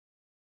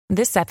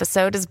This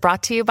episode is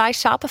brought to you by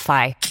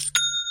Shopify.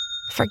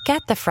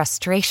 Forget the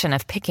frustration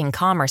of picking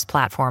commerce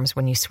platforms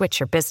when you switch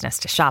your business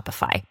to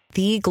Shopify,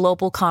 the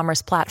global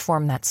commerce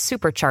platform that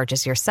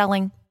supercharges your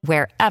selling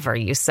wherever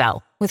you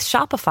sell. With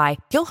Shopify,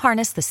 you'll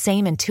harness the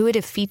same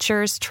intuitive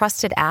features,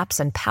 trusted apps,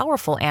 and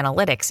powerful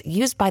analytics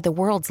used by the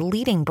world's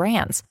leading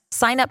brands.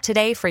 Sign up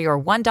today for your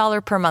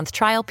 $1 per month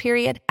trial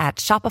period at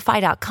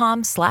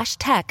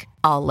shopify.com/tech,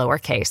 all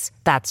lowercase.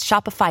 That's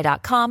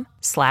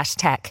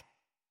shopify.com/tech.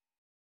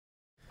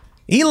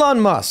 Elon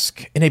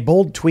Musk, in a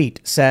bold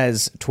tweet,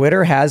 says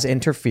Twitter has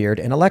interfered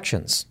in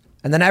elections.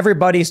 And then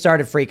everybody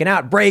started freaking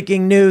out.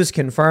 Breaking news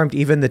confirmed.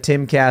 Even the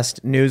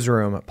Timcast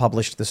newsroom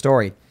published the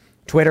story.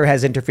 Twitter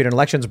has interfered in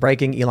elections.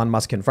 Breaking, Elon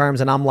Musk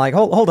confirms. And I'm like,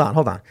 hold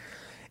on.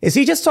 Is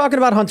he just talking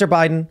about Hunter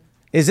Biden?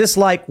 Is this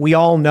like we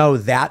all know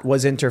that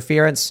was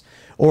interference?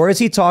 Or is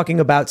he talking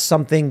about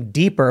something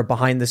deeper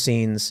behind the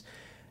scenes?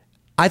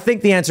 I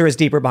think the answer is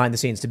deeper behind the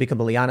scenes, to be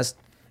completely honest.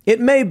 It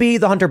may be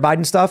the Hunter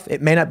Biden stuff.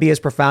 It may not be as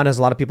profound as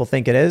a lot of people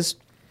think it is.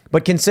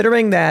 But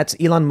considering that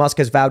Elon Musk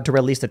has vowed to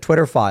release the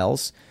Twitter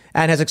files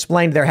and has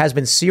explained there has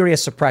been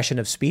serious suppression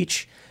of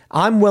speech,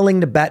 I'm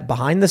willing to bet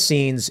behind the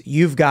scenes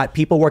you've got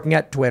people working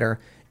at Twitter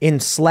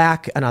in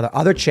Slack and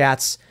other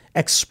chats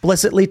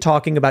explicitly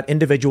talking about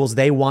individuals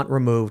they want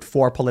removed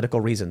for political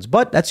reasons.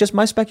 But that's just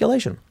my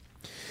speculation.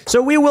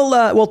 So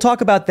we'll talk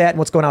about that and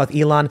what's going on with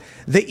Elon.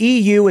 The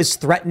EU is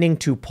threatening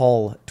to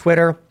pull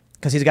Twitter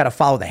because he's got to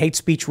follow the hate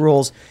speech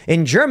rules.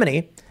 In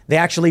Germany, they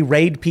actually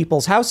raid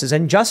people's houses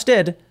and just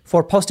did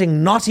for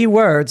posting naughty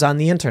words on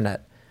the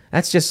internet.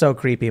 That's just so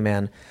creepy,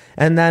 man.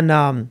 And then,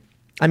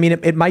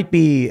 it might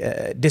be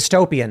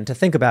dystopian to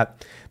think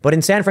about, but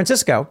in San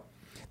Francisco,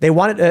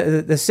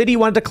 the city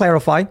wanted to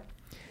clarify,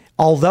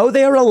 although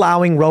they are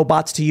allowing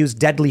robots to use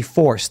deadly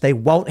force, they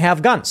won't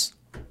have guns.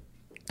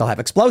 They'll have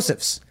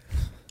explosives.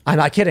 I'm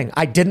not kidding.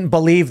 I didn't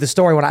believe the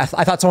story when I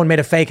thought someone made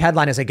a fake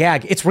headline as a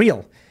gag. It's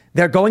real.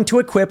 They're going to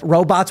equip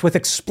robots with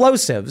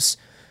explosives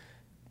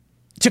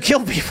to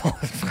kill people.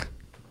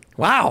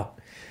 Wow.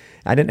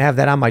 I didn't have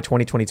that on my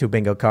 2022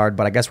 bingo card,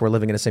 but I guess we're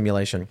living in a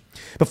simulation.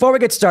 Before we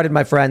get started,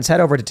 my friends, head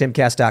over to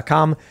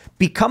timcast.com,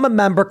 become a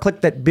member, click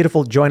that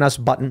beautiful join us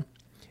button,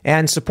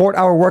 and support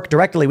our work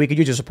directly. We could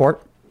use your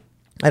support.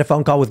 I had a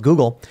phone call with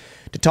Google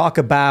to talk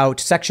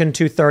about Section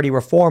 230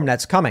 reform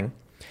that's coming.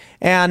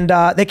 And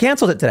they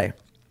canceled it today.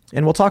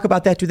 And we'll talk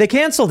about that too. They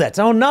canceled it.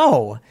 Oh,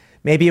 no.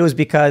 Maybe it was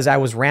because I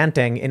was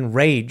ranting,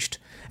 enraged.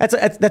 That's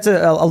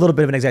a little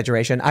bit of an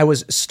exaggeration. I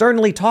was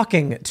sternly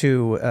talking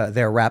to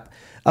their rep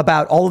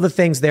about all of the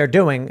things they're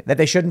doing that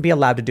they shouldn't be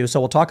allowed to do. So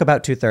we'll talk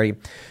about 230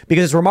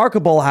 because it's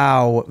remarkable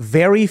how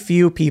very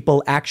few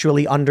people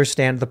actually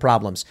understand the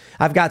problems.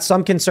 I've got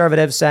some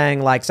conservatives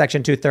saying like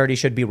Section 230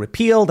 should be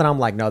repealed. And I'm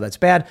like, no, that's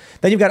bad.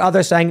 Then you've got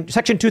others saying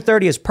Section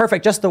 230 is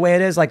perfect just the way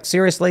it is. Like,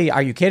 seriously,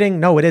 are you kidding?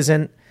 No, it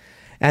isn't.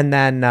 And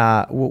then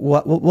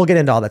we'll get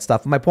into all that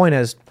stuff. My point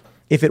is,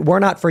 if it were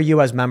not for you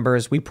as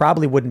members, we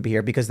probably wouldn't be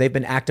here because they've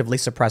been actively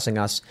suppressing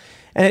us.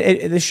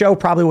 And the show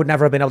probably would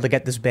never have been able to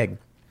get this big.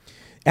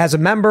 As a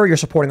member, you're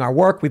supporting our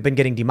work. We've been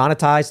getting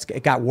demonetized.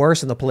 It got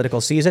worse in the political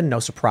season.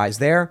 No surprise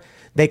there.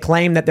 They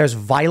claim that there's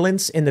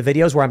violence in the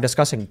videos where I'm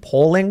discussing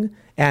polling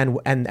and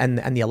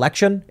the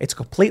election. It's a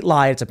complete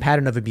lie. It's a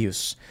pattern of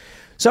abuse.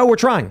 So we're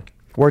trying.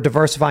 We're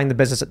diversifying the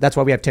business. That's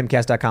why we have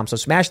timcast.com. So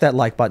smash that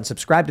like button,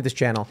 subscribe to this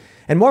channel.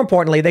 And more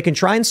importantly, they can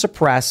try and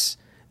suppress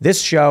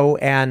this show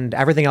and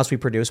everything else we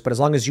produce. But as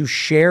long as you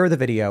share the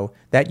video,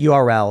 that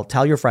URL,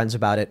 tell your friends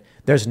about it,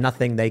 there's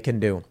nothing they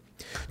can do.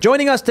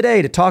 Joining us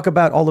today to talk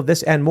about all of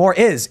this and more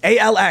is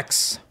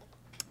ALX.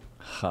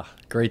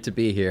 Great to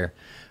be here.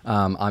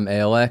 I'm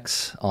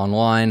ALX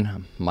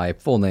online. My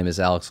full name is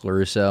Alex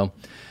LaRusso.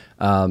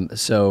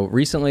 So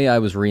recently I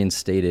was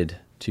reinstated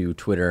to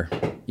Twitter,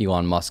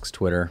 Elon Musk's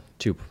Twitter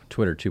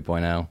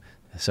 2.0,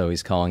 so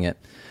he's calling it.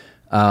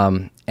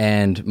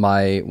 And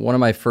one of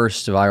my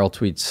first viral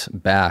tweets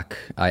back,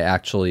 I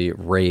actually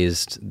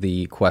raised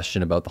the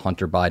question about the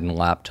Hunter Biden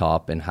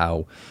laptop and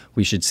how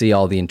we should see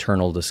all the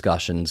internal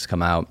discussions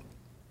come out.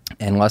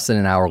 And less than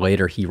an hour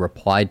later, he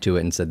replied to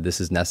it and said, this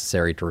is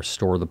necessary to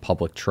restore the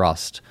public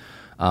trust.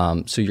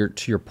 So to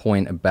your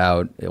point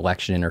about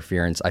election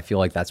interference, I feel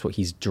like that's what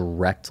he's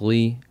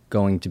directly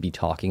going to be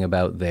talking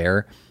about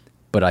there.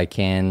 But I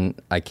can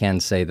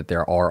say that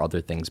there are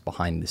other things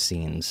behind the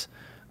scenes.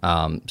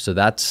 So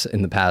that's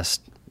in the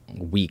past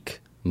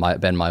week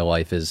been my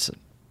life is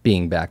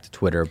being back to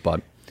Twitter.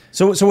 But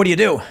so what do you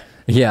do?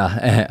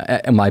 Yeah,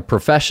 in my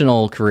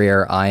professional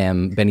career, I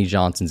am Benny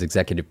Johnson's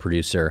executive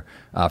producer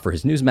for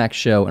his Newsmax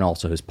show and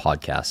also his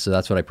podcast. So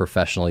that's what I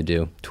professionally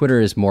do. Twitter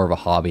is more of a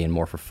hobby and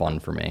more for fun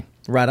for me.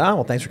 Right on.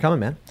 Well, thanks for coming,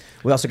 man.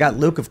 We also got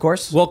Luke, of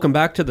course. Welcome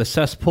back to the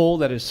cesspool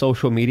that is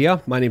social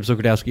media. My name is Luke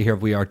Radowski here of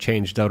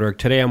wearechange.org.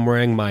 Today I'm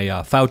wearing my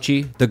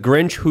Fauci, the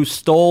Grinch who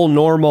stole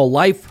normal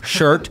life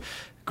shirt.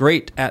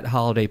 great at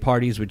holiday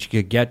parties, which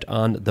you could get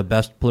on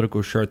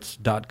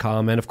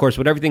thebestpoliticalshirts.com. And of course,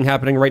 with everything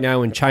happening right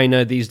now in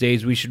China these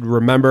days, we should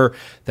remember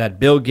that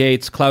Bill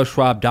Gates, Klaus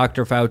Schwab,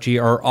 Dr.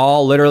 Fauci are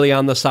all literally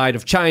on the side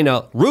of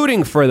China,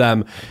 rooting for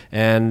them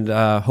and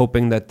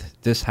hoping that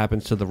this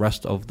happens to the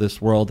rest of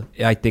this world.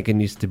 I think it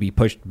needs to be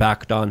pushed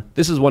back on.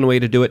 This is one way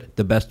to do it,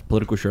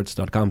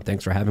 thebestpoliticalshirts.com.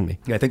 Thanks for having me.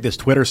 Yeah, I think this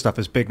Twitter stuff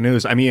is big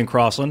news. I'm Ian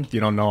Crossland. If you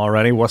don't know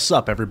already, what's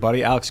up,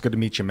 everybody? Alex, good to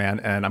meet you, man.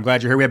 And I'm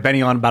glad you're here. We had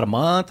Benny on about a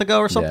month ago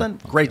or something.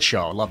 Yeah. Great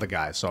show. I love the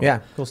guy. So yeah,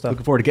 cool stuff.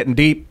 Looking forward to getting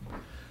deep.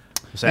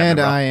 And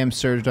I am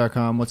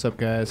Surge.com. What's up,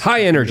 guys?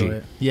 High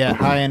energy. Yeah,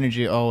 high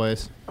energy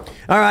always.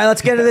 All right,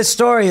 let's get into this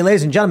story,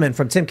 ladies and gentlemen,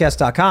 from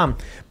timcast.com.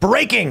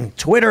 Breaking: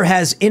 Twitter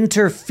has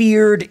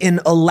interfered in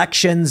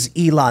elections,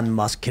 Elon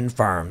Musk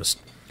confirms.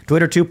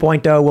 Twitter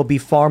 2.0 will be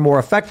far more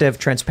effective,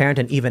 transparent,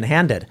 and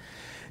even-handed.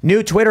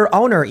 New Twitter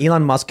owner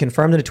Elon Musk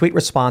confirmed in a tweet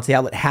response the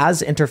outlet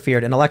has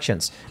interfered in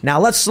elections. Now,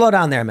 let's slow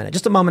down there a minute.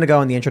 Just a moment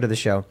ago in the intro to the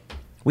show,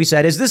 we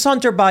said, is this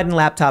Hunter Biden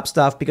laptop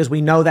stuff? Because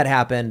we know that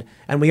happened,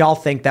 and we all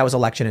think that was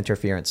election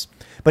interference.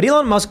 But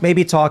Elon Musk may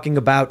be talking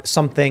about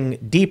something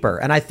deeper,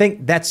 and I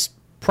think that's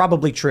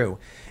probably true.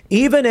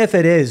 Even if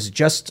it is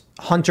just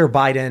Hunter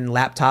Biden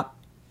laptop,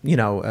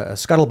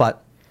 scuttlebutt,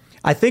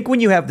 I think when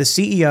you have the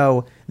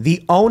CEO,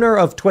 the owner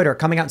of Twitter,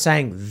 coming out and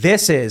saying,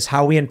 this is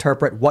how we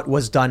interpret what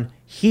was done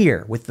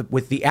here with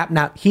the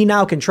app he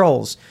now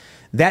controls,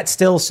 that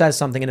still says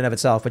something in and of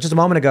itself. But just a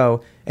moment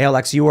ago,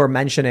 ALX, you were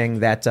mentioning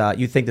that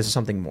you think this is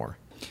something more.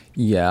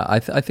 Yeah, I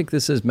think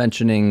this is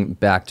mentioning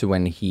back to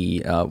when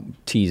he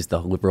teased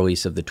the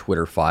release of the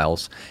Twitter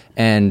files.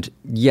 And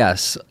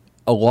yes,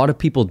 a lot of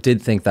people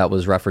did think that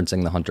was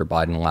referencing the Hunter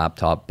Biden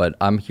laptop, but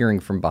I'm hearing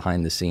from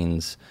behind the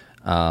scenes.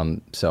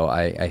 So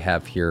I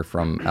have here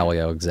from Ali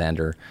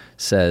Alexander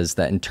says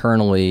that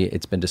internally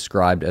it's been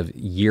described of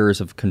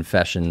years of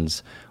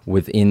confessions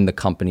within the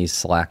company's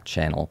Slack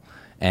channel,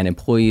 and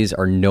employees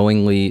are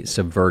knowingly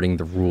subverting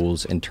the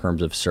rules in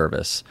terms of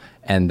service,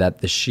 and that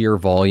the sheer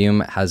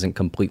volume hasn't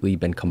completely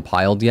been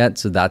compiled yet.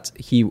 So that's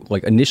he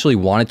initially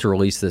wanted to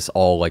release this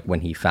all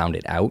when he found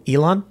it out.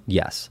 Elon?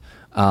 Yes.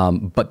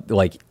 But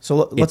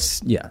so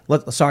let's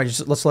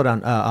slow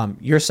down.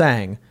 You're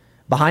saying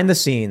behind the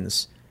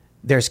scenes,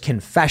 there's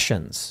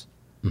confessions,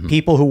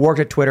 people who worked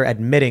at Twitter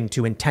admitting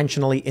to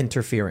intentionally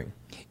interfering.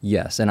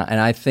 Yes, and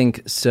I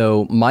think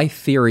so. My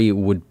theory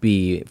would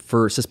be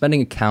for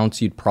suspending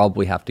accounts, you'd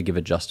probably have to give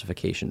a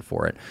justification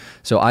for it.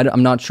 So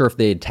I'm not sure if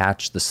they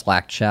attach the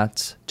Slack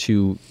chats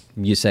to,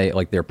 you say,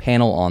 their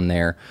panel on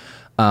there,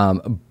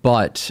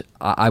 but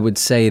I would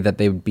say that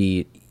they would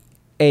be,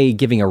 A,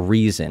 giving a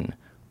reason,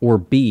 or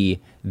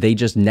B, they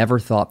just never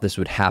thought this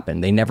would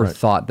happen. They never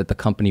thought that the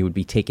company would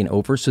be taken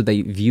over, so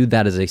they viewed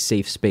that as a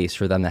safe space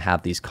for them to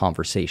have these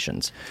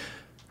conversations.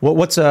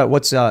 What's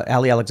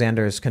Ali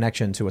Alexander's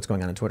connection to what's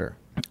going on in Twitter?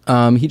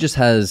 He just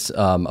has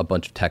a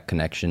bunch of tech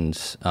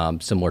connections,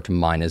 similar to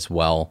mine as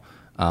well.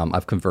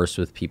 I've conversed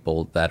with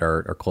people that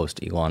are close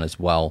to Elon as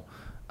well.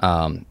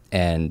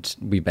 And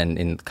we've been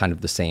in kind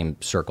of the same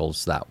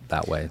circles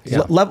that way.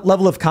 Yeah.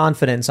 Level of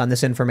confidence on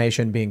this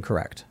information being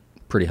correct?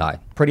 Pretty high.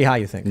 Pretty high,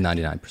 you think?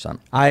 99%.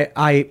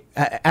 I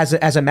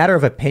as a matter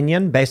of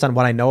opinion, based on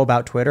what I know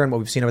about Twitter and what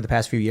we've seen over the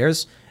past few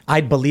years,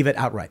 I'd believe it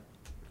outright.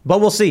 But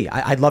we'll see.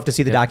 I'd love to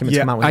see the documents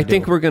come out. I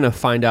think we're going to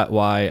find out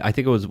why. I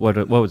think it was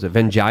what was it?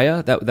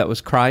 Venjaya that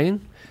was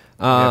crying.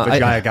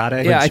 Vijaya got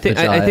it. Yeah, I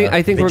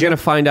think we're going to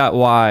find out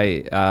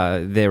why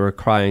they were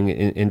crying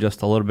in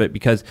just a little bit,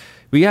 because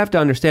we have to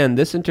understand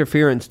this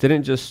interference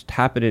didn't just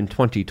happen in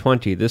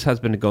 2020. This has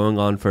been going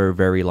on for a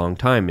very long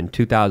time. In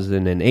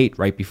 2008,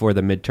 right before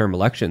the midterm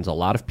elections, a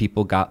lot of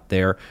people got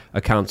their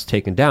accounts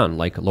taken down,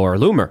 like Laura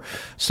Loomer.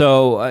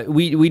 So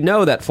we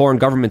know that foreign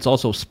governments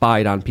also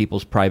spied on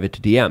people's private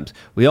DMs.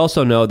 We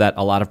also know that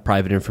a lot of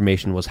private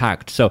information was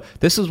hacked. So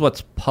this is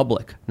what's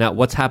public. Now,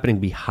 what's happening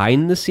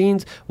behind the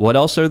scenes? What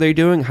else are they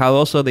doing? How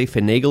else are they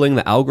finagling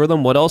the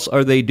algorithm? What else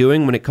are they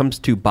doing when it comes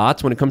to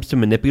bots, when it comes to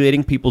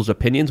manipulating people's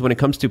opinions, when it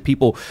comes to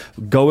people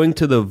going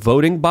to the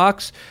voting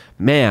box?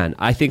 Man,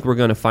 I think we're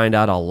going to find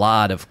out a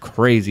lot of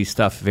crazy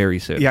stuff very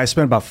soon. Yeah, I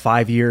spent about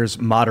 5 years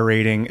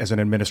moderating as an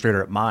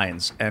administrator at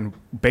Minds, and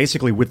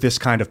basically with this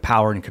kind of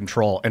power and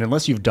control. And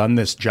unless you've done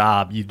this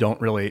job,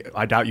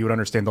 I doubt you would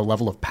understand the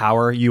level of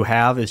power you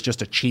have as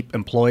just a cheap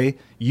employee.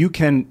 You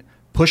can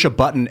push a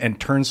button and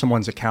turn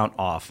someone's account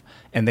off,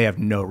 and they have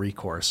no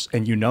recourse.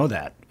 And you know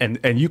that.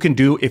 And you can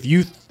do, if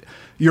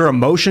your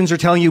emotions are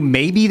telling you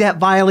maybe that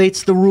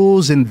violates the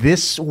rules in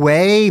this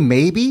way,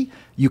 maybe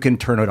you can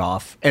turn it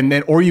off, and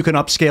then, or you can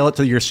upscale it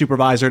to your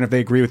supervisor, and if they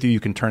agree with you, you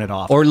can turn it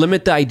off, or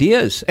limit the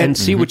ideas and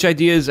see which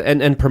ideas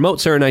and promote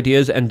certain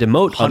ideas and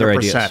demote 100%. Other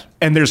ideas.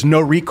 And there's no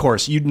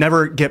recourse. You'd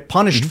never get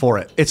punished for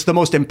it. It's the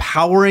most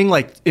empowering,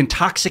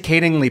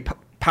 intoxicatingly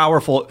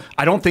powerful.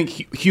 I don't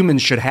think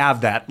humans should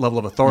have that level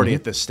of authority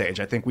at this stage.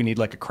 I think we need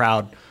like a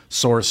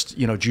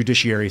crowd-sourced,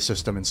 judiciary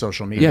system in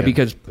social media. Yeah,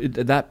 because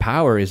that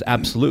power is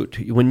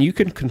absolute. When you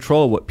can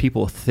control what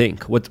people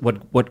think,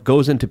 what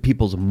goes into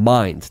people's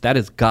minds, that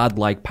is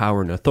godlike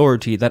power and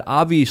authority that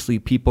obviously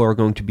people are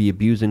going to be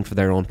abusing for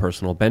their own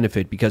personal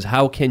benefit. Because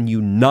how can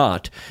you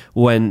not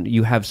when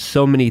you have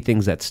so many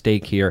things at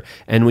stake here,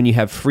 and when you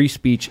have free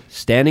speech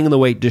standing in the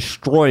way,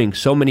 destroying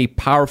so many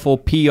powerful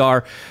PR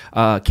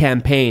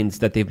campaigns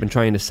that they've been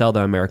trying to sell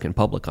the American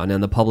public on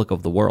and the public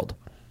of the world.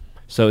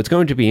 So it's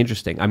going to be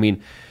interesting. I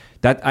mean,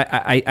 that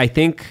I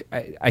think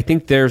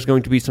there's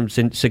going to be some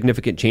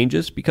significant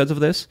changes because of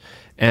this,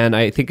 and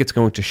I think it's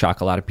going to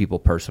shock a lot of people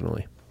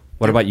personally.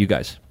 What about you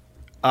guys?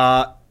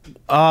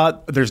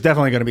 There's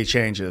definitely going to be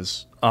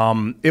changes.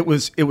 It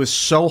was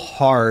so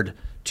hard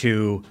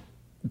to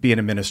be an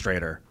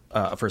administrator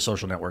for a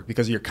social network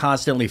because you're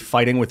constantly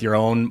fighting with your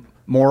own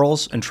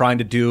morals and trying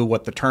to do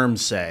what the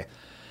terms say.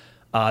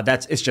 Maybe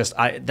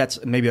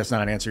that's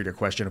not an answer to your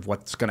question of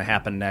what's going to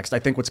happen next. I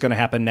think what's going to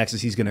happen next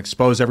is he's going to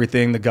expose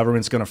everything. The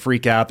government's going to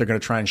freak out. They're going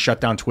to try and shut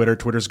down Twitter.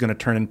 Twitter's going to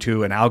turn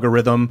into an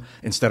algorithm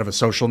instead of a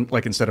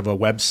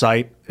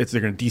website.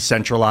 They're going to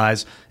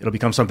decentralize. It'll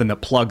become something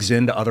that plugs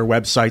into other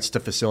websites to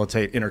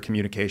facilitate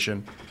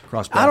intercommunication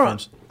across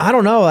platforms. I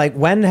don't know. Like,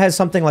 when has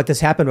something like this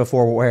happened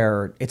before,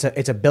 where it's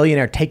a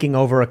billionaire taking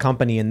over a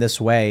company in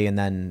this way and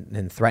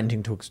then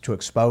threatening to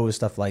expose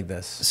stuff like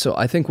this? So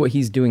I think what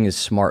he's doing is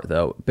smart,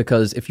 though,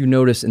 because if you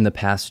notice in the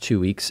past 2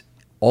 weeks,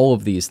 all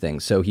of these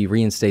things. So he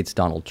reinstates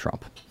Donald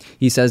Trump.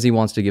 He says he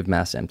wants to give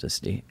mass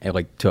amnesty,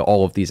 like, to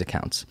all of these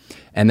accounts.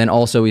 And then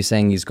also he's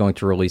saying he's going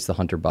to release the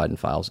Hunter Biden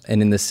files.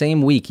 And in the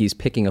same week, he's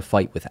picking a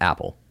fight with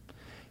Apple.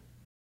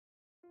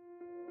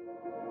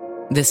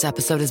 This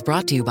episode is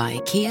brought to you by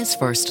Kia's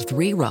first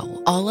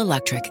 3-row,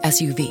 all-electric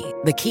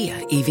SUV, the Kia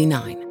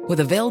EV9.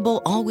 With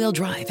available all-wheel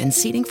drive and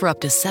seating for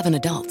up to 7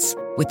 adults.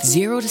 With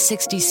 0 to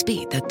 60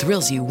 speed that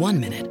thrills you 1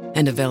 minute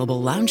and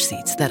available lounge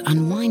seats that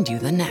unwind you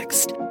the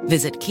next.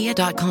 Visit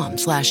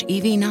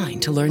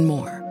kia.com/EV9 to learn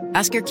more.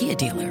 Ask your Kia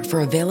dealer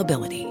for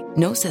availability.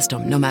 No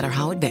system, no matter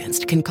how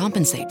advanced, can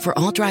compensate for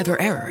all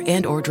driver error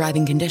and or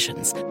driving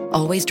conditions.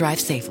 Always drive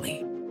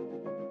safely.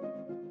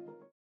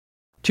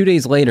 2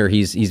 days later,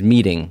 he's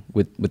meeting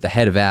with the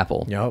head of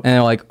Apple. Yep. And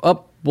they're like,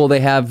 oh, well,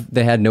 they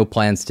had no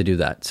plans to do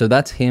that. So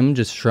that's him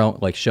just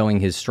showing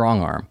his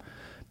strong arm.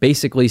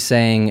 Basically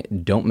saying,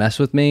 don't mess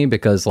with me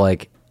because,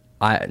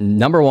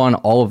 number one,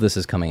 all of this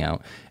is coming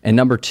out. And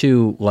number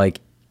two,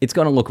 it's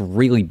going to look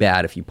really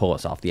bad if you pull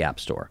us off the App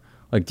Store.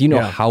 Do you know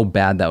how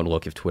bad that would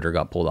look if Twitter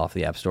got pulled off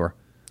the App Store?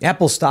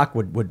 Apple stock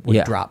would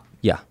drop.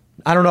 Yeah.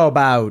 I don't know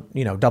about,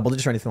 double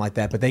digits or anything like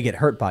that, but they get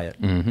hurt by it.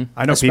 Mm-hmm.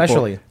 I know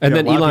especially. And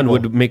then Elon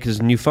would make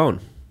his new phone,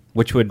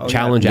 which would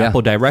challenge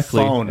Apple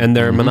directly and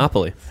their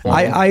monopoly.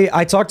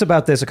 I talked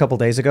about this a couple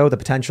days ago, the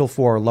potential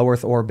for low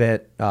Earth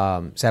orbit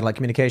satellite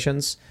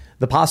communications.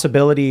 The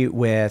possibility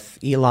with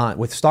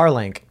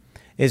Starlink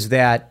is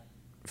that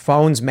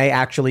phones may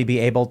actually be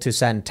able to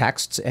send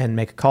texts and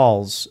make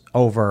calls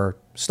over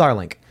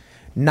Starlink.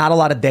 Not a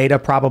lot of data,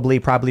 probably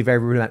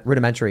very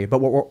rudimentary. But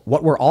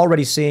what we're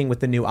already seeing with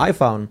the new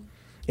iPhone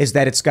is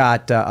that it's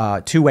got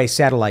two-way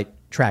satellite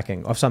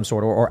tracking of some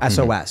sort, or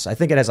SOS. I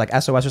think it has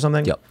SOS or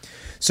something. Yep.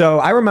 So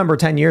I remember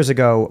 10 years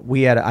ago,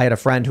 I had a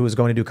friend who was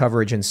going to do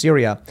coverage in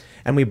Syria,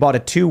 and we bought a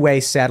two-way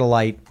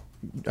satellite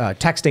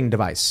texting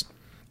device.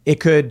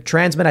 It could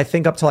transmit, I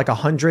think, up to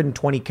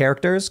 120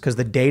 characters because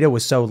the data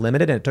was so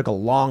limited and it took a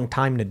long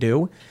time to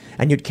do.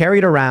 And you'd carry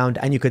it around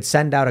and you could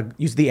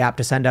use the app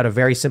to send out a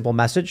very simple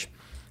message.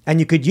 And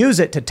you could use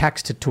it to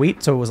text to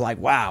tweet. So it was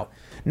wow.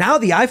 Now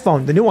the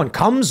iPhone, the new one,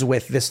 comes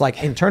with this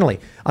internally.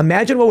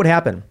 Imagine what would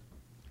happen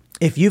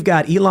if you've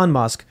got Elon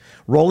Musk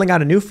rolling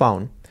out a new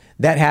phone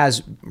that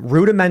has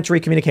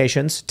rudimentary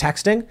communications,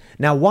 texting.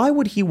 Now, why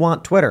would he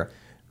want Twitter?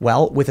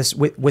 Well,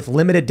 with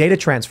limited data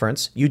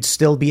transference, you'd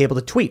still be able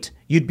to tweet.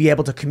 You'd be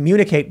able to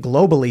communicate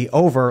globally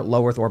over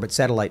low Earth orbit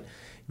satellite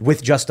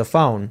with just a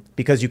phone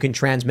because you can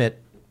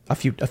transmit a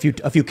few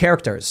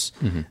characters.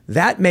 Mm-hmm.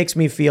 That makes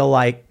me feel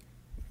like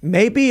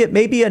maybe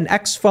an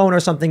X phone or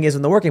something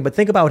isn't working. But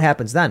think about what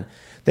happens then.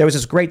 There was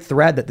this great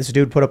thread that this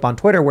dude put up on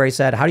Twitter where he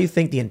said, "How do you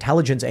think the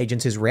intelligence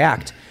agencies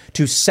react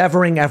to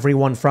severing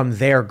everyone from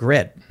their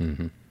grid?"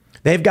 Mm-hmm.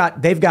 They've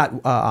got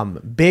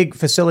big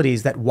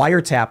facilities that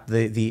wiretap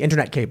the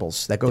internet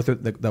cables that go through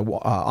the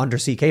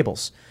undersea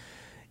cables.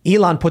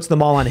 Elon puts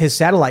them all on his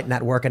satellite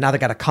network, and now they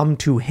got to come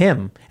to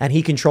him, and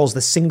he controls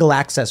the single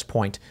access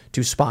point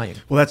to spying.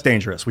 Well, that's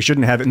dangerous. We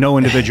shouldn't have it. No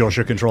individual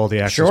should control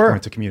the access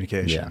point to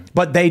communication. Yeah.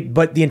 But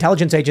the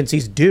intelligence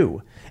agencies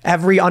do.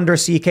 Every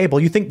undersea cable.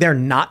 You think they're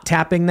not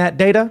tapping that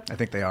data? I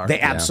think they are.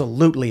 They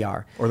absolutely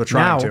are. Or they're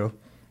trying to.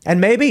 And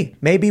maybe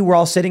we're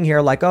all sitting here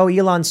oh,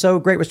 Elon's so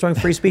great restoring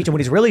free speech. And what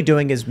he's really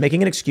doing is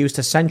making an excuse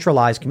to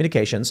centralize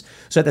communications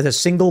so that there's a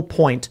single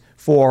point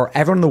for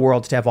everyone in the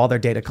world to have all their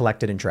data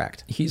collected and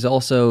tracked. He's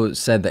also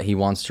said that he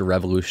wants to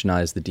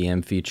revolutionize the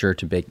DM feature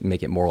to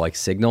make it more like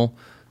Signal.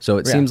 So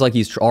it seems like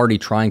he's already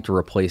trying to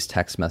replace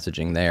text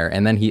messaging there.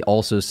 And then he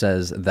also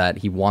says that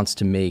he wants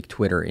to make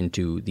Twitter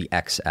into the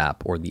X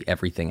app or the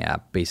Everything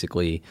app,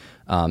 basically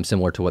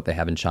similar to what they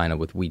have in China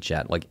with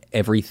WeChat. Like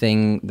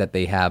everything that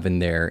they have in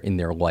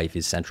their life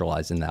is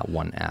centralized in that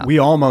one app.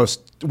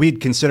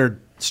 We'd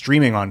considered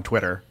streaming on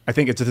Twitter. I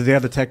think do they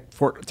have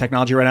the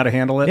technology right now to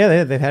handle it?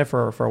 Yeah, they've had it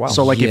for a while.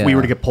 So like if we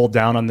were to get pulled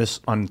down on this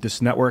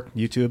network,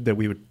 YouTube, that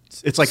we would.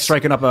 It's like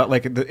striking up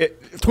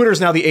Twitter is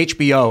now the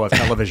HBO of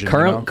television.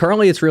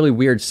 Currently, it's really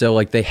weird. So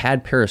like they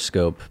had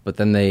Periscope, but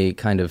then they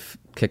kind of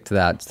kicked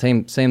that.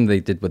 Same they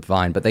did with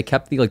Vine, but they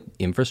kept the like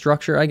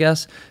infrastructure, I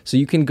guess. So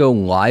you can go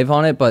live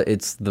on it, but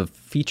the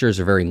features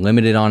are very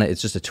limited on it.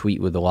 It's just a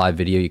tweet with a live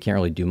video. You can't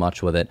really do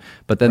much with it.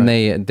 But then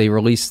they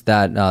released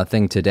that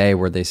thing today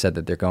where they said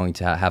that they're going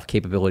to have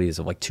capabilities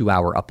of like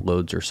 2-hour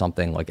uploads or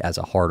something, like as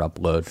a hard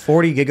upload.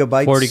 40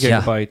 gigabytes. 40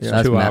 gigabytes.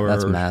 Yeah. 2 hours.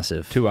 That's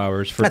massive. 2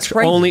 hours for That's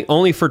crazy.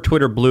 only for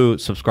Twitter Blue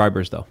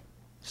subscribers though.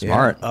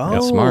 Smart. Yeah.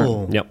 Yep.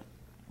 Smart. Yep.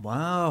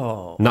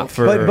 Wow. Not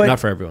for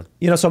everyone.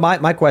 So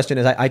my question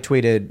is, I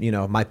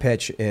tweeted, my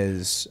pitch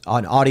is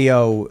on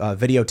audio,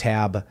 video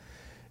tab,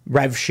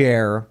 rev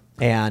share,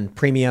 and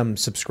premium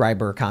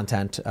subscriber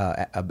content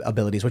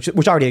abilities, which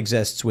already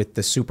exists with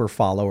the super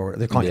follow or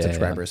the content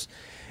subscribers.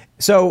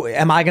 So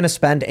am I going to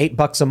spend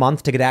 $8 a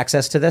month to get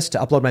access to this, to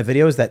upload my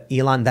videos that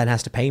Elon then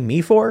has to pay me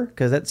for?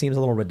 Because that seems a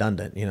little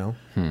redundant,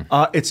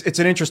 It's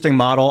an interesting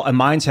model, and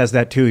Minds has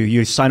that too.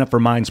 You sign up for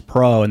Minds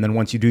Pro, and then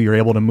once you do, you're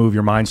able to move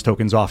your Minds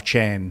tokens off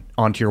chain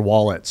onto your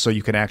wallet. So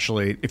you can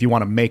actually, if you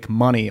want to make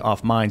money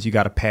off Minds, you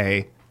got to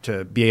pay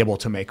to be able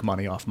to make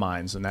money off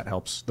Minds, and that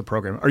helps the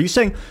program. Are you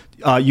saying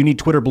you need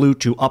Twitter Blue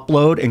to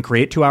upload and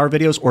create 2-hour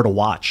videos, or to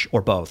watch,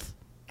 or both?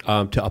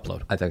 To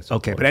upload. I think so.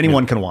 Okay, but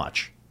anyone can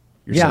watch.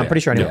 I'm pretty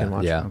sure anyone can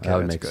watch. Yeah, Okay, that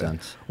would that's make good.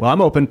 sense. Well,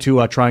 I'm open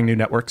to trying new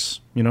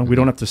networks. We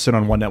don't have to sit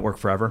on one network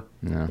forever.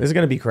 Yeah. This is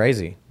going to be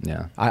crazy.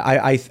 Yeah.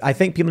 I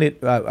think people need,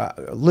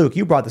 Luke,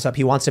 you brought this up.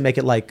 He wants to make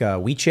it like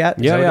WeChat. Is that what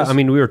it Yeah. is? I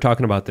mean, we were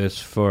talking about this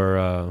for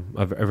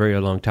a very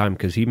long time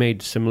because he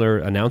made similar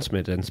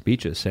announcements and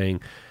speeches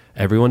saying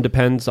everyone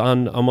depends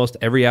on almost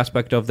every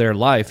aspect of their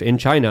life in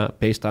China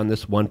based on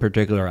this one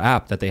particular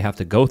app that they have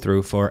to go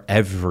through for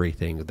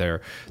everything.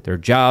 Their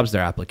jobs,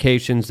 their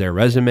applications, their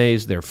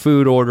resumes, their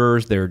food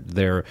orders,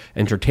 their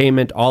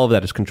entertainment, all of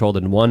that is controlled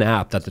in one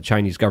app that the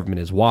Chinese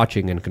government is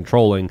watching and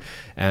controlling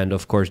and,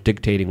 of course,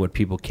 dictating what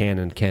people can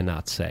and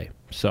cannot say.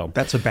 So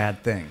That's a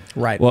bad thing.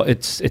 Right. Well,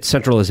 it's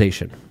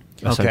centralization,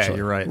 Okay, essentially.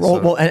 you're right.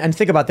 Well, and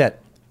think about that.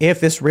 If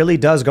this really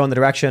does go in the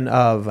direction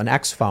of an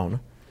X phone,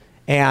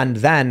 and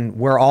then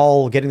we're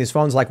all getting these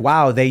phones like,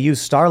 wow, they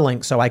use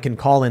Starlink so I can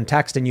call and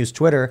text and use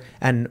Twitter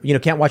and,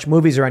 can't watch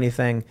movies or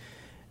anything,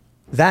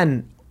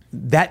 then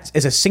that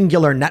is a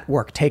singular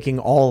network taking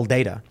all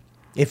data.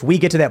 If we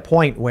get to that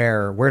point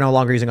where we're no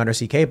longer using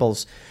undersea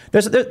cables,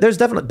 there's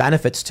definite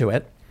benefits to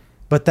it,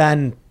 but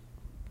then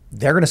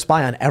they're going to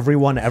spy on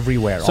everyone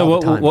everywhere all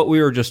the time. What we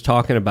were just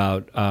talking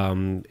about,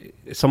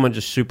 someone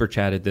just super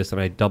chatted this and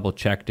I double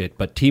checked it,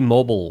 but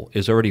T-Mobile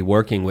is already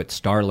working with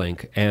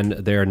Starlink and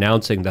they're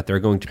announcing that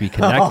they're going to be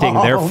connecting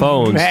their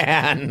phones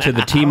to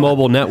the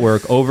T-Mobile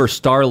network over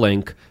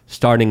Starlink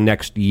starting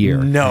next year.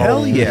 No.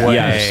 Hell yeah. way.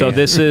 Yeah, so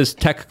this is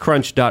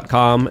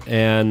techcrunch.com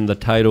and the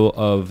title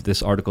of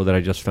this article that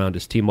I just found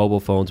is T-Mobile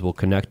phones will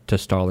connect to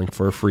Starlink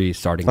for free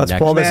starting Let's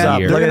next pull this up.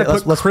 year. Look They're at going it.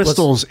 to put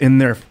crystals in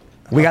their...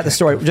 We got the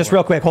story. Just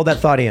real quick, hold that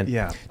thought in.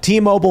 Yeah.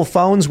 T-Mobile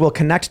phones will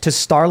connect to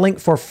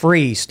Starlink for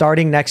free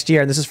starting next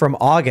year. And this is from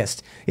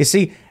August. You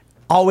see,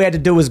 all we had to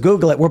do was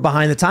Google it. We're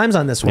behind the times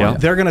on this one. Yeah.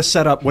 They're going to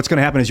set up, what's going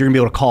to happen is you're going to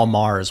be able to call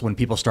Mars when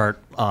people start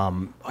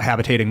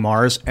habitating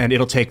Mars, and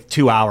it'll take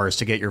 2 hours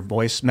to get your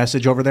voice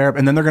message over there.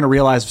 And then they're going to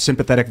realize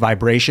sympathetic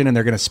vibration, and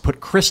they're going to put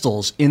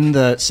crystals in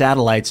the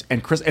satellites,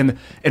 and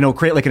it'll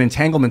create like an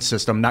entanglement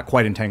system, not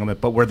quite entanglement,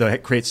 but where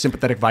it creates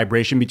sympathetic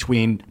vibration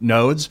between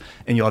nodes,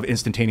 and you'll have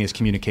instantaneous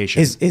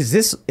communication.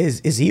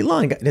 Is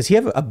Elon, does he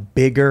have a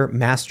bigger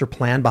master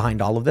plan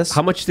behind all of this?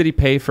 How much did he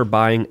pay for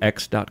buying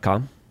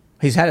X.com?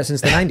 He's had it since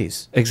the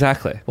 90s.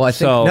 Exactly. Well, I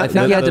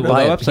think he had to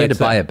buy it. He had to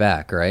buy website it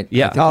back, right?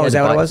 Yeah. I think Oh, is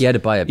that what it was? He had to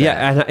buy it back.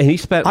 Yeah, and he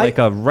spent like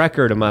a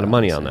record amount of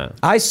money on that.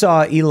 I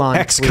saw Elon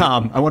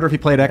XCOM. I wonder if he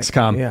played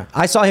XCOM. Yeah.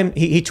 I saw him.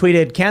 He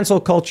tweeted, cancel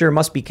culture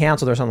must be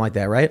canceled or something like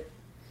that, right?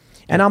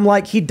 And I'm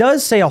like, he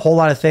does say a whole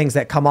lot of things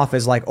that come off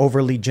as like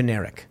overly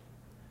generic.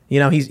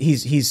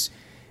 He's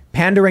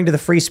pandering to the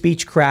free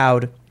speech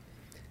crowd.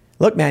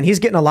 Look, man, he's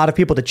getting a lot of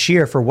people to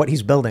cheer for what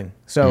he's building.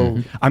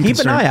 So keep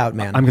an eye out,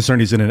 man. I'm concerned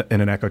he's in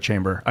an echo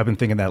chamber. I've been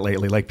thinking that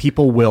lately. Like,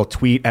 people will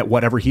tweet at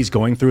whatever he's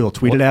going through. They'll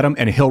tweet it at him,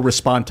 and he'll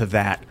respond to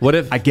that. What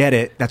if- I get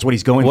it. That's what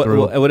he's going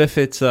through. What if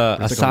it's a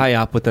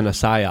psyop within a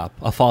psyop,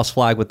 a false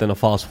flag within a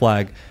false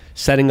flag,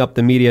 setting up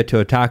the media to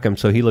attack him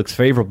so he looks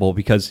favorable.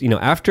 Because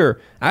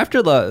after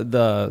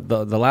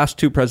the last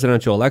two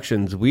presidential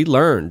elections, we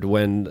learned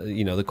when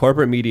the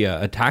corporate media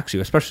attacks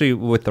you, especially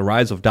with the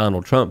rise of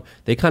Donald Trump,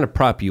 they kind of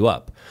prop you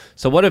up.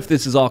 So what if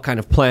this is all kind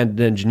of planned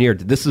and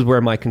engineered? This is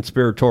where my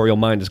conspiratorial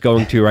mind is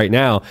going to right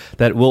now,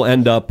 that we'll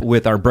end up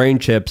with our brain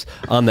chips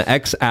on the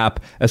X app,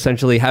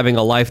 essentially having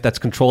a life that's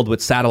controlled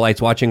with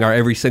satellites watching our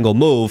every single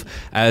move,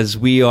 as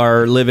we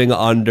are living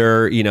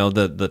under,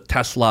 the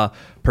Tesla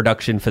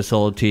production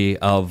facility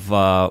of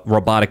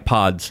robotic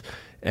pods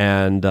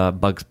and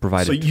bugs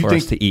provided for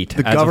us to eat.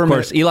 As of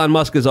course, Elon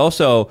Musk is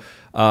also,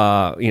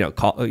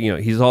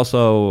 he's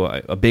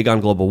also big on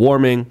global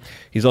warming.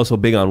 He's also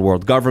big on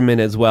world government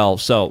as well.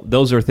 So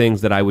those are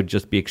things that I would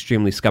just be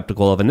extremely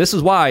skeptical of. And this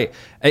is why,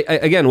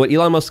 again, what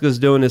Elon Musk is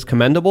doing is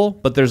commendable,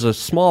 but there's a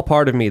small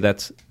part of me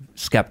that's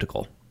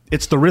skeptical.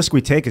 It's the risk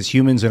we take as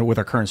humans with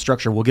our current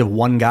structure. We'll give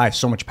one guy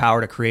so much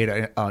power to create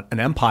an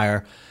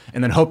empire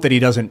and then hope that he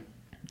doesn't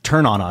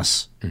turn on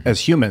us as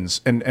humans.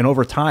 And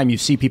over time, you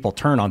see people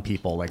turn on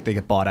people. Like they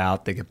get bought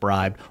out, they get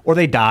bribed, or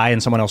they die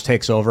and someone else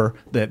takes over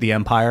the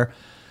empire.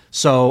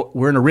 So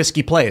we're in a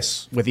risky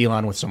place with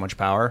Elon with so much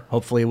power.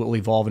 Hopefully it will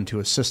evolve into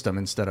a system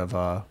instead of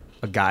a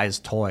guy's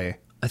toy.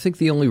 I think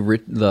the only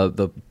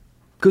the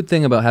good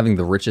thing about having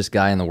the richest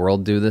guy in the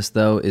world do this,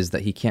 though, is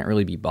that he can't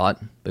really be bought,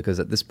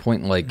 because at this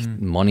point,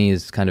 money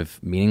is kind of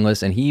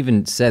meaningless. And he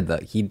even said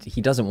that he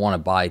doesn't want to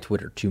buy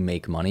Twitter to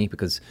make money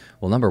because,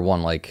 well, number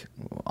one,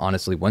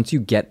 honestly, once you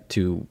get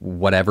to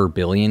whatever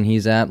billion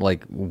he's at,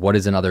 what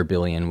is another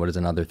billion? What is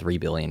another 3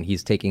 billion?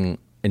 He's taking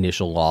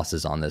initial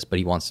losses on this, but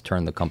he wants to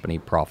turn the company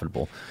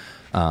profitable.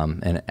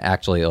 And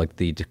actually,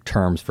 the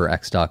terms for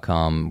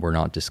X.com were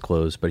not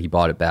disclosed, but he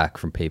bought it back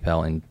from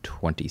PayPal in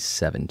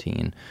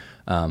 2017.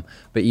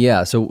 But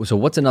yeah, so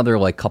what's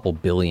another couple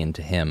billion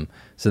to him?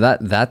 So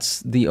that's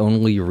the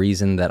only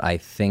reason that I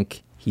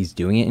think he's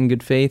doing it in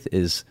good faith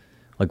is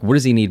what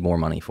does he need more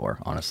money for,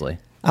 honestly?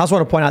 I also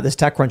want to point out this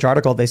TechCrunch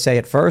article. They say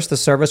at first the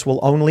service will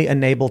only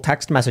enable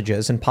text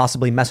messages and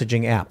possibly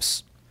messaging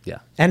apps. Yeah.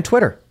 And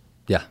Twitter.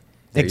 Yeah.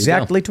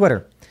 Exactly,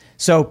 Twitter.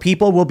 So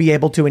people will be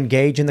able to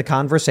engage in the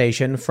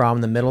conversation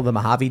from the middle of the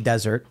Mojave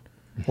Desert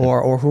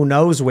or who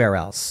knows where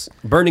else.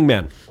 Burning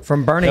Man.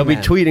 From Burning Man. They'll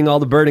be tweeting all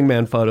the Burning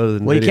Man photos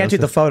and Well, videos. you can't do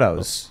the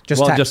photos.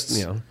 Just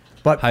text.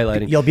 But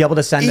highlighting. You'll be able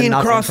to send Ian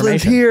enough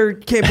Crossland's information. here.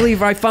 Can't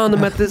believe I found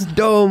him at this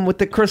dome with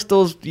the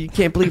crystals. You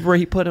can't believe where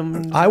he put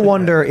them. I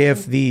wonder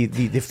if the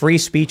free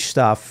speech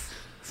stuff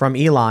from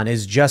Elon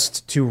is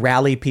just to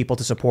rally people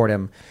to support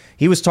him.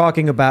 He was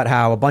talking about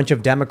how a bunch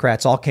of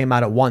Democrats all came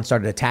out at once,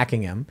 started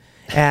attacking him.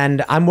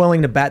 And I'm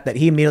willing to bet that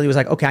he immediately was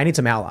like, okay, I need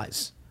some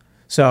allies.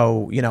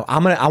 So,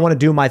 I want to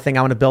do my thing.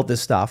 I want to build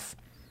this stuff.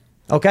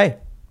 Okay,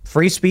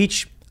 free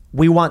speech.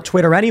 We want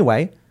Twitter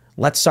anyway.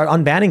 Let's start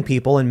unbanning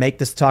people and make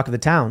this talk of the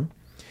town.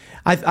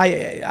 I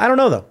don't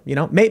know though.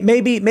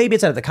 Maybe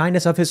it's out of the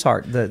kindness of his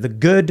heart, the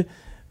good,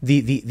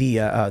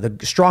 the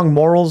strong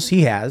morals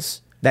he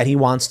has that he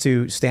wants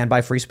to stand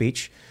by free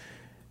speech.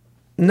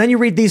 And then you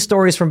read these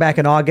stories from back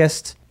in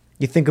August.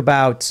 You think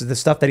about the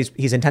stuff that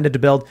he's intended to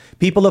build.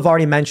 People have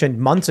already mentioned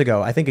months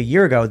ago, I think a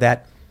year ago,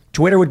 that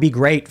Twitter would be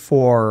great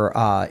for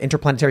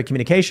interplanetary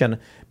communication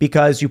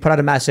because you put out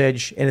a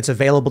message and it's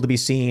available to be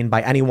seen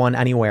by anyone,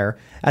 anywhere,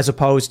 as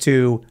opposed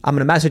to I'm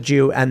going to message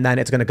you and then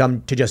it's going to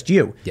come to just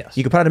you. Yes.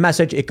 You can put out a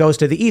message, it goes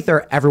to the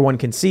ether, everyone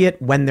can see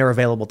it when they're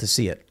available to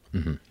see it.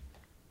 Mm-hmm.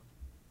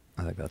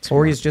 I think that's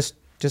Or smart. he's just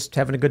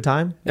having a good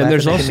time. And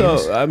there's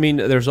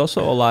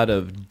also a lot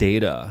of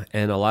data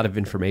and a lot of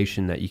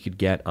information that you could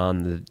get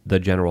on the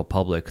general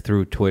public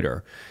through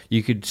Twitter.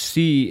 You could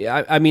see,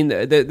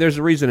 there's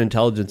a reason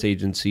intelligence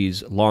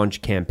agencies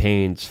launch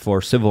campaigns for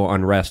civil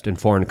unrest in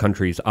foreign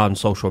countries on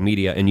social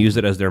media and use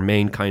it as their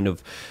main kind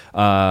of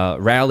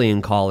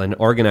rallying call and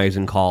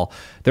organizing call.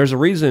 There's a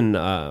reason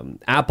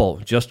Apple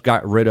just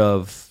got rid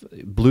of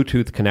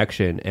Bluetooth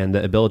connection and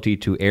the ability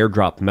to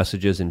airdrop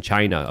messages in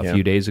China a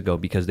few days ago,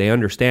 because they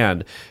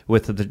understand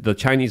with the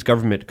Chinese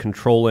government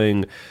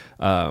controlling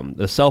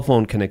the cell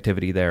phone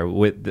connectivity there,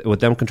 with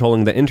them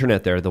controlling the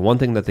internet there, the one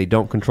thing that they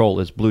don't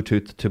control is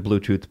Bluetooth to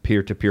Bluetooth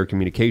peer-to-peer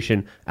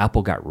communication.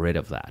 Apple got rid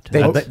of that.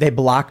 They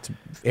blocked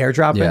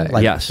airdropping? Yeah,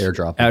 yes,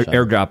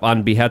 airdrop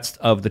on behest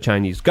of the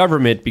Chinese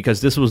government,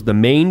 because this was the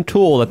main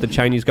tool that the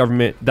Chinese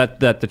government, that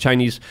the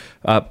Chinese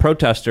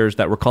protesters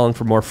that were calling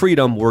for more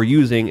freedom were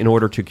using in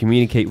order to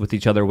communicate with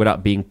each other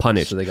without being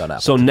punished. So they got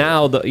Apple. So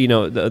now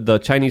the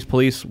Chinese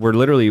police were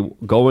literally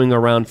going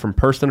around from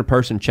person to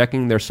person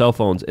checking their cell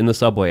phones in the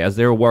subway as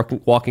they were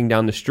walking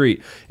down the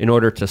street in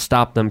order to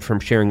stop them from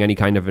sharing any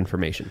kind of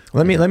information.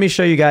 Let me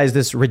show you guys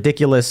this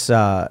ridiculous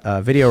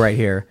video right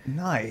here.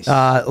 Nice.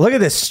 Look at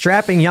this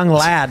strapping young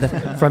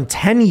lad from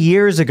 10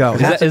 years ago.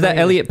 Is that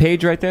Elliot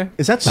Page right there?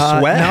 Is that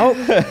sweat? No,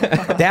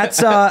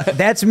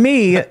 that's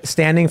me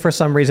standing for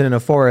some reason in a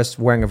forest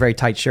wearing a very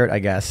tight shirt, I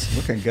guess.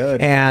 Looking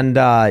good. And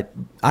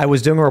I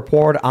was doing a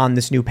report on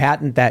this new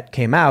patent that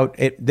came out.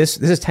 This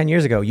is 10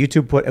 years ago.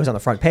 YouTube it was on the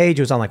front page.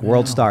 It was on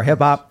World Star Hip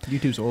Hop.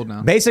 YouTube's old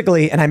now.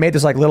 Basically, and I made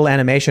this little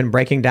animation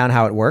breaking down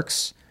how it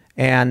works.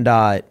 And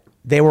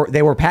they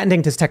were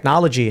patenting this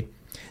technology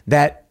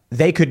that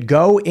they could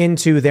go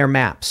into their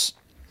maps,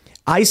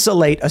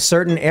 isolate a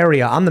certain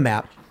area on the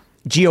map,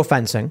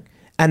 geofencing,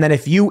 and then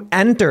if you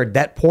entered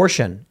that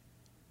portion,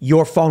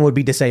 your phone would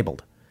be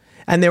disabled.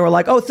 And they were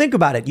like, oh, think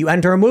about it. You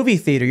enter a movie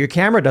theater, your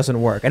camera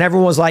doesn't work. And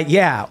everyone was like,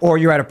 yeah. Or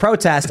you're at a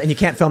protest and you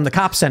can't film the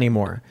cops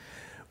anymore.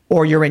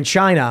 Or you're in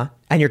China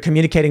and you're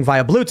communicating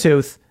via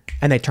Bluetooth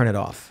and they turn it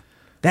off.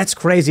 That's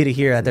crazy to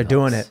hear that they're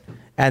doing it.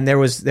 And there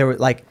were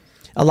like,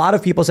 a lot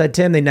of people said,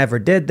 Tim, they never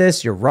did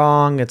this. You're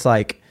wrong. It's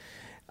like,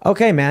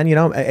 okay, man,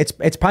 it's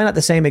probably not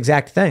the same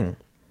exact thing.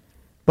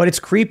 But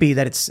it's creepy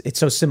that it's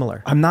so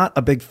similar. I'm not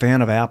a big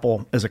fan of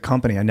Apple as a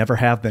company. I never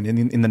have been.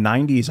 In the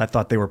 90s, I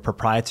thought they were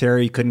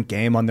proprietary. You couldn't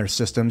game on their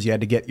systems. You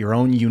had to get your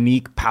own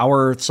unique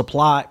power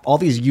supply, all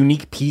these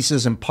unique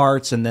pieces and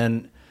parts, and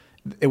then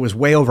it was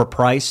way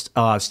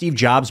overpriced. Steve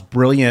Jobs,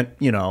 brilliant,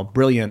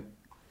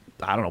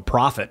 I don't know,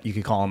 prophet, you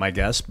could call him, I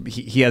guess.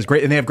 He has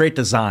great, and they have great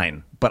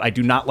design, but I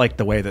do not like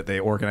the way that they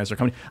organize their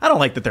company. I don't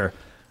like that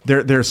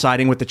they're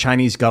siding with the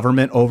Chinese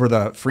government over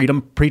the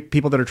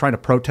people that are trying to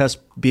protest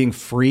being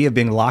free of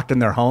being locked in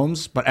their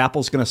homes, but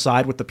Apple's going to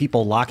side with the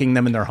people locking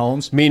them in their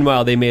homes.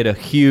 Meanwhile, they made a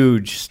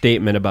huge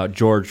statement about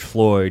George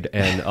Floyd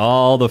and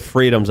all the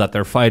freedoms that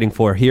they're fighting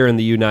for here in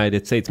the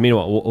United States.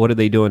 Meanwhile, what are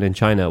they doing in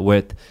China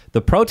with the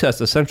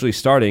protests essentially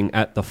starting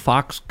at the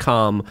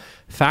Foxconn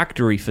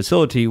factory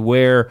facility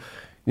where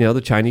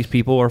the Chinese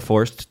people are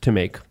forced to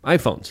make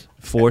iPhones,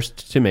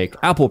 forced to make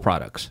Apple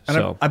products. And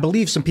so I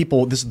believe some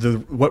people, this is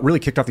what really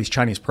kicked off these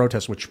Chinese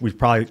protests, which we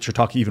probably should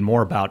talk even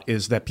more about,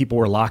 is that people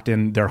were locked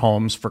in their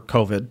homes for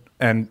COVID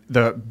and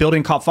the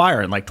building caught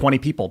fire and like 20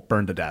 people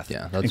burned to death.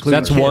 Yeah,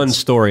 that's one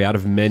story out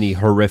of many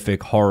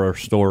horrific horror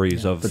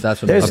stories of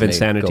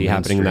insanity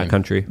happening in that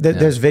country.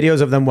 There's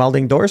videos of them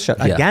welding doors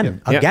shut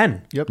again.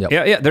 Yep.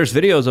 Yeah. There's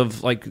videos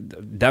of like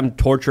them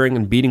torturing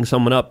and beating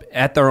someone up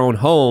at their own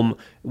home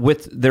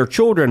with their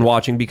children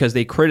watching because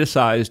they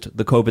criticized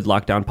the COVID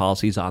lockdown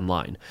policies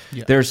online.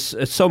 Yeah.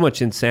 There's so much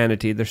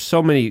insanity. There's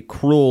so many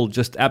cruel,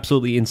 just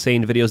absolutely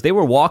insane videos. They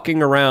were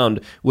walking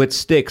around with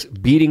sticks,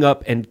 beating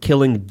up and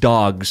killing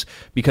dogs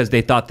because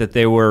they thought that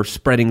they were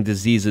spreading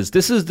diseases.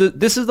 This is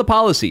the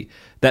policy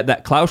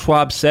that Klaus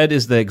Schwab said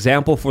is the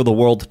example for the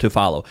world to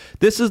follow.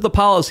 This is the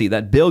policy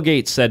that Bill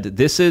Gates said,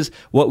 this is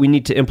what we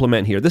need to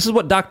implement here. This is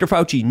what Dr.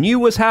 Fauci knew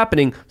was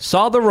happening,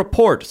 saw the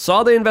report,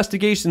 saw the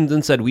investigations,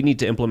 and said, we need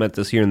to implement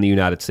this here in the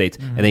United States.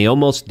 Mm-hmm. And they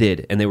almost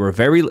did. And we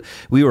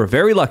were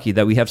very lucky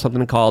that we have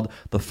something called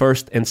the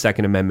First and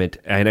Second Amendment.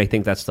 And I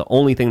think that's the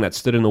only thing that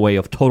stood in the way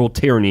of total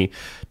tyranny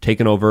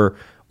taking over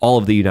all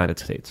of the United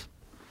States,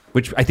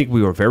 which I think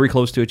we were very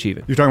close to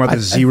achieving. You're talking about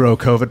the zero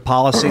COVID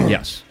policy?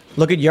 Yes.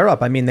 Look at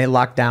Europe. I mean, they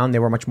locked down. They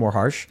were much more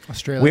harsh.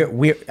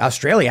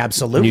 Australia,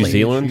 absolutely. New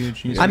Zealand.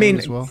 I mean,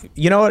 as well.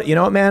 You know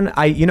what, man?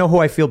 Who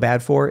I feel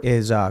bad for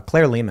is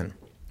Claire Lehman.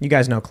 You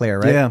guys know Claire,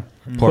 right? Yeah.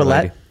 Poor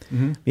lady.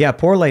 Mm-hmm. Yeah,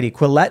 poor lady.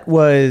 Quillette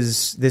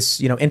was this,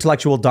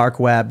 intellectual dark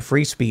web,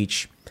 free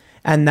speech.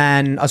 And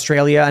then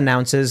Australia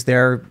announces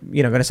they're,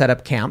 going to set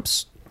up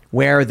camps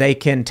where they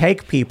can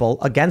take people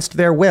against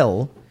their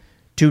will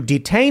to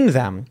detain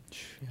them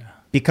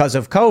because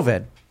of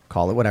COVID.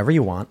 Call it whatever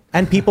you want.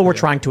 And people were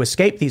trying to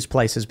escape these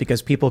places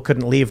because people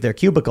couldn't leave their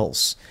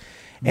cubicles.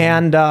 Mm-hmm.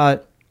 And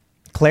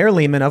Claire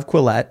Lehman of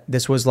Quillette,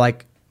 this was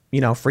like,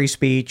 free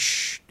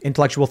speech,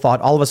 intellectual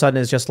thought, all of a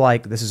sudden is just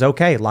like, this is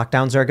okay.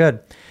 Lockdowns are good.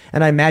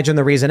 And I imagine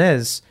the reason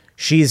is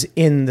she's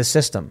in the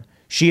system.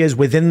 She is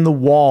within the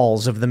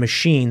walls of the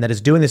machine that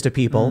is doing this to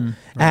people. Right.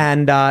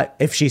 And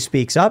if she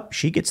speaks up,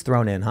 she gets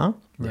thrown in, huh?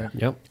 Right.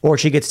 Yep. Or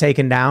she gets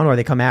taken down or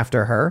they come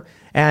after her.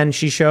 And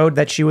she showed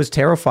that she was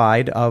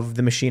terrified of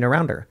the machine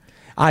around her.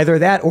 Either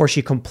that or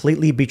she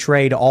completely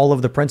betrayed all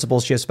of the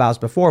principles she espoused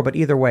before. But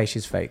either way,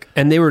 she's fake.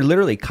 And they were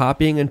literally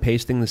copying and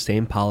pasting the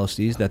same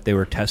policies that they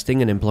were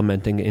testing and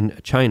implementing in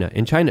China.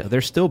 In China,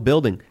 they're still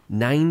building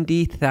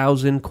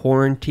 90,000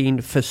 quarantine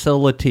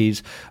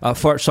facilities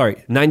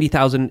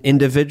 90,000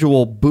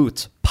 individual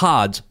booths,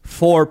 pods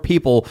for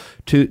people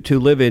to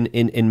live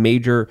in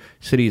major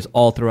cities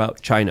all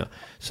throughout China.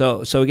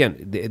 So again,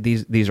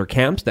 these are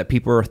camps that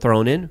people are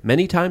thrown in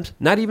many times,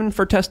 not even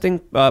for testing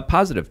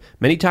positive,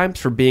 many times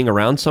for being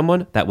around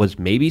someone that was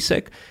maybe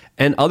sick,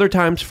 and other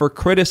times for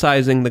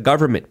criticizing the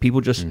government.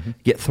 People just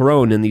get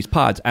thrown in these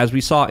pods. As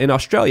we saw in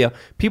Australia,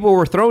 people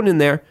were thrown in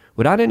there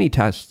without any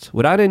tests,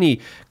 without any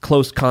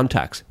close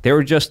contacts. They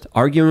were just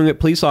arguing with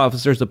police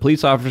officers. The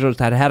police officers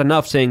had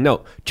enough, saying,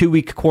 no,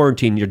 2-week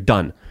quarantine, you're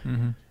done.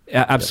 Mm-hmm.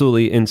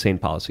 Absolutely insane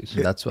policies.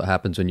 That's what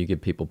happens when you give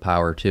people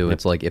power too. Yep.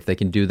 It's like if they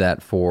can do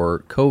that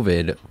for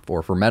COVID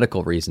or for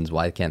medical reasons,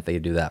 why can't they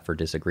do that for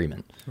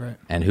disagreement? Right.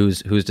 And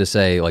who's to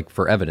say, like,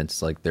 for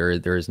evidence? Like there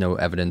is no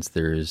evidence.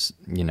 There's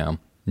no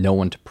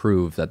one to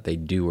prove that they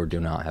do or do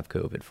not have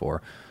COVID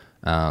for.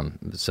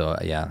 So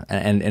yeah,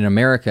 and in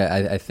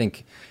America, I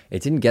think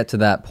it didn't get to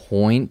that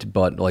point,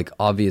 but like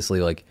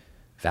obviously like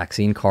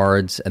vaccine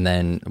cards, and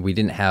then we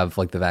didn't have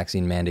like the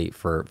vaccine mandate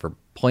for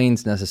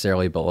planes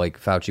necessarily, but like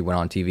Fauci went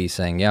on TV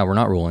saying, yeah, we're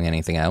not ruling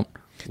anything out.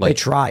 They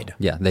tried.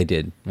 Yeah, they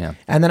did. Yeah.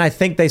 And then I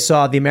think they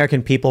saw the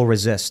American people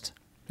resist,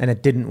 and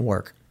it didn't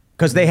work.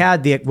 Because they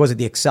had the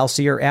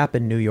Excelsior app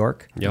in New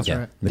York? Yep. Yeah.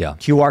 right. Yeah.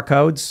 QR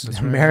codes.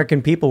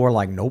 American people were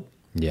like, nope.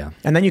 Yeah.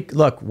 And then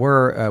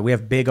we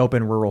have big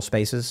open rural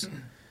spaces.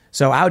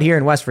 So out here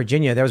in West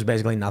Virginia, there was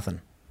basically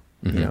nothing.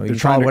 You know, you can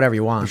call it whatever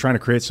you want. They're trying to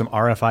create some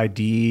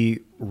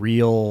RFID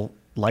real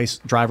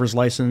driver's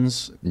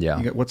license.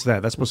 Yeah. What's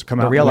that? That's supposed to come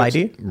The out. real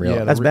ID? Real-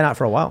 Yeah, that's been out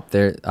for a while.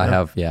 I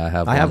have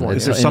one.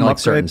 Is there It's some in like upgrade?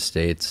 certain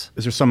states.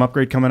 Is there some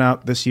upgrade coming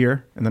out this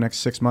year in the next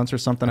 6 months or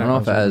something? I don't know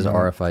if it has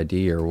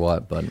RFID or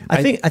what, but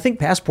I think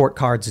passport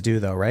cards do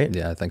though, right?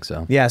 yeah, I think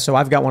so. Yeah, so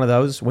I've got one of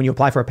those. When you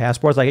apply for a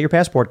passport, it's like, get your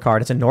passport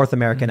card. It's a North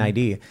American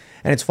ID.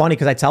 And it's funny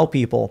because I tell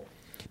people,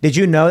 did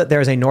you know that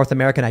there is a North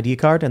American ID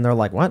card? And they're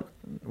like, what?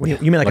 You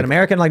mean like an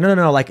American? Like,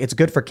 no. Like, it's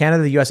good for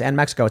Canada, the U.S., and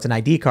Mexico. It's an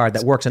ID card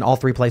that works in all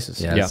three places.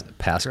 Yeah, it's a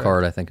pass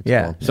card, I think it's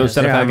Yeah. called. So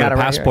instead of Yeah, I having got a it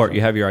right here, passport, actually.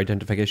 you have your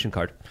identification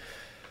card.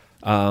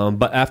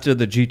 But after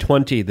the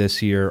G20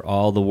 this year,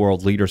 all the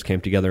world leaders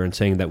came together and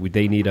saying that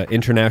they need an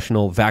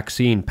international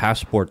vaccine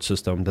passport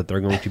system that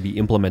they're going to be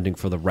implementing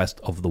for the rest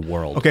of the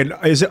world. Okay,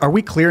 are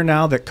we clear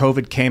now that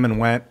COVID came and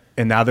went,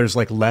 and now there's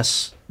like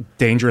less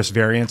dangerous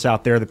variants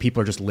out there that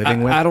people are just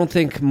living with? I don't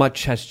think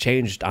much has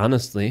changed,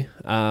 honestly.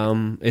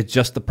 It's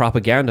just the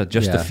propaganda,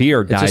 just Yeah. the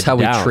fear It's died just how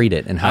we down. treat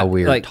it and how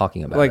we're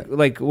talking about it.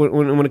 Like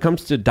when it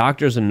comes to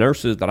doctors and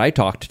nurses that I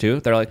talked to,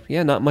 they're like,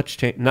 yeah, not much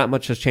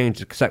has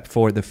changed except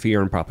for the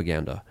fear and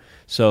propaganda.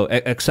 So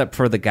except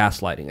for the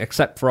gaslighting,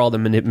 except for all the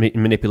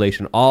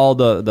manipulation, all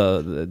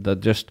the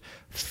just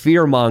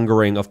fear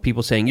mongering of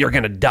people saying you're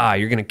gonna die,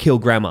 you're gonna kill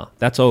grandma.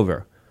 That's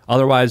over.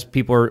 Otherwise,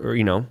 people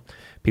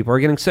are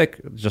getting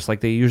sick just like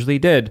they usually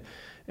did,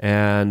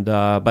 and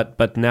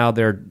but now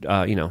they're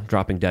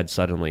dropping dead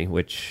suddenly,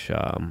 which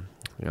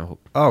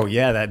Oh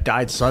yeah, that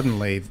died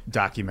suddenly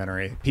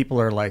documentary. People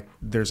are like,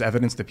 there's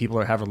evidence that people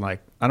are having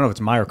like, I don't know if it's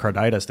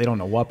myocarditis. They don't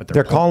know what, but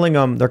They're calling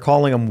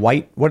them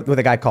white. What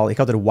the guy called? He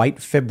called it a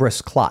white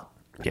fibrous clot.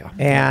 Yeah.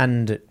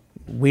 And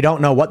we don't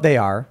know what they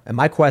are. And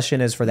my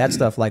question is for that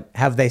stuff, like,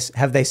 have they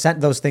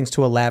sent those things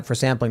to a lab for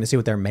sampling to see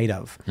what they're made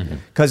of?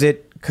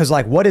 Because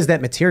like, what is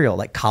that material?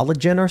 Like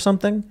collagen or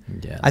something?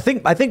 Yeah. I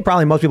think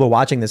probably most people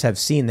watching this have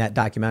seen that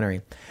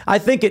documentary. I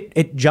think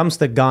it jumps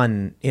the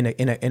gun in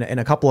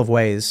a couple of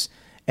ways.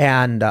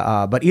 And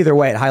but either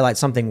way, it highlights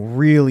something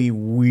really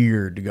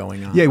weird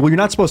going on. Yeah, well, you're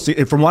not supposed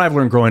to. From what I've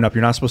learned growing up,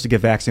 you're not supposed to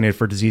get vaccinated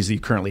for a disease that you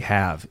currently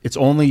have. It's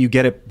only you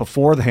get it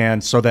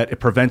beforehand so that it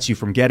prevents you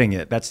from getting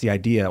it. That's the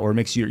idea, or it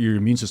makes your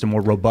immune system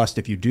more robust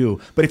if you do.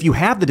 But if you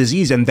have the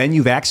disease and then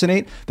you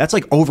vaccinate, that's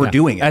like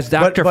overdoing it. As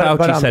Dr.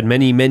 Fauci said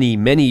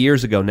many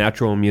years ago,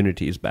 natural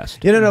immunity is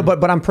best. No,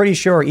 but I'm pretty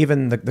sure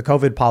even the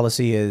COVID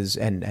policy is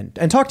and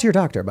talk to your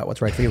doctor about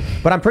what's right for you.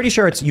 But I'm pretty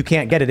sure you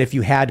can't get it if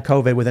you had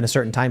COVID within a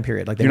certain time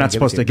period. Like You're not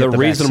supposed to get the the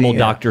reasonable vaccine.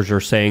 doctors are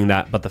saying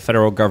that, but the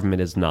federal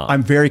government is not.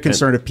 I'm very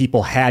concerned if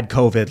people had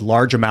COVID,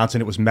 large amounts,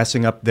 and it was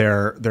messing up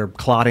their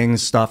clotting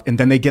stuff, and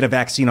then they get a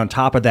vaccine on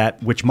top of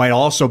that, which might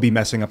also be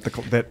messing up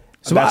that.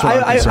 So that's what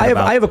I'm concerned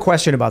about. I have a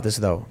question about this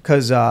though,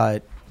 because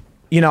I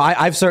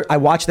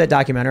watched that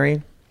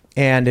documentary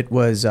and it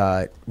was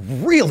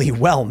really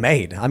well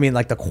made. I mean,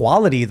 like the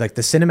quality, like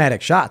the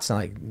cinematic shots,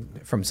 like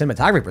from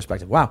cinematography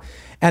perspective, wow.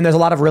 And there's a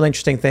lot of really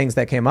interesting things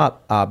that came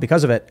up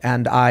because of it.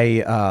 And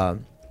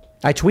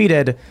I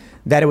tweeted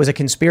that it was a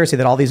conspiracy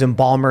that all these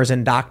embalmers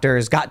and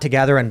doctors got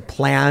together and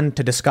planned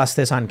to discuss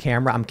this on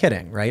camera. I'm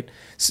kidding, right?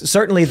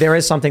 Certainly there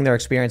is something they're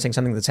experiencing,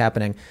 something that's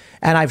happening.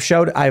 And I've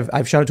shown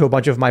it to a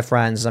bunch of my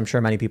friends, as I'm sure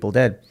many people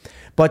did.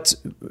 But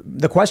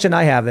the question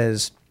I have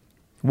is,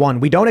 one,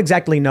 we don't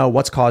exactly know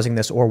what's causing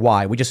this or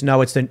why. We just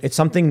know it's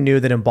something new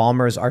that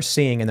embalmers are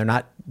seeing,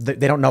 and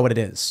they don't know what it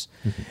is.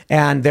 Mm-hmm.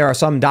 And there are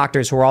some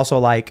doctors who are also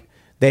like,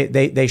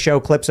 They show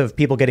clips of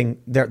people getting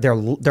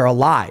they're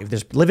alive.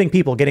 There's living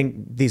people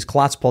getting these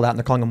clots pulled out, and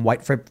they're calling them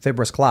white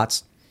fibrous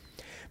clots.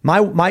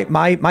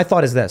 My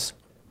thought is this: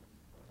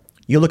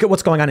 you look at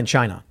what's going on in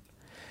China,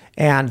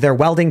 and they're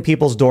welding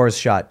people's doors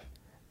shut.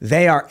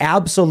 They are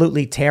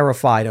absolutely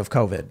terrified of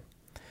COVID.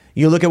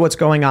 You look at what's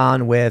going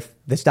on with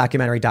this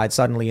documentary died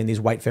suddenly in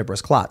these white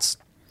fibrous clots.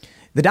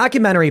 The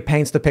documentary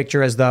paints the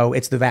picture as though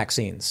it's the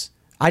vaccines.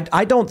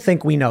 I don't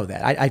think we know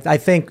that. I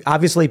think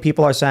obviously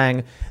people are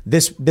saying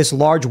this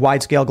large,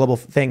 wide scale global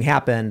thing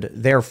happened.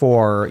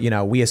 Therefore,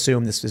 we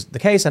assume this is the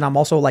case. And I'm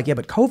also like, yeah,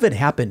 but COVID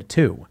happened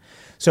too.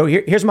 So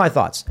here's my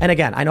thoughts. And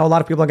again, I know a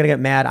lot of people are going to get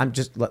mad.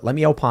 Let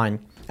me opine.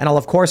 And I'll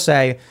of course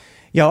say,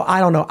 I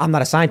don't know. I'm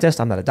not a scientist.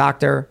 I'm not a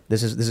doctor.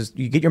 This is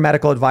you get your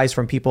medical advice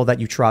from people that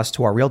you trust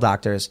who are real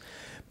doctors.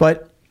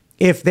 But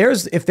if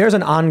there's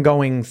an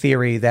ongoing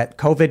theory that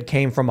COVID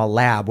came from a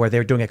lab where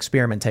they're doing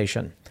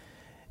experimentation,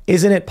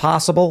 isn't it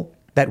possible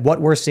that what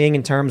we're seeing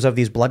in terms of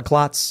these blood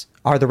clots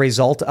are the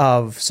result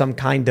of some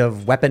kind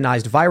of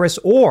weaponized virus,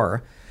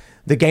 or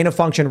the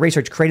gain-of-function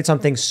research created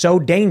something so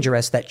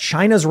dangerous that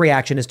China's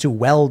reaction is to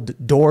weld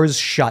doors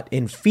shut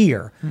in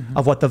fear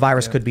of what the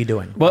virus could be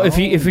doing. Well, if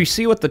you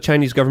see what the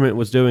Chinese government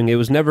was doing, it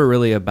was never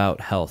really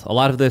about health. A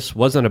lot of this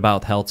wasn't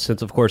about health,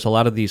 since, of course, a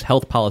lot of these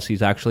health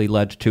policies actually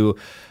led to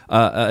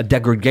a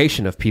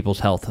degradation of people's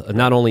health,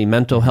 not only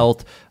mental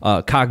health,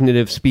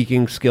 cognitive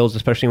speaking skills,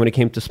 especially when it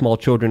came to small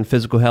children,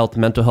 physical health,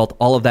 mental health,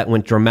 all of that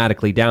went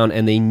dramatically down.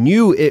 And they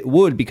knew it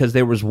would, because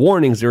there was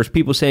warnings. There was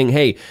people saying,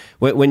 hey,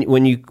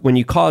 when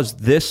you cause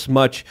this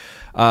much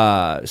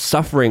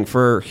suffering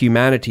for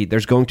humanity,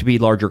 there's going to be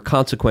larger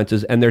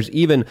consequences. And there's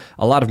even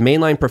a lot of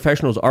mainline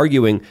professionals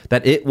arguing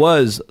that it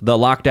was the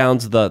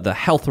lockdowns, the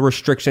health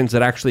restrictions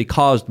that actually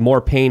caused more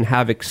pain,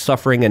 havoc,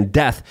 suffering, and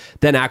death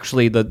than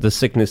actually the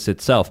sickness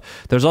itself.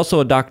 There's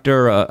also a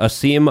Dr.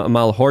 Asim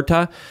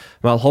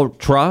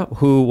Malhotra,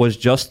 who was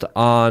just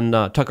on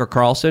Tucker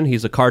Carlson.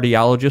 He's a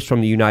cardiologist from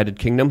the United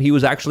Kingdom. He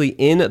was actually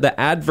in the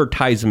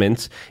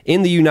advertisements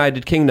in the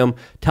United Kingdom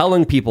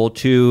telling people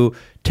to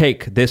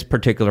take this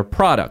particular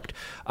product.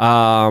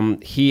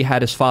 He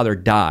had his father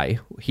die.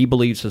 He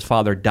believes his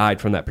father died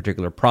from that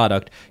particular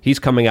product. He's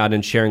coming out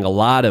and sharing a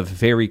lot of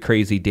very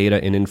crazy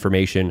data and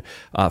information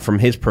from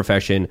his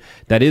profession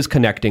that is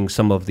connecting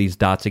some of these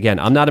dots. Again,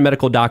 I'm not a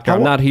medical doctor.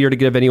 I'm not here to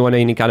give anyone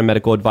any kind of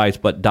medical advice,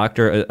 but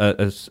Dr.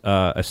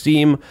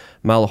 Asim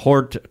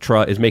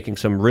Malhotra is making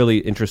some really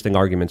interesting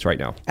arguments right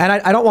now. And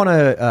I don't want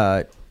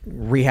to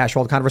rehash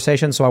old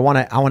conversation, so I want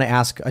to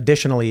ask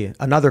additionally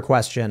another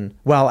question.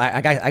 Well,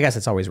 I guess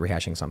it's always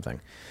rehashing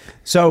something.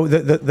 So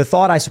the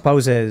thought, I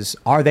suppose, is,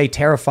 are they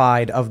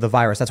terrified of the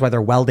virus? That's why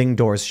they're welding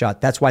doors shut.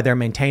 That's why they're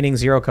maintaining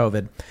zero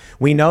COVID.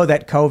 We know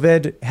that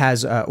COVID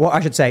has, I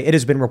should say, it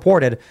has been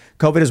reported,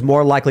 COVID is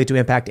more likely to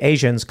impact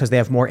Asians because they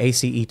have more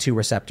ACE2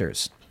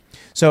 receptors.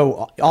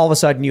 So all of a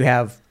sudden you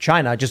have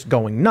China just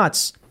going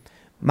nuts.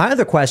 My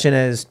other question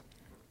is,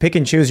 pick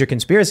and choose your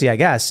conspiracy, I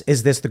guess.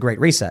 Is this the Great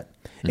Reset?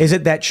 Is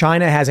it that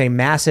China has a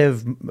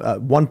massive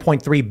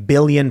 1.3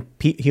 billion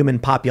human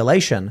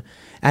population?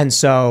 And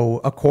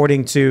so,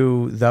 according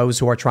to those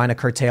who are trying to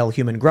curtail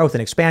human growth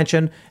and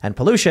expansion and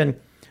pollution,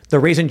 the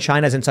reason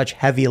China's in such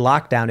heavy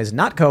lockdown is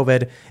not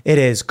COVID, it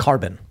is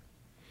carbon.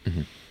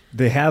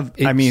 They have,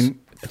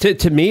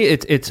 To me,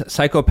 it's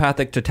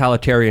psychopathic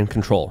totalitarian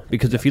control.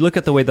 Because if you look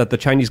at the way that the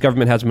Chinese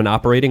government has been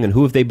operating and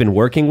who have they been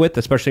working with,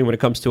 especially when it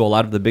comes to a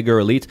lot of the bigger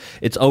elites,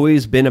 it's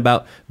always been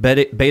about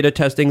beta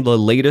testing the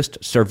latest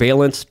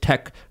surveillance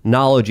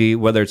technology,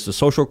 whether it's the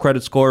social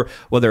credit score,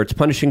 whether it's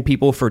punishing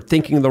people for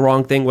thinking the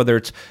wrong thing, whether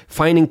it's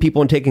fining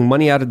people and taking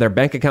money out of their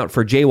bank account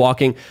for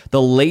jaywalking.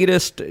 The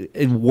latest,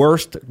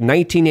 worst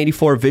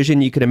 1984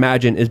 vision you could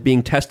imagine is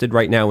being tested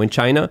right now in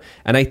China.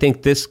 And I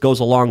think this goes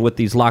along with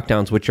these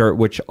lockdowns,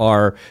 which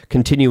are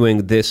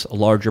continuing this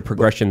larger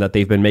progression that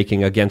they've been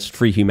making against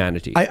free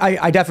humanity.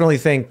 I definitely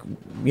think,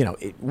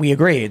 we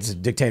agree it's a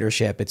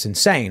dictatorship. It's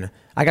insane.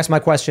 I guess my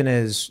question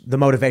is the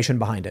motivation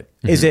behind it.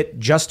 Mm-hmm. Is it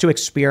just to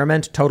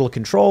experiment total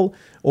control,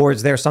 or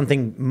is there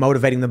something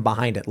motivating them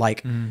behind it?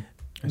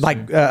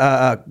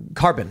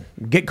 Carbon.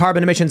 Get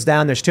carbon emissions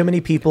down. There's too many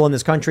people in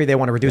this country. They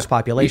want to reduce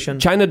population.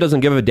 China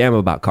doesn't give a damn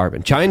about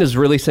carbon. China's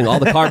releasing all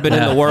the carbon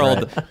in the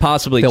world,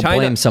 possibly. They'll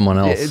blame someone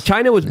else.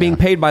 China was being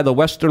paid by the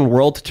Western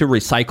world to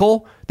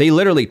recycle. They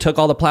literally took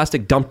all the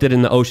plastic, dumped it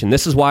in the ocean.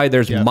 This is why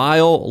there's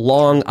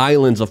mile-long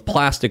islands of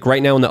plastic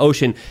right now in the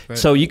ocean. Right.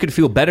 So you could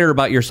feel better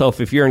about yourself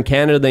if you're in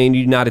Canada and in the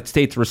United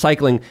States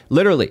recycling.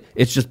 Literally,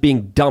 it's just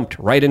being dumped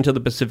right into the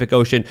Pacific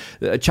Ocean.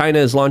 China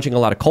is launching a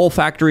lot of coal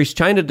factories.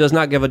 China does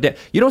not give a damn.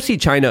 You don't see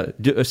China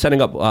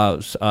setting up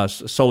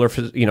solar,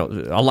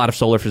 a lot of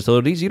solar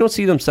facilities. You don't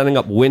see them setting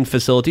up wind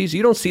facilities.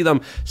 You don't see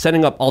them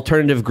setting up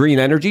alternative green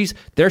energies.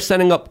 They're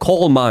setting up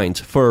coal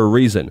mines for a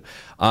reason.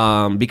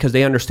 Because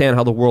they understand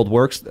how the world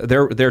works.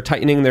 They're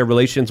tightening their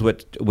relations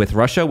with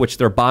Russia, which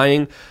they're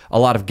buying a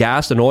lot of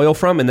gas and oil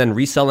from, and then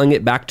reselling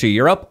it back to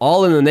Europe,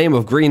 all in the name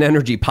of green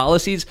energy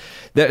policies.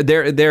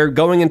 They're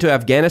going into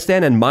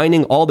Afghanistan and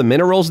mining all the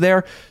minerals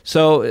there.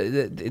 So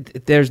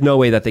there's no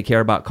way that they care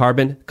about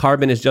carbon.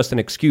 Carbon is just an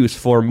excuse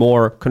for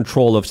more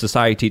control of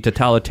society,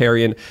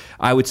 totalitarian,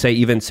 I would say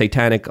even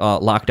satanic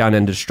lockdown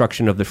and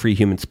destruction of the free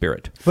human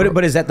spirit.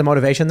 But is that the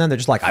motivation then? They're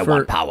just like, I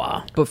want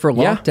power. But for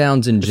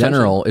lockdowns in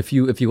general, if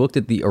you looked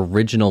at the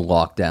original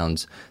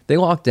lockdowns, they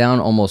locked down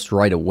almost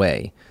right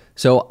away.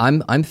 So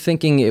I'm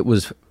thinking it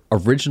was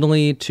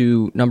originally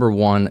to, number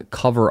one,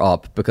 cover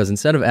up, because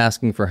instead of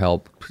asking for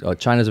help,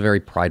 China's a very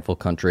prideful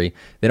country.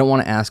 They don't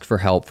want to ask for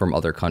help from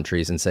other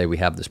countries and say, we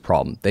have this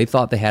problem. They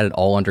thought they had it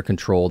all under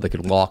control. They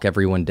could lock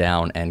everyone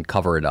down and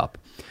cover it up.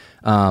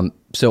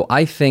 So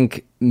I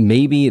think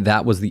maybe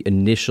that was the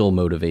initial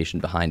motivation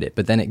behind it,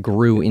 but then it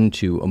grew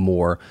into a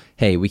more,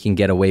 hey, we can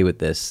get away with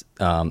this.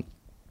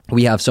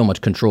 We have so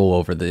much control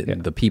over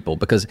the people,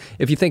 because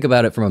if you think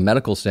about it from a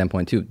medical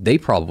standpoint too, they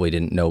probably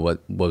didn't know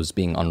what was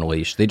being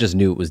unleashed. They just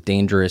knew it was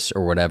dangerous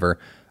or whatever.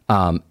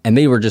 And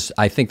they were just,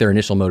 I think their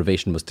initial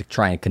motivation was to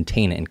try and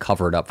contain it and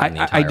cover it up from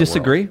the entire I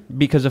disagree, world.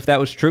 because if that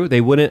was true,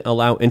 they wouldn't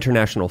allow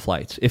international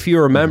flights. If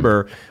you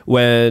remember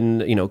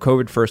when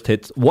COVID first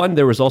hit,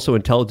 there was also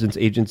intelligence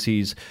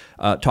agencies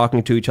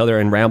talking to each other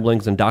and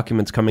ramblings and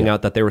documents coming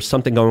out that there was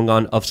something going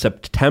on of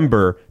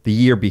September the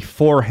year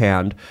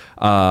beforehand,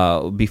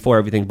 before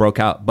everything broke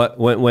out. But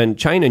when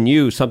China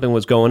knew something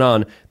was going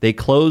on, they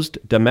closed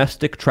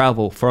domestic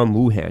travel from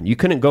Wuhan. You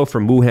couldn't go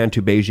from Wuhan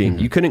to Beijing.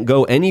 You couldn't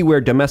go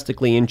anywhere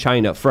domestically in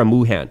China from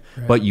Wuhan,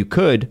 but you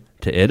could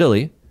to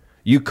Italy.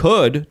 You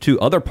could to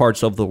other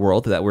parts of the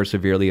world that were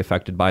severely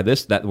affected by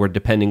this, that were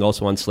depending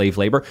also on slave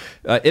labor.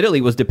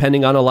 Italy was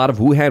depending on a lot of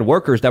Wuhan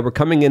workers that were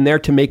coming in there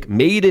to make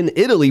made in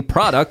Italy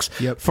products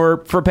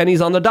for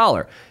pennies on the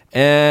dollar.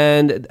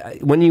 And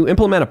when you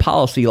implement a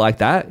policy like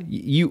that,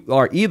 you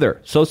are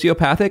either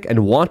sociopathic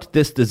and want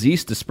this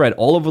disease to spread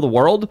all over the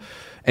world,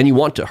 and you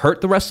want to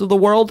hurt the rest of the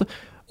world,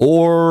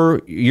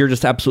 or you're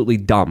just absolutely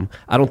dumb.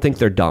 I don't think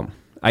they're dumb.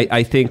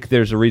 I think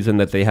there's a reason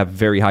that they have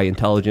very high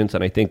intelligence,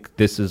 and I think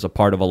this is a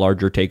part of a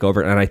larger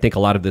takeover, and I think a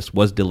lot of this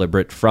was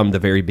deliberate from the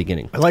very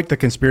beginning. I like the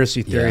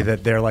conspiracy theory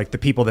that they're like the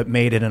people that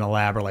made it in a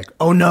lab are like,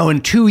 oh no, in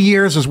 2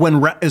 years is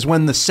when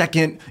the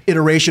second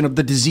iteration of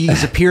the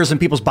disease appears in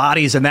people's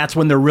bodies, and that's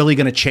when they're really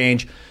going to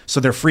change. So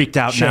they're freaked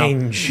out now.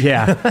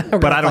 Yeah,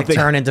 but I don't think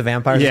turn into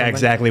vampires. Yeah,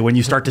 exactly. When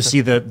you start to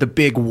see the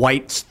big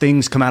white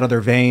things come out of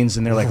their veins,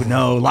 and they're like,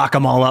 no, lock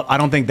them all up. I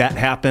don't think that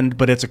happened,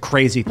 but it's a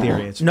crazy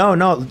theory. It's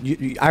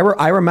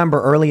I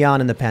remember early on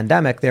in the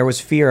pandemic, there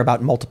was fear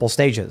about multiple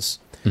stages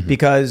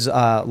because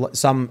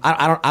I'm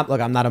not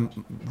a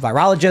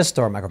virologist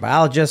or a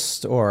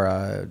microbiologist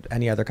or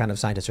any other kind of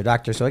scientist or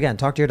doctor. So again,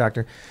 talk to your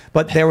doctor.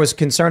 But there was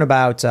concern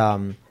about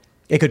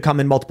it could come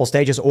in multiple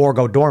stages or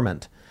go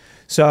dormant.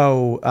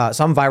 So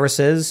some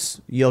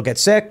viruses, you'll get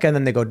sick and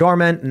then they go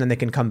dormant and then they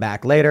can come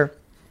back later.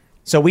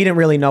 So we didn't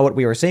really know what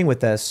we were seeing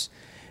with this.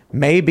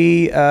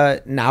 Maybe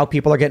now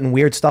people are getting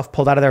weird stuff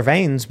pulled out of their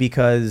veins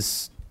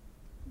because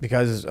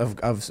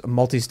of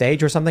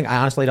multi-stage or something. I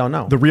honestly don't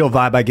know. The real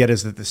vibe I get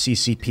is that the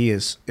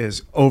CCP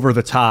is over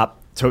the top.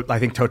 I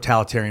think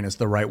totalitarian is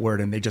the right word,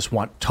 and they just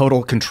want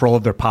total control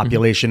of their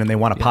population, and they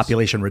want a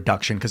population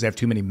reduction because they have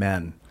too many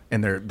men,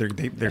 and they're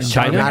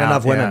China, not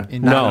enough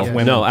women.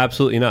 No,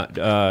 absolutely not.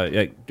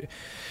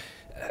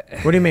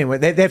 What do you mean?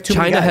 They have too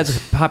many China guys. has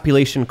a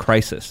population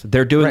crisis.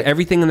 They're doing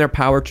everything in their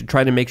power to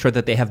try to make sure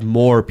that they have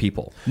more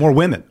people. More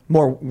women.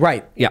 More,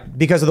 right. Yeah.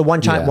 Because of the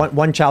one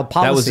child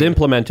policy. That was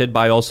implemented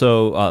by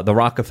also the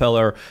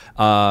Rockefeller,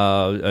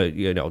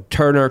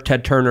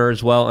 Ted Turner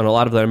as well, and a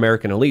lot of the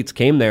American elites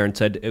came there and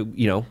said,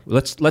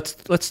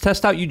 let's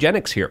test out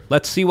eugenics here.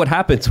 Let's see what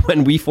happens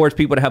when we force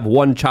people to have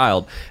one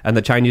child. And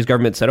the Chinese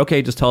government said,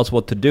 okay, just tell us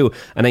what to do.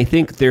 And I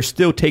think they're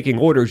still taking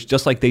orders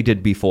just like they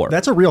did before.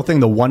 That's a real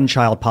thing, the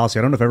one-child policy.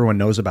 I don't know if everyone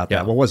knows about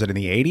that. What was it, in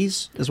the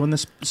 80s is when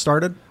this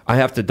started? I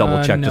have to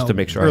double check just to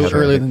make sure.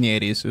 Earlier than the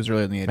 80s. It was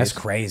earlier than the 80s. That's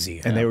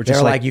crazy. And they were They're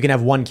just like, you can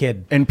have one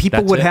kid. And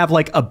people would have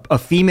like a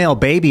female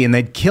baby and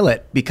they'd kill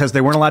it because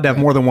they weren't allowed to have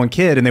more than one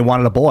kid, and they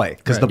wanted a boy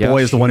because the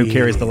boy is the one who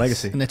carries the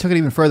legacy. And they took it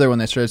even further when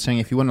they started saying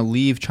if you want to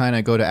leave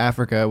China, go to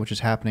Africa, which is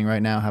happening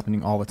right now,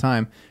 happening all the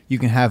time. You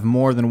can have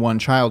more than one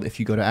child if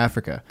you go to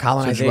Africa.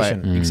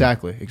 Colonization. So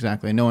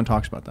exactly. And no one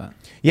talks about that.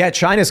 Yeah,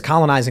 China's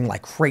colonizing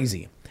like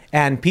crazy.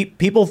 And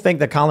people think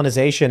that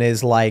colonization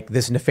is like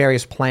this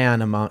nefarious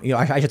plan among,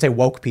 I should say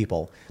woke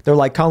people. They're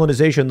like,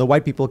 colonization, the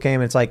white people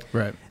came. And it's like,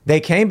 they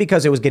came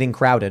because it was getting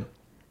crowded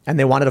and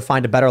they wanted to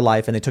find a better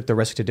life and they took the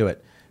risk to do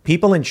it.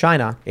 People in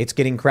China, it's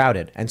getting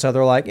crowded. And so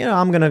they're like,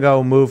 I'm going to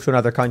go move to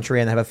another country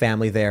and have a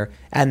family there.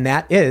 And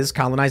that is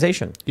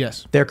colonization.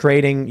 Yes. They're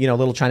creating,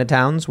 little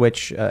Chinatowns,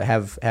 which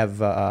have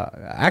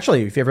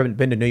actually, if you've ever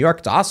been to New York,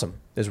 it's awesome.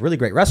 There's really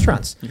great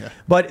restaurants.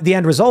 But the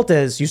end result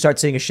is you start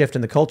seeing a shift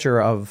in the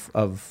culture of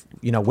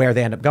where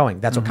they end up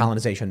going. That's what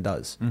colonization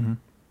does.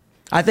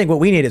 I think what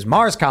we need is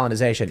Mars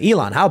colonization.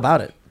 Elon, how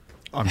about it?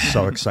 I'm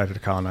so excited to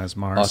colonize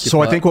Mars.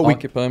 So I think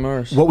occupy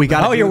Mars. What we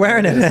got. Oh, you're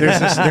wearing it.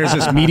 There's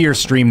this meteor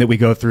stream that we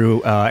go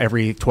through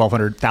every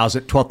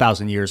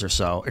 12,000 years or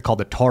so. It's called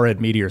the Taurid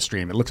meteor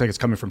stream. It looks like it's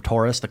coming from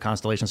Taurus, the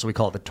constellation, so we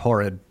call it the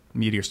Taurid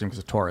meteor stream because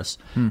of Taurus.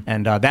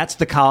 And those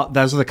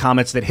are the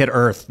comets that hit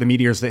Earth, the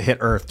meteors that hit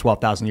Earth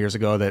 12,000 years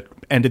ago that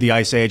ended the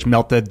ice age,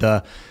 melted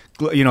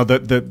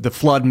the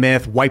flood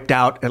myth, wiped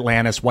out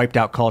Atlantis, wiped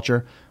out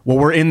culture. Well,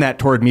 we're in that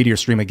Taurid meteor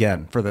stream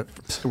again.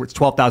 It's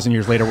 12,000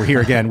 years later. We're here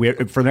again.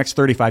 For the next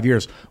 35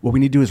 years, what we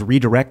need to do is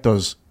redirect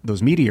those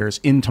meteors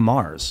into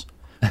Mars.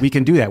 We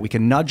can do that. We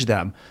can nudge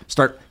them,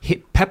 start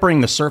peppering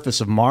the surface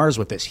of Mars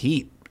with this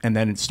heat, and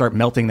then start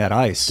melting that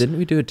ice. Didn't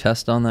we do a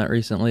test on that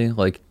recently?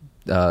 Like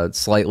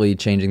slightly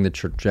changing the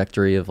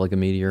trajectory of like a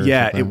meteor?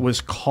 Yeah, it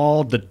was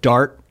called the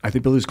DART. I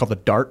think it was called the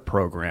DART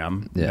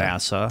program,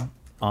 NASA.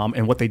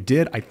 And what they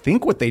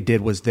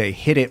did was they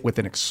hit it with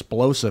an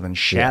explosive and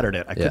shattered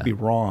it. I could be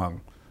wrong,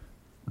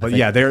 but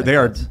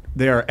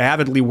they are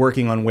avidly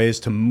working on ways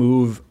to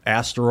move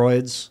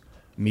asteroids,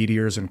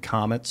 meteors, and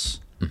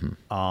comets.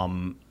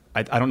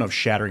 I don't know if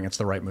shattering it's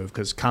the right move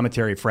because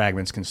cometary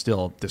fragments can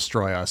still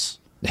destroy us.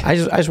 I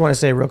just want to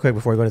say real quick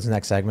before we go to the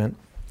next segment.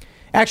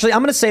 Actually, I'm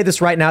going to say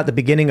this right now at the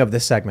beginning of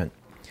this segment.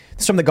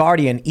 It's from The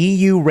Guardian.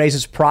 EU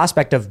raises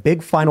prospect of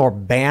big fine or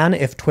ban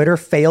if Twitter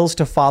fails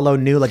to follow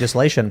new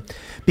legislation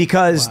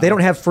because they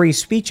don't have free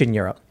speech in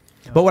Europe.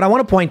 But what I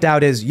want to point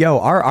out is,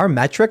 our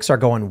metrics are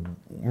going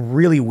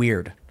really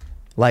weird.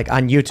 Like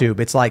on YouTube,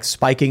 it's like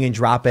spiking and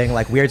dropping,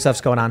 like weird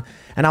stuff's going on.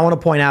 And I want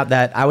to point out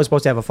that I was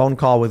supposed to have a phone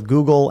call with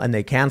Google and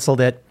they canceled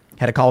it.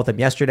 Had a call with them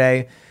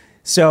yesterday.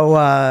 So,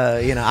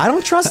 I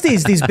don't trust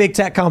these big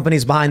tech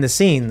companies behind the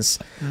scenes.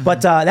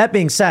 But that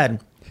being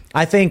said,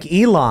 I think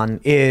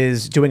Elon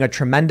is doing a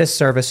tremendous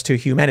service to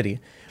humanity,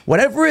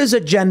 whatever his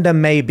agenda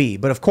may be.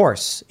 But of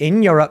course,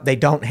 in Europe, they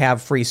don't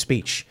have free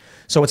speech.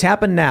 So what's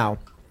happened now,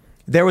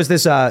 there was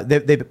this,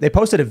 they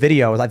posted a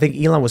video. I think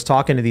Elon was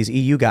talking to these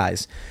EU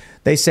guys.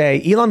 They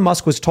say Elon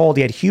Musk was told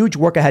he had huge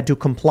work ahead to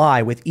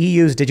comply with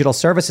EU's Digital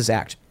Services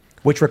Act,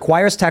 which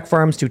requires tech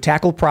firms to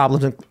tackle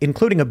problems,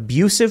 including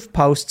abusive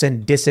posts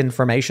and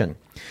disinformation.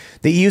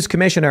 The EU's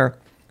commissioner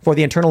for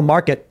the internal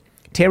market,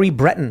 Terry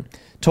Breton,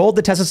 told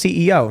the Tesla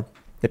CEO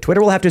that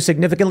Twitter will have to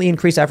significantly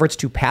increase efforts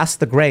to pass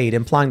the grade,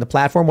 implying the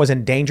platform was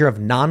in danger of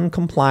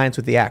non-compliance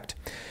with the act.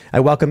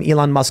 I welcome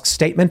Elon Musk's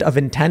statement of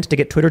intent to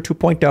get Twitter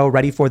 2.0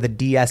 ready for the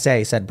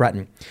DSA, said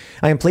Breton.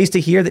 I am pleased to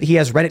hear that he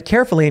has read it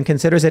carefully and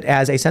considers it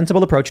as a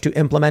sensible approach to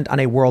implement on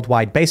a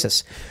worldwide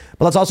basis.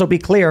 But let's also be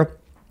clear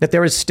that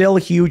there is still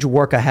huge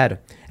work ahead,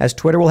 as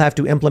Twitter will have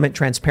to implement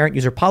transparent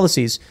user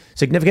policies,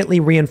 significantly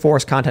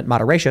reinforce content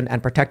moderation,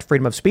 and protect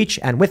freedom of speech.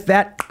 And with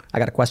that, I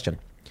got a question.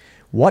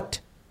 What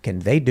can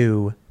they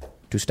do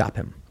to stop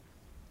him?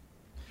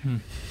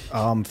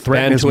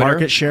 Threaten his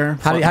market share.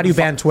 How do you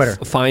ban Twitter?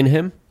 Fine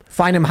him.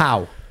 Fine him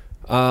how?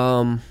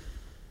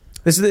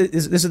 This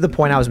is the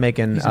point I was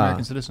making. He's an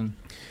American citizen.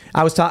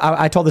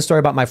 I told this story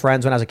about my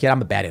friends when I was a kid.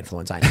 I'm a bad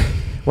influence, I know.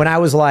 When I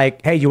was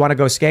like, hey, you want to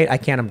go skate? I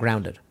can't, I'm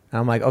grounded. And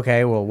I'm like,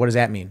 okay, well, what does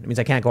that mean? It means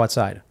I can't go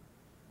outside.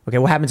 Okay,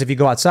 what happens if you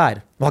go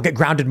outside? Well, I'll get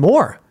grounded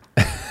more.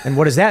 And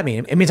what does that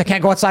mean? It means I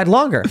can't go outside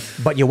longer.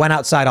 But you went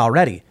outside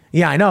already.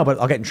 Yeah, I know, but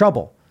I'll get in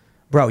trouble.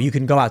 Bro, you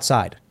can go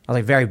outside. I was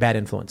like, very bad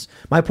influence.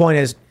 My point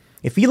is,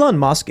 if Elon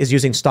Musk is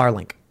using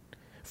Starlink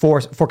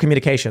for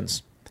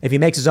communications, if he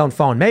makes his own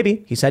phone,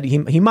 maybe, he said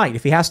he might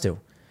if he has to.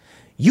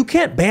 You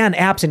can't ban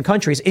apps in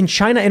countries. In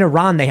China and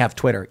Iran, they have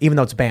Twitter, even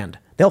though it's banned.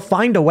 They'll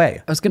find a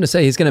way. I was going to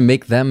say, he's going to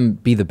make them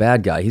be the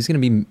bad guy. He's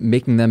going to be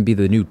making them be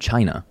the new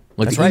China.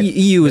 Like That's the right.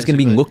 EU is going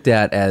to be looked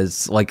at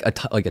as like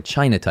a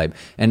China type.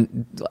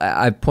 And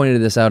I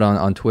pointed this out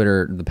on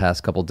Twitter the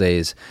past couple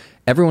days.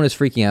 Everyone is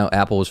freaking out.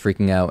 Apple is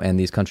freaking out, and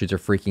these countries are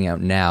freaking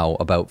out now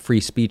about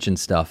free speech and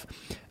stuff.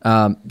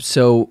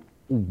 So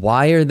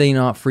why are they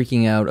not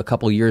freaking out a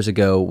couple years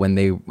ago when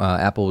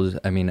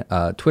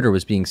Twitter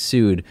was being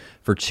sued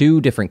for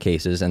 2 different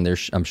cases, and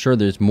I'm sure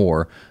there's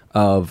more,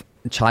 of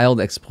child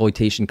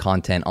exploitation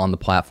content on the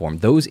platform.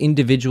 Those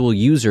individual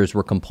users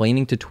were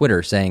complaining to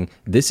Twitter saying,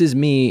 this is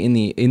me in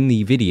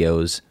the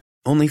videos.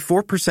 Only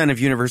 4% of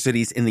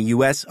universities in the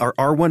U.S. are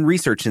R1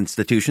 research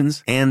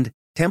institutions, and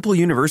Temple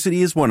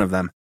University is one of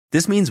them.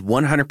 This means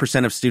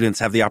 100% of students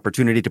have the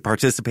opportunity to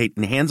participate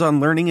in hands-on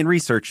learning and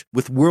research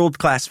with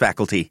world-class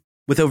faculty.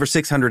 With over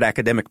 600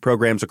 academic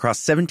programs across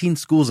 17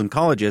 schools and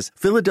colleges,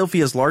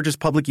 Philadelphia's largest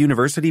public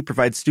university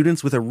provides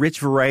students with a rich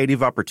variety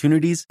of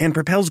opportunities and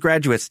propels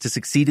graduates to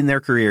succeed in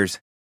their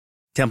careers.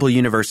 Temple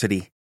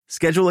University.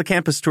 Schedule a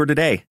campus tour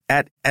today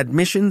at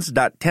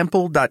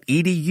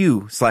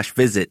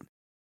admissions.temple.edu/visit.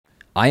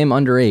 I am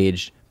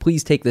underage.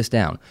 Please take this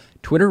down.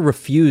 Twitter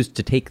refused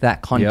to take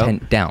that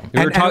content down.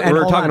 We were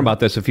talking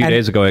about this a few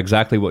days ago,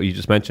 exactly what you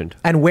just mentioned.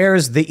 And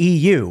where's the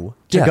EU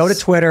to go to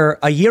Twitter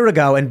a year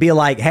ago and be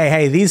like,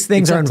 hey, these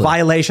things are in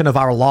violation of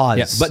our laws?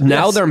 Yeah, but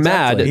now they're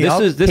mad.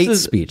 This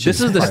is speech.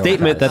 This is the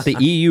statement that the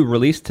EU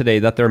released today,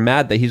 that they're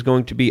mad that he's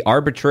going to be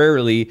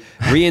arbitrarily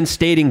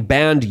reinstating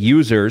banned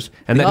users,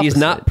 and that he's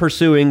not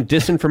pursuing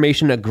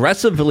disinformation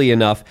aggressively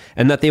enough,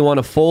 and that they want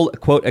a full,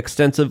 quote,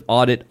 extensive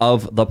audit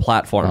of the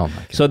platform. Oh my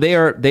God. So they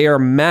are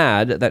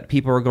mad that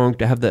people are going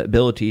to have the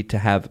ability to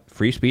have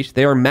free speech.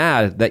 They are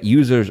mad that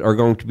users are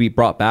going to be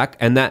brought back,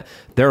 and that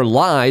their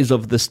lies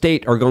of the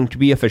state are going to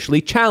be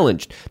officially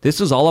challenged. This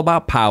is all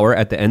about power.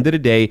 At the end of the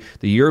day,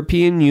 the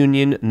European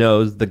Union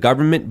knows, the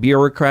government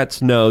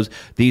bureaucrats knows,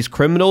 these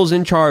criminals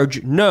in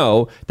charge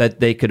know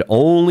that they could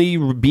only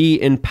be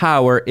in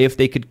power if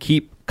they could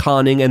keep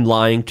conning and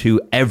lying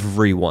to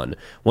everyone.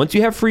 Once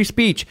you have free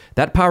speech,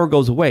 that power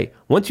goes away.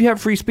 Once you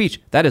have free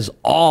speech, that is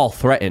all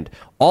threatened.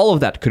 All of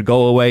that could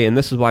go away, and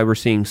this is why we're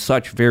seeing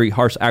such very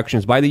harsh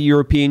actions by the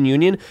European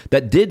Union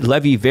that did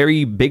levy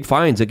very big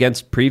fines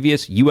against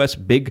previous U.S.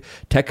 big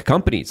tech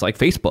companies like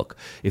Facebook.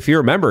 If you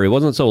remember, it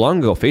wasn't so long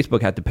ago,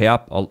 Facebook had to pay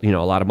up a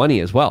lot of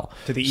money as well.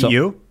 To the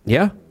EU?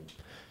 Yeah.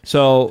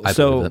 So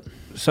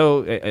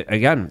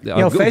again,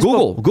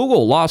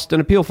 Google lost an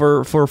appeal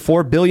for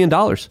 $4 billion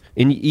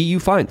in EU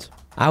fines.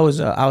 I was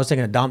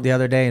taking a dump the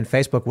other day, and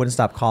Facebook wouldn't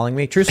stop calling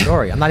me. True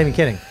story. I'm not even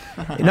kidding.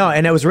 No,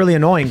 and it was really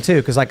annoying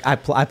too, because like I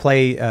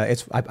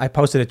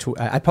posted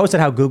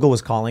how Google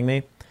was calling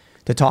me.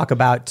 to talk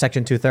about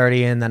Section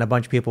 230, and then a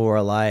bunch of people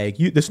were like,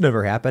 "This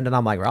never happened," and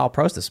I'm like, "Well, I'll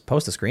post a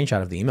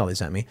screenshot of the email they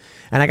sent me,"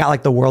 and I got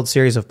like the World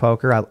Series of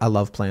Poker. I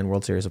love playing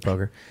World Series of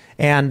Poker,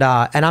 and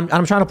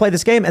I'm trying to play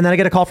this game, and then I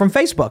get a call from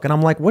Facebook, and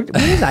I'm like, "What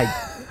did I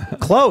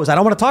close? I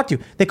don't want to talk to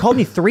you." They called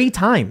me 3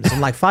 times in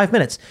like 5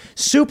 minutes,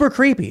 super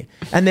creepy,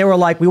 and they were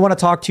like, "We want to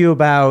talk to you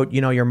about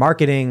your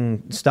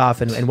marketing stuff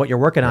and what you're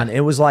working on."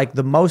 It was like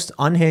the most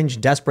unhinged,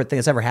 desperate thing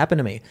that's ever happened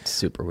to me.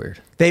 Super weird.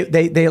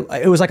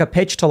 It was like a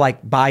pitch to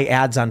like buy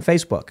ads on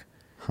Facebook,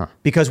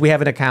 because we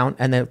have an account,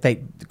 and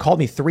they called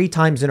me 3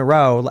 times in a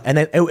row, and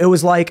it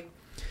was like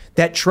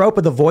that trope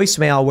of the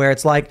voicemail where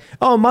it's like,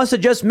 "Oh, must have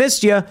just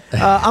missed you.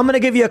 I'm gonna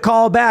give you a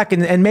call back,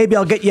 and maybe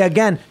I'll get you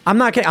again." I'm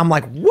not kidding. I'm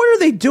like, what are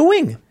they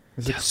doing?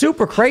 It's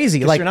super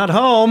crazy. Like, you're not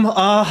home.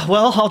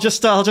 Well, I'll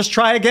just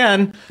try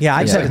again. Yeah,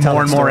 I just had to tell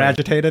more and that more story.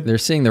 agitated. They're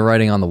seeing the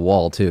writing on the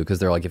wall too, because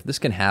they're like, if this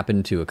can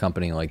happen to a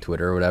company like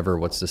Twitter or whatever,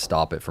 what's to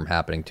stop it from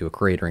happening to a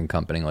creatoring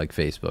company like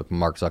Facebook?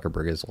 Mark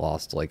Zuckerberg has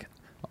lost like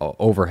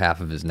over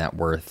half of his net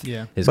worth.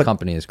 Yeah. His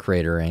company is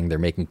creatoring. They're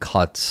making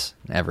cuts,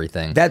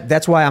 everything.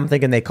 That's why I'm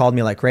thinking they called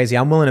me like crazy.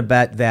 I'm willing to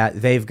bet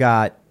that they've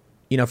got,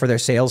 for their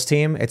sales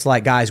team, it's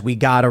like, guys, we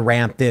got to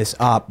ramp this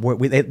up.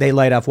 They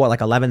laid off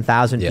like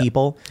 11,000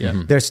 people.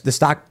 Yeah. There's the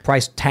stock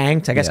price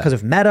tanked, I guess, because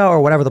of Meta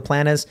or whatever the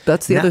plan is.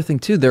 That's the other thing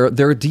too. They're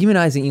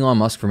demonizing Elon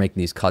Musk for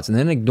making these cuts, and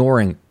then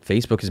ignoring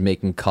Facebook is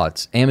making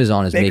cuts,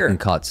 Amazon is making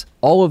cuts,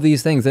 all of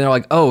these things. And they're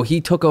like, "Oh, he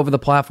took over the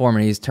platform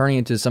and he's turning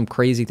into some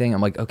crazy thing."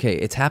 I'm like, okay,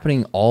 it's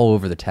happening all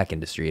over the tech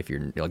industry if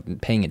you're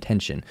like paying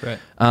attention. Right.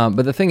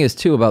 But the thing is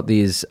too about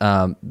these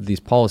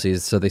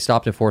policies. So they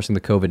stopped enforcing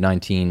the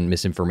COVID-19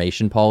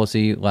 misinformation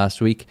policy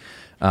last week,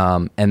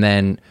 and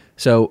then.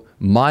 So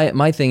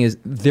my thing is,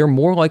 they're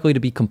more likely to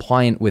be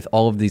compliant with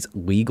all of these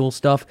legal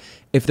stuff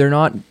if they're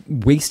not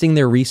wasting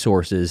their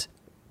resources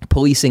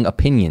policing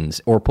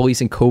opinions or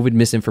policing COVID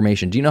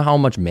misinformation. Do you know how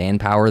much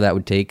manpower that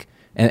would take?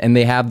 And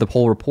they have the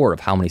whole report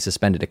of how many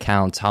suspended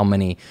accounts, how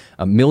many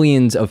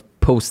millions of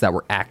posts that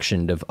were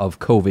actioned of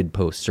COVID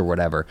posts or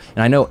whatever.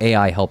 And I know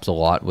AI helps a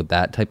lot with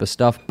that type of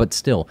stuff, but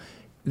still,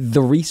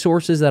 the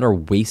resources that are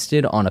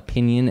wasted on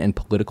opinion and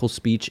political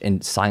speech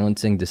and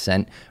silencing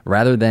dissent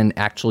rather than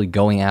actually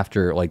going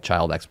after like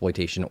child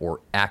exploitation or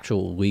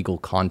actual legal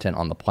content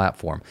on the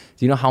platform.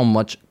 Do you know how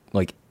much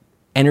like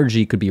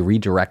energy could be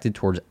redirected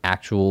towards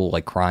actual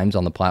like crimes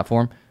on the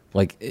platform?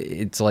 Like,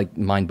 it's like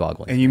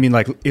mind-boggling. And you mean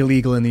like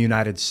illegal in the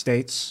United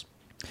States?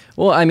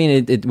 Well, I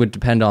mean, it would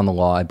depend on the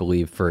law, I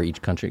believe, for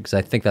each country, because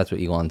I think that's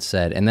what Elon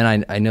said. And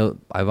then I know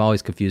I'm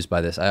always confused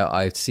by this.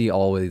 I see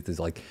always this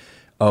like,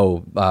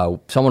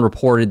 someone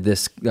reported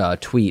this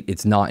tweet.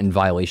 It's not in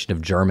violation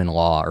of German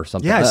law or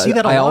something. Yeah, I see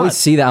that a lot. I always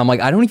see that. I'm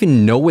like, I don't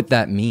even know what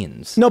that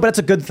means. No, but it's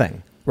a good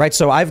thing. Right,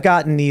 so I've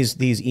gotten these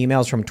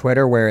emails from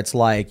Twitter where it's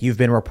like, you've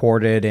been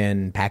reported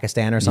in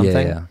Pakistan or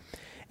something. Yeah.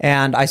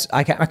 And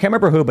I can't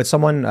remember who, but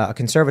someone, a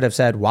conservative,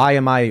 said, why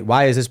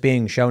is this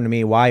being shown to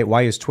me?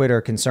 Why is Twitter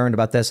concerned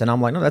about this? And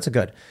I'm like, no, that's a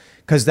good.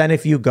 Because then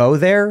if you go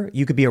there,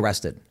 you could be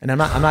arrested. And I'm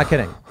not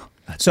kidding.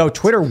 So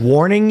Twitter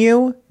warning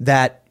you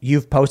that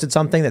you've posted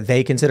something that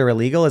they consider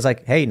illegal is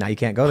like, hey, now you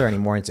can't go there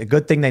anymore. It's a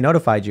good thing they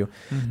notified you.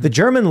 Mm-hmm. The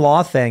German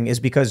law thing is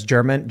because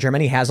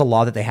Germany has a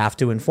law that they have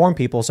to inform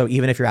people. So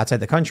even if you're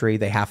outside the country,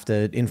 they have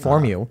to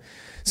inform you.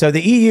 So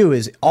the EU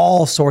is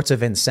all sorts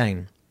of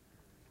insane.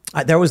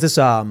 There was this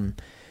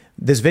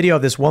video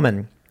of this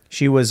woman.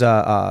 She was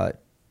from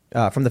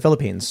the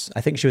Philippines.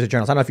 I think she was a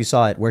journalist. I don't know if you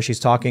saw it, where she's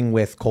talking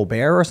with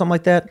Colbert or something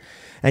like that.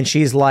 And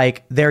she's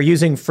like, they're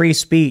using free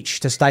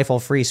speech to stifle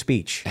free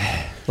speech.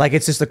 Like,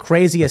 it's just the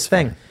craziest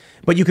thing.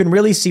 But you can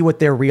really see what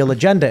their real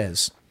agenda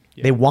is.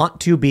 Yeah. They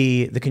want to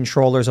be the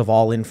controllers of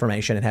all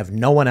information and have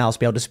no one else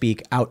be able to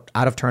speak out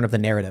of turn of the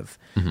narrative.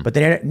 Mm-hmm. But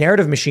the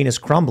narrative machine is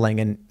crumbling.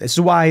 And this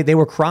is why they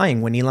were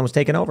crying when Elon was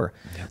taken over.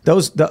 Yeah.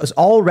 Those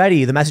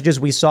already, the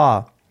messages we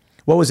saw,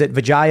 what was it?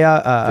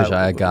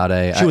 Vijaya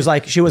Gade. She was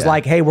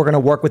like, hey, we're going to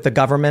work with the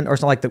government or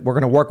something like that. We're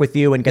going to work with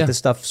you and get this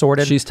stuff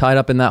sorted. She's tied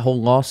up in that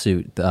whole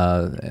lawsuit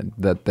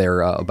that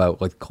they're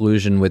about like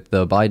collusion with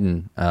the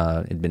Biden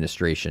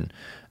administration.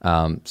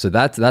 So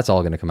that's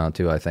all going to come out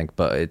too, I think.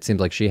 But it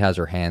seems like she has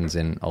her hands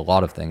in a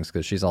lot of things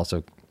because she's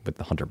also with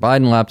the Hunter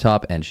Biden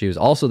laptop, and she was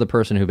also the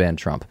person who banned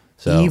Trump.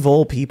 So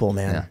evil people,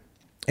 man. Yeah.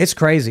 It's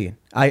crazy.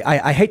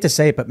 I hate to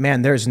say it, but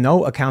man, there's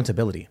no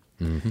accountability.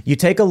 Mm-hmm. You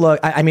take a look.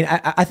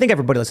 I think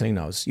everybody listening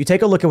knows. You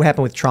take a look at what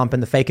happened with Trump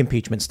and the fake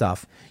impeachment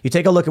stuff. You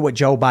take a look at what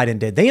Joe Biden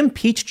did. They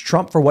impeached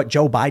Trump for what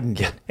Joe Biden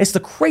did. It's the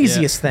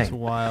craziest thing. It's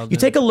wild. You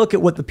take a look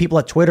at what the people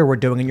at Twitter were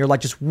doing, and you're like,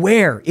 just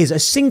where is a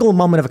single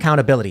moment of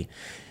accountability?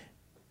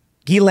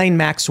 Ghislaine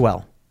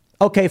Maxwell.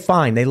 Okay,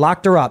 fine. They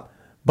locked her up,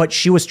 but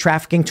she was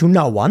trafficking to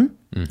no one.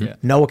 Mm-hmm. Yeah.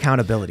 No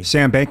accountability.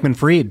 Sam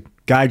Bankman-Fried.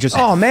 Guy just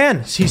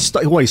he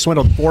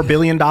swindled $4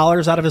 billion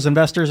out of his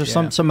investors or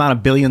some amount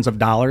of billions of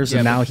dollars,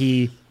 and now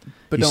he's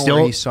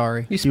worry, he's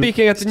sorry. He's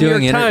speaking at the New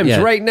York Times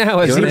right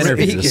now.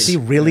 Is he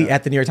really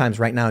at the New York Times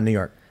right now in New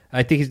York?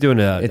 I think he's doing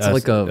a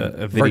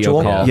video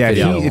virtual call. Yeah,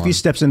 video if he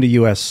steps into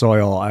U.S.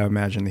 soil, I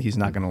imagine that he's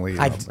not going to leave.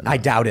 I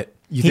doubt it.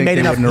 You think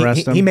they wouldn't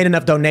arrest him? He made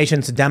enough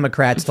donations to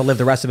Democrats to live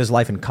the rest of his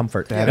life in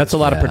comfort. That's a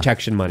lot of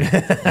protection money.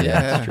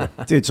 That's true.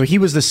 Dude, so he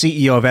was the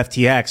CEO of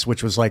FTX,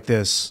 which was like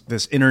this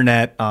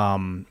internet,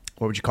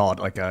 what would you call it?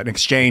 Like an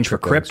exchange for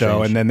crypto.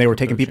 Exchange. And then they were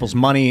taking people's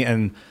money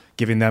and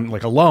giving them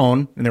like a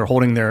loan, and they were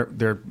holding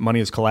their money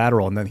as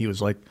collateral. And then he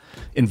was like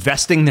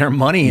investing their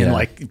money in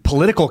like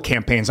political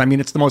campaigns. I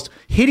mean, it's the most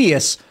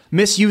hideous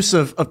misuse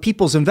of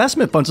people's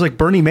investment funds, like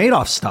Bernie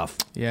Madoff stuff.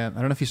 Yeah, I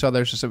don't know if you saw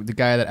there's just the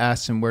guy that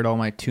asked him where'd all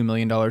my $2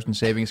 million in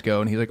savings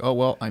go, and he's like, oh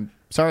well, I'm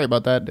sorry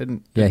about that.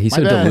 Yeah, he's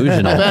so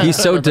delusional. He's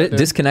so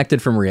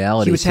disconnected from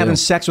reality. He was having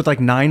sex with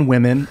like 9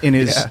 women in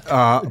his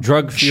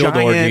drug-fueled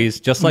orgies,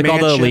 just like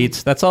mansion. all the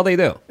elites. That's all they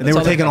do. And they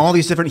were taking all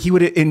these different. He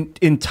would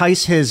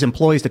entice his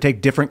employees to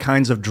take different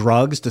kinds of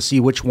drugs to see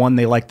which one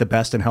they liked the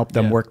best and help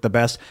them work the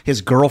best.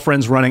 His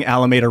girlfriend's running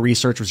Alameda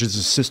Research, which is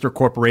a sister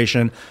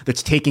corporation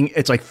that's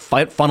it's like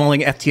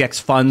funneling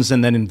FTX funds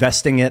and then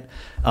investing it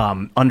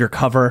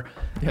undercover.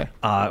 Yeah.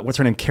 What's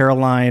her name?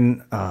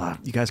 Caroline.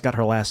 You guys got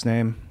her last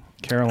name?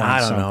 Caroline. I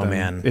don't know, something.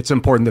 man. It's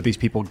important that these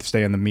people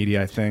stay in the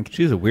media, I think.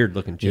 She's a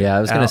weird-looking chick. Yeah, I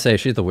was going to say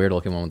she's the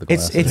weird-looking one with the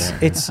glasses.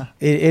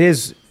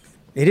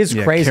 It is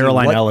crazy.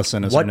 Caroline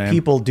Ellison is her what name.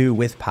 people do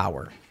with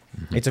power.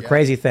 It's a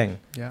crazy thing.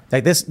 Yeah.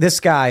 Like this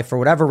guy, for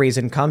whatever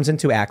reason, comes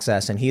into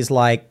Access and he's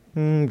like,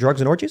 drugs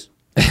and orgies?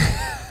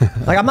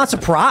 Like, I'm not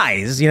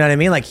surprised. You know what I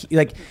mean? Like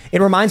it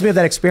reminds me of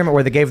that experiment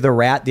where they gave the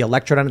rat the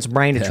electrode on its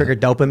brain to trigger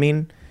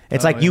dopamine.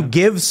 It's like you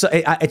give,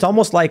 it's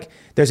almost like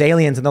there's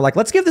aliens and they're like,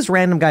 let's give this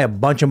random guy a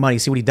bunch of money,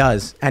 see what he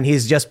does. And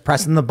he's just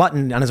pressing the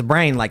button on his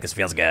brain like, this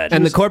feels good.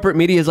 And the corporate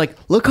media is like,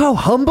 look how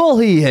humble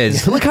he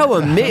is. Look how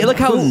look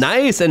how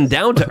nice and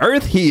down to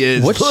earth he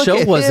is. What Look show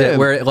at was him. it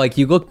where like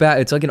you look back,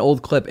 it's like an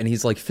old clip and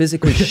he's like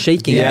physically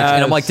shaking it.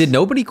 And I'm like, did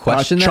nobody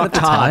question that Chuck at the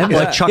Todd. time? Yeah,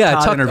 Like, Chuck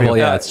Todd interview. Well,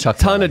 yeah, it's Chuck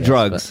Todd. Ton of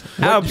drugs.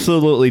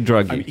 Absolutely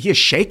druggy. I mean, he is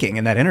shaking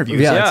in that interview.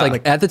 Yeah, He's it's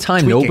like at the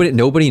time, tweaking.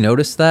 nobody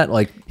noticed that.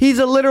 Like, He's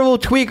a literal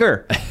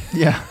tweaker.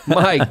 Yeah.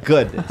 My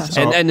goodness.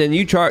 And then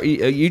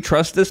you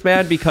trust this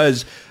man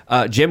because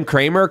Jim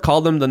Cramer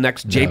called him the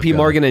next JP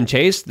Morgan and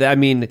Chase. I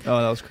mean, that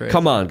was crazy.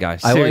 Come on,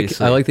 guys. I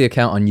Seriously. like the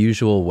account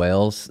Unusual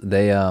Whales.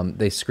 They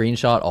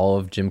screenshot all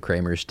of Jim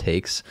Cramer's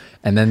takes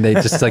and then they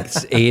just like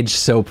age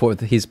so poor.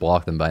 He's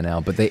blocked them by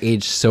now, but they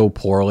age so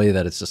poorly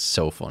that it's just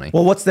so funny.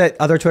 Well, what's that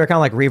other Twitter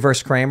account, like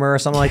Reverse Kramer or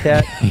something like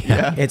that?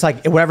 Yeah. It's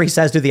like whatever he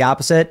says, do the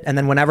opposite. And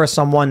then whenever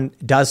someone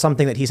does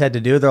something that he said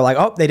to do, they're like,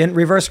 oh, they didn't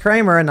reverse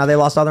Kramer and now they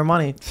lost all their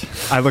money.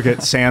 I look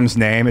at Sam's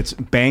name. It's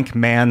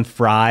Bankman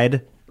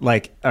Fried.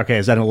 Like, okay,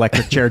 is that an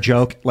electric chair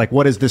joke? Like,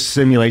 what is this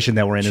simulation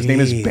that we're in? His name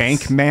is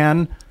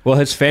Bankman. Well,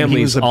 his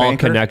family's all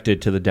banker?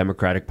 connected to the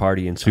Democratic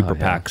Party and super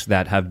PACs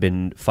that have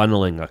been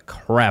funneling a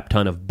crap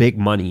ton of big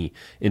money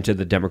into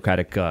the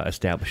Democratic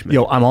establishment.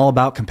 Yo, I'm all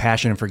about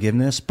compassion and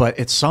forgiveness, but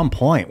at some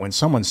point, when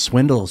someone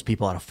swindles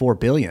people out of $4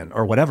 billion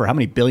or whatever, how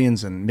many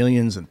billions and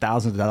millions and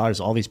thousands of dollars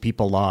all these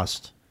people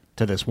lost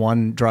to this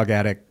one drug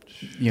addict,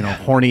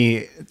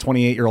 horny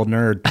 28-year-old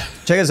nerd?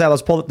 Check this out.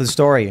 Let's pull up the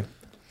story.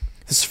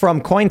 This is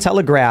from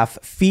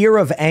Cointelegraph. Fear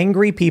of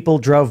angry people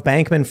drove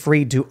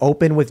Bankman-Fried to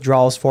open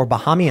withdrawals for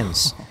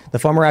Bahamians. The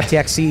former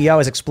FTX CEO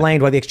has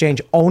explained why the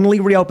exchange only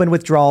reopened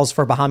withdrawals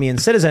for Bahamian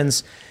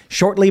citizens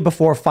shortly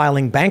before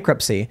filing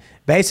bankruptcy.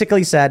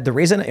 Basically said, the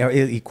reason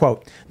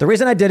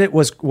I did it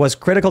was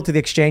critical to the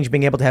exchange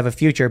being able to have a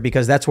future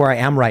because that's where I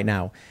am right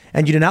now.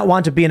 And you do not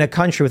want to be in a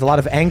country with a lot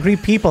of angry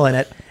people in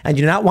it. And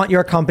you do not want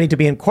your company to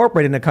be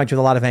incorporated in a country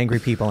with a lot of angry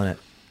people in it.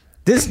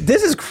 This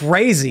is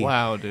crazy.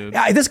 Wow, dude.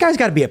 This guy's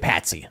got to be a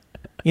patsy.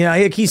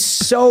 He's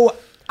so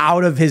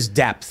out of his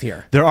depth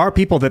here. There are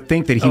people that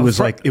think that he was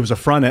like, it was a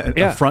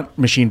front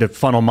machine to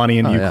funnel money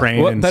into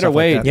Ukraine. What and better stuff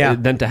way like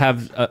that. than to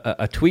have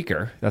a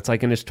tweaker that's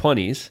like in his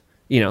 20s?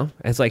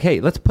 It's like, hey,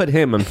 let's put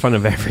him in front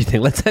of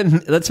everything.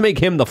 Let's make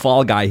him the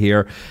fall guy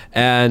here.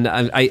 And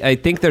I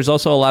think there's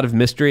also a lot of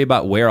mystery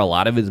about where a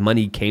lot of his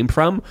money came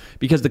from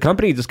because the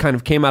company just kind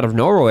of came out of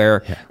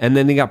nowhere and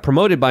then they got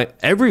promoted by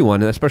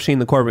everyone, especially in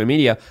the corporate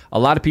media. A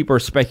lot of people are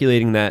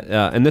speculating that,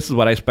 and this is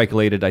what I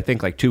speculated, I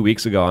think like 2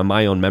 weeks ago on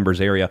my own members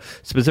area,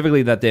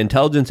 specifically that the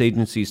intelligence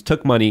agencies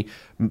took money,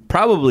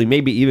 probably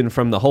maybe even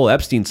from the whole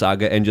Epstein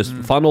saga and just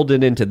funneled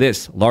it into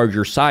this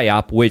larger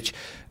PSYOP, which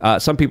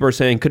some people are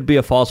saying could be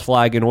a false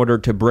flag in order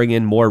to bring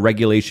in more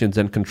regulations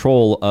and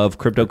control of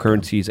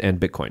cryptocurrencies and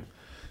Bitcoin.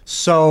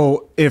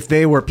 So if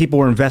people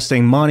were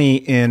investing money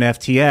in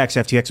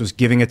FTX was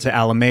giving it to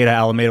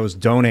Alameda was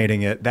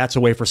donating it, that's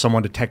a way for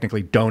someone to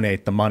technically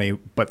donate the money,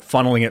 but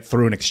funneling it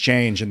through an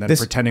exchange and then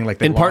pretending like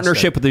they in lost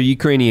partnership with the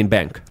Ukrainian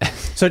bank.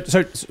 So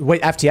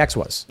wait, FTX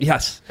was?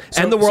 Yes.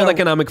 And the World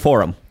Economic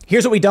Forum.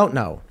 Here's what we don't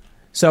know.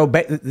 So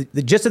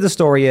the gist of the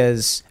story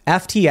is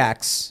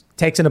FTX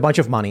takes in a bunch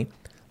of money,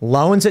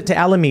 loans it to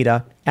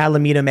Alameda.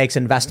 Alameda makes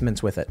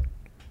investments with it.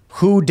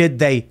 Who did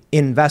they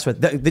invest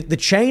with? The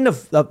chain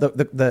of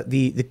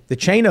the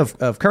chain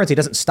of currency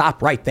doesn't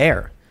stop right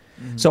there.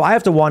 So I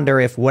have to wonder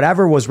if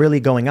whatever was really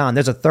going on,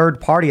 there's a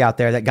third party out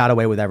there that got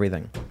away with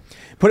everything.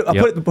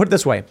 Put it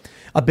this way: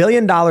 $1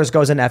 billion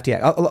goes into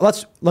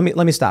FTX.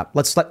 Let me stop.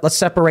 Let's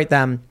separate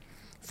them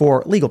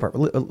for legal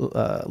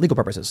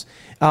purposes.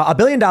 $1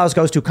 billion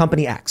goes to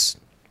Company X.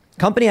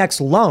 Company X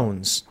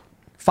loans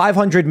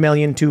 $500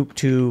 million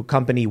to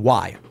Company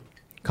Y.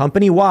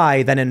 Company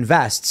Y then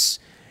invests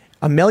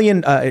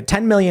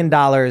 $10 million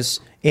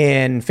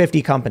in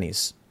 50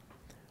 companies.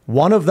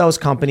 One of those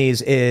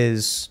companies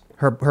is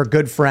her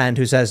good friend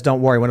who says,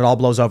 "Don't worry, when it all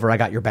blows over, I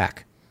got your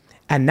back."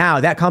 And now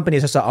that company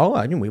is just,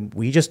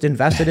 we just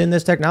invested in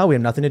this technology. We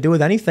have nothing to do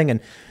with anything. And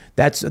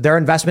that's their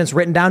investment's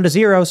written down to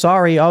zero.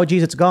 Sorry. Oh,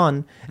 geez, it's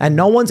gone. And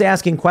no one's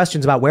asking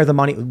questions about where the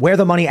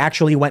money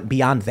actually went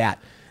beyond that.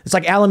 It's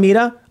like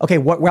Alameda. Okay,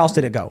 where else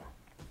did it go?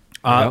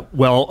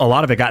 Well, a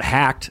lot of it got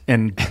hacked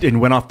and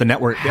went off the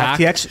network.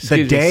 FTX,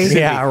 the day,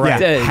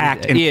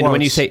 hacked. Ian, quotes. when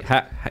you say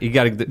you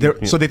got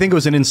to. So they think it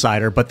was an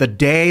insider, but the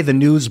day the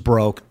news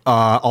broke,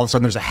 all of a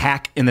sudden there's a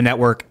hack in the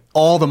network.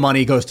 All the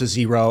money goes to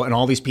zero, and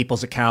all these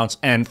people's accounts,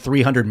 and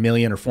 300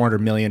 million or 400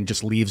 million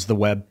just leaves the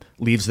web,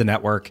 leaves the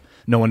network.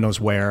 No one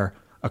knows where,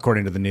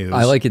 according to the news.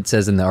 I like it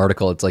says in the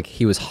article, it's like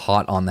he was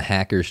hot on the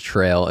hacker's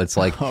trail. It's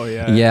like,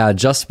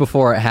 just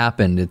before it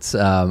happened. It's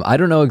I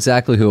don't know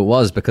exactly who it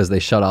was because they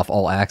shut off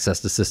all access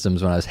to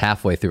systems when I was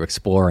halfway through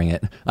exploring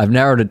it. I've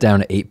narrowed it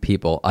down to 8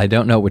 people. I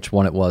don't know which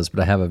one it was, but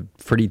I have a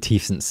pretty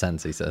decent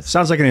sense, he says.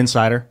 Sounds like an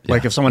insider. Yeah.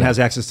 Like if someone has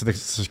access to the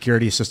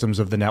security systems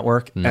of the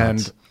network.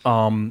 Nuts.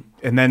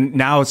 And then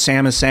now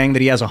Sam is saying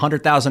that he has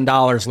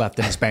 $100,000 left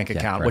in his bank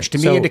account, which to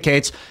me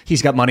indicates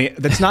he's got money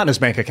that's not in his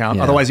bank account.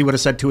 Otherwise, he would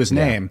have said to his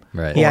name.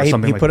 Right. Yeah, he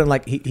put in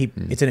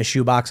it's in a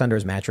shoebox under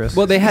his mattress.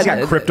 Well, he's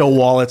got crypto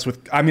wallets with.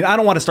 I mean, I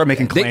don't want to start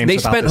making claims. They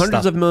spent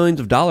hundreds of millions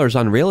of dollars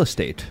on real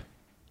estate.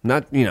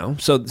 Not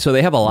so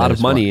they have a lot of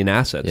money in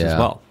assets as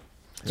well.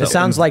 It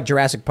sounds like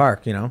Jurassic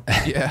Park,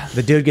 Yeah.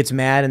 The dude gets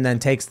mad and then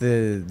takes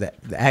the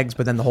eggs,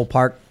 but then the whole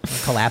park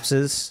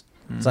collapses.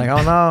 It's like,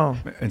 oh no.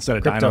 Instead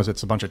of dinos,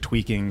 it's a bunch of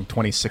tweaking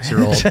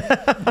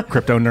 26-year-old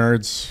crypto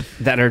nerds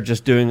that are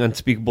just doing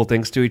unspeakable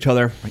things to each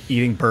other. Like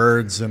eating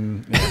birds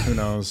and who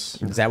knows.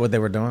 Is that what they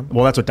were doing?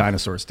 Well, that's what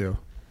dinosaurs do.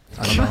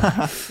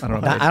 I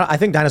don't know. I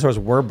think dinosaurs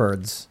were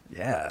birds.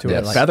 Yeah.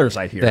 Feathers,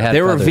 I hear.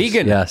 They were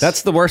vegan. Yes.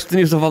 That's the worst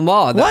news of them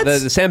all. What?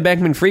 The Sam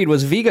Bankman-Fried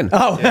was vegan.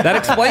 Oh. That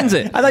explains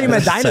it. I thought you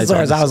meant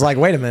dinosaurs. I was like,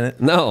 wait a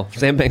minute. No,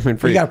 Sam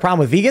Bankman-Fried. You got a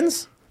problem with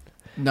vegans?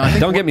 No, I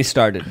think don't get me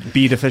started.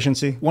 B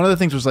deficiency. One of the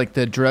things was like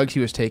the drugs he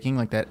was taking,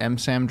 like that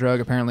MSAM drug.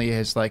 Apparently,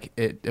 has like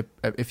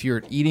if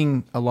you're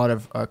eating a lot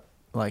of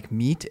like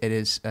meat, it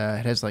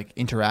has like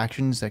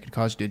interactions that could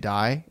cause you to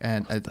die.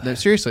 And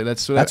seriously,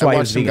 that's why I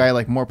watched some guy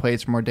like more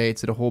plates, more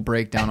dates, did a whole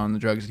breakdown on the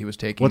drugs that he was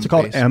taking. What's it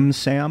called?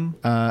 MSAM.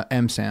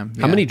 MSAM.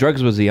 Yeah. How many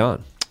drugs was he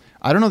on?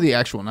 I don't know the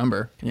actual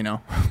number,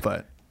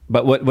 but.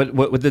 But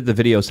what did the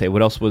video say?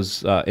 What else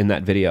was in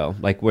that video?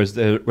 Like, was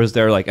there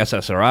like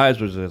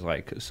SSRIs? Was there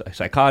like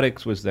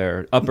psychotics? Was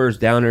there uppers,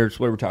 downers?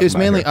 What were we talking about? It's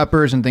mainly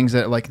uppers and things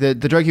that like the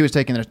drug he was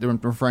taking that they're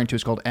referring to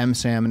is called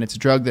MSAM, and it's a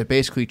drug that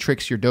basically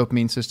tricks your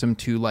dopamine system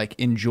to like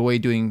enjoy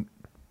doing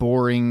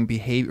boring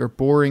behavior or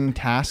boring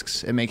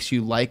tasks. It makes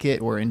you like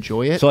it or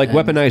enjoy it. So like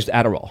weaponized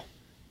Adderall.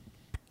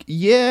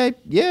 Yeah,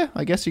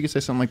 I guess you could say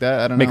something like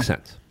that. I don't know. Makes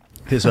sense.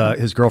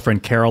 His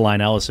girlfriend,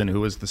 Caroline Ellison,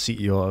 who was the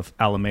CEO of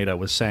Alameda,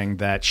 was saying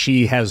that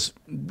she has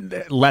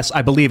less,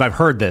 I believe I've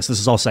heard this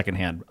is all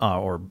secondhand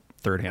or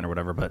third hand or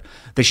whatever, but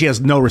that she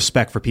has no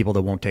respect for people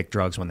that won't take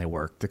drugs when they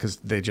work because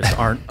they just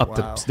aren't up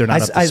to, they're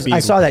not up to speed. I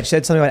saw that. She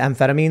said something about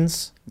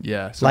amphetamines.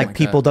 Yeah. Like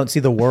people don't see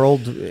the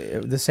world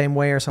the same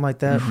way or something like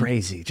that.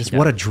 Crazy. Just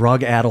what a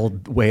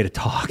drug-addled way to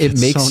talk. It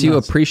makes you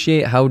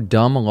appreciate how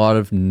dumb a lot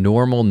of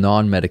normal,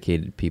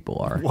 non-medicated people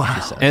are.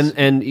 Wow.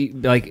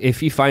 And like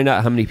if you find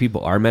out how many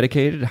people are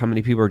medicated, how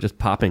many people are just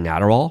popping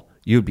Adderall,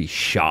 you'd be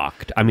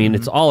shocked. I mean,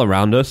 it's all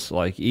around us.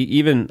 Like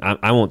even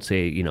I won't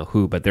say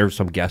who, but there's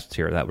some guests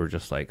here that were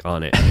just like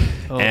on it.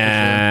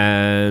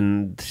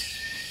 And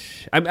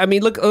sure. I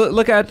mean, look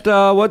at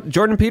what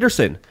Jordan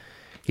Peterson.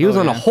 He was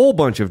on a whole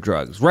bunch of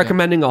drugs,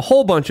 recommending a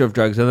whole bunch of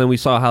drugs, and then we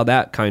saw how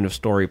that kind of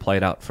story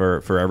played out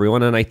for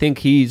everyone. And I think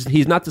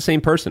he's not the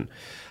same person.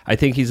 I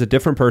think he's a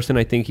different person.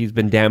 I think he's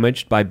been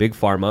damaged by Big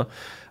Pharma.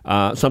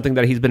 Something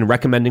that he's been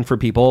recommending for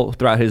people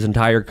throughout his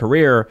entire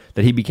career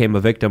that he became a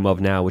victim of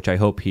now, which I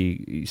hope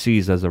he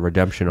sees as a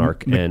redemption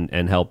arc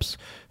and helps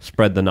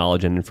spread the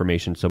knowledge and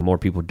information so more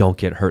people don't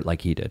get hurt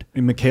like he did.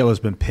 Michaela's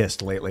been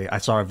pissed lately. I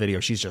saw a video.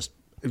 She's just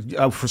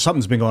for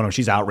something's been going on.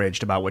 She's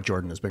outraged about what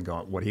Jordan has been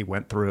going, what he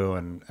went through,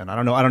 and I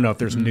don't know if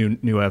there's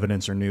new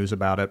evidence or news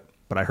about it,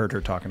 but I heard her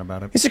talking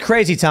about it. It's a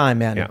crazy time,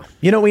 man. Yeah.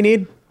 You know what we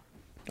need?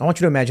 I want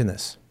you to imagine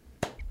this.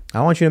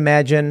 I want you to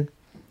imagine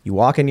you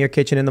walk in your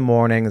kitchen in the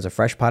morning, there's a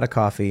fresh pot of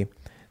coffee,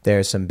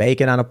 there's some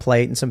bacon on a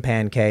plate and some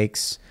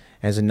pancakes,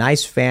 there's a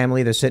nice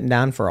family, they're sitting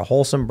down for a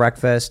wholesome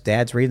breakfast,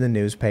 dad's reading the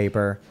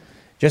newspaper.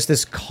 Just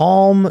this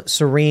calm,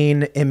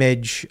 serene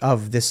image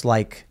of this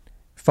like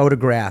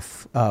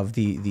photograph of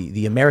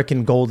the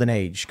American golden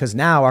age. Because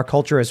now our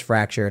culture is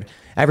fractured.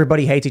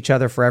 Everybody hates each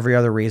other for every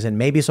other reason.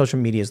 Maybe social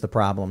media is the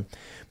problem.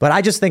 But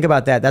I just think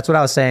about that. That's what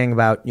I was saying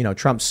about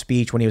Trump's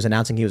speech when he was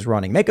announcing he was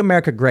running. Make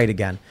America great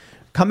again.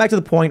 come back to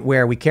the point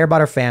where we care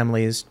about our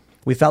families,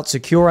 we felt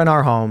secure in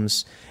our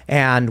homes,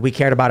 and we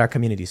cared about our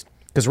communities.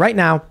 Because right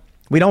now,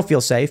 we don't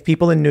feel safe.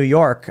 People in New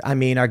York, I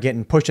mean, are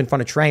getting pushed in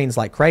front of trains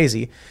like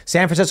crazy.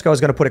 San Francisco is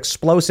going to put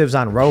explosives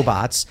on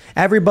robots.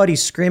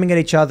 Everybody's screaming at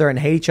each other and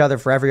hate each other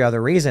for every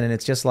other reason. And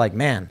it's just like,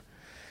 man,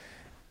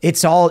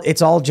 it's all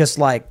just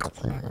like.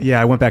 Yeah,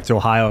 I went back to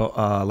Ohio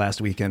last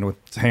weekend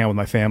to hang out with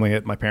my family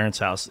at my parents'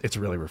 house. It's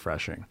really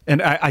refreshing.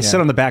 And I sit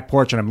on the back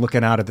porch and I'm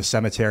looking out at the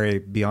cemetery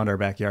beyond our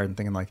backyard and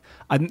thinking like,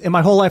 in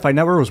my whole life, I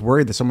never was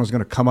worried that someone was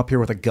going to come up here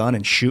with a gun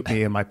and shoot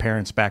me in my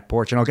parents' back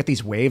porch. And I'll get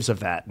these waves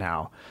of that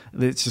now.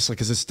 It's just like,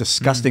 because it's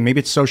disgusting. Maybe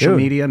it's social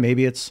media.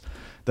 Maybe it's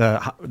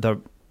the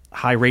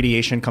high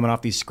radiation coming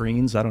off these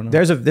screens. I don't know.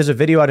 There's a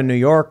video out of New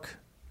York.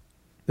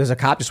 There's a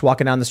cop just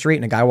walking down the street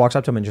and a guy walks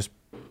up to him and just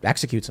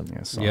executes him.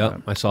 Yeah,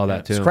 I saw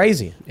that too. It's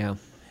crazy. Yeah.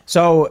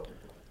 So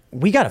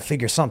we got to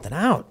figure something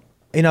out.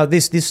 You know,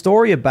 this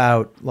story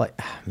about like,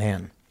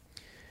 man,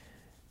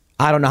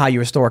 I don't know how you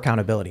restore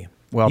accountability.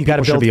 Well, you got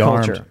to build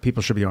culture. Armed.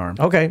 People should be armed.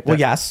 Okay. Well,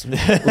 yes.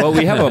 Well,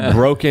 we have a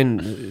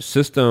broken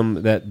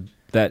system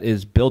that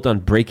is built on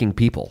breaking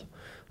people.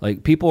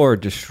 Like, people are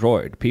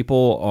destroyed.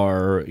 People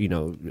are,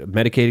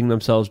 medicating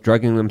themselves,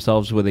 drugging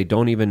themselves where they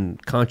don't even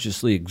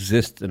consciously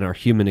exist in our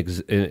human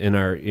in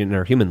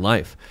our human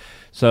life.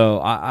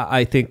 So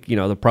I think,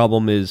 the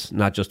problem is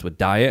not just with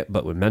diet,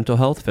 but with mental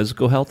health,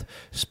 physical health,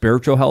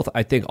 spiritual health.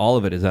 I think all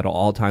of it is at an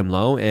all-time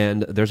low,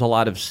 and there's a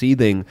lot of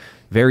seething,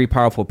 very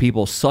powerful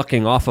people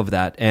sucking off of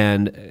that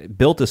and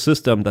built a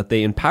system that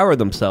they empower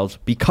themselves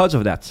because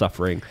of that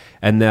suffering.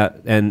 And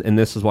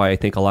this is why I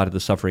think a lot of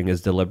the suffering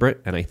is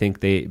deliberate, and I think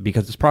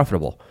because it's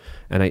profitable.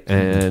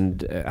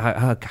 And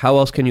how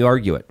else can you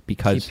argue it?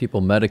 Because keep people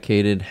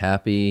medicated,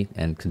 happy,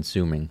 and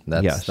consuming.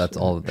 That's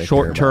all that they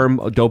short-term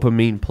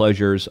dopamine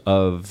pleasures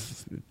of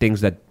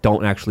things that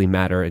don't actually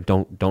matter and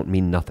don't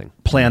mean nothing.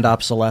 Planned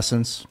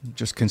obsolescence,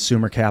 just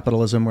consumer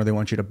capitalism, where they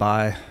want you to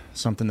buy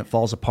something that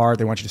falls apart.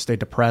 They want you to stay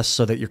depressed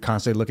so that you're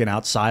constantly looking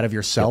outside of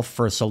yourself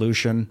for a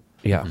solution.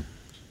 Yeah,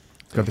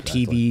 go the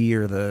TV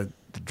or the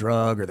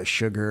drug or the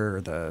sugar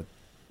or the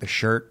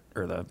shirt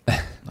or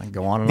I can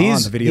go on and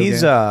on. The video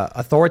these game.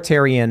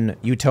 Authoritarian,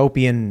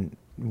 utopian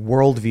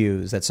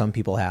worldviews that some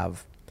people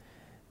have,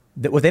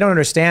 that what they don't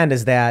understand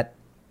is that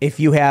if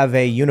you have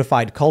a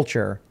unified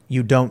culture,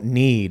 you don't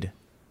need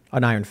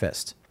an iron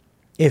fist.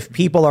 If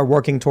people are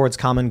working towards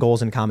common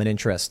goals and common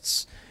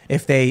interests,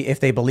 if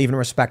they believe and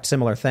respect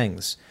similar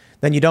things,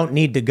 then you don't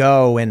need to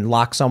go and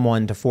lock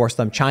someone to force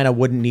them. China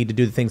wouldn't need to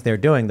do the things they're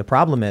doing. The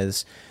problem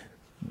is,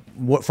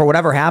 for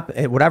whatever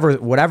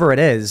it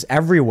is,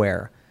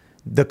 everywhere,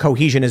 the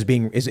cohesion is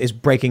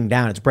breaking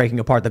down. It's breaking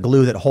apart. The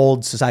glue that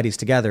holds societies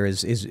together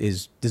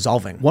is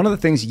dissolving. One of the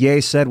things Ye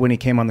said when he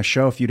came on the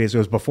show a few days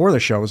ago, before the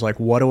show, was like,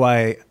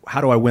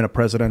 how do I win a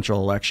presidential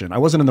election? I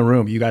wasn't in the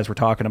room. You guys were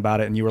talking about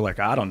it, and you were like,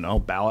 I don't know,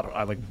 ballot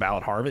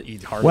harvest.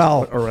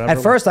 Well, or whatever.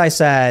 At first I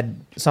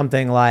said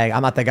something like,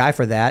 I'm not the guy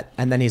for that.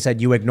 And then he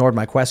said, you ignored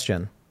my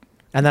question.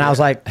 And then I was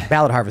like,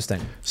 ballot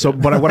harvesting. So,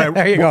 but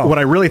there you go. What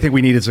I really think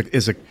we need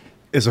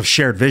is a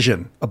shared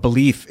vision, a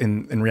belief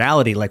in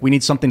reality. Like, we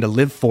need something to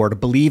live for, to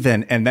believe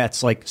in, and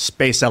that's like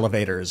space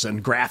elevators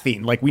and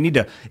graphene. Like, we need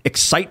to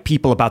excite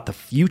people about the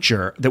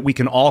future that we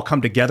can all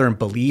come together and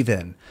believe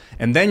in.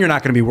 And then you're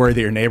not going to be worried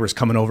that your neighbor's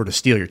coming over to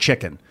steal your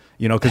chicken,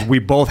 because we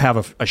both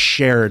have a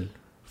shared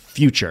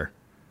future.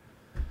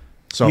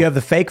 So you have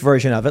the fake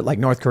version of it, like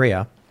North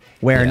Korea,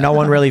 where no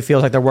one really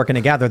feels like they're working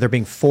together. They're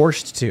being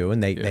forced to,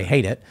 and they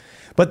hate it.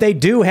 But they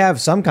do have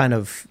some kind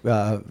of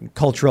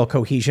cultural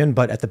cohesion,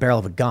 but at the barrel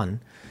of a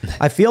gun.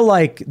 I feel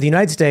like the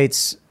United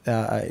States,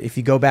 if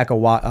you go back a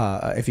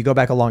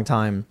long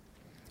time,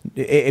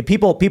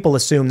 people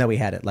assume that we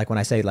had it. Like when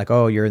I say, like,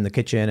 oh, you're in the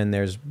kitchen and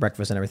there's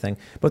breakfast and everything,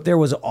 but there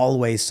was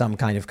always some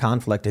kind of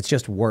conflict. It's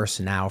just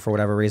worse now for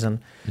whatever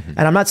reason. Mm-hmm.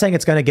 And I'm not saying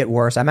it's going to get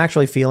worse. I'm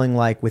actually feeling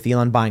like with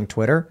Elon buying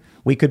Twitter,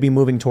 we could be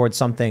moving towards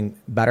something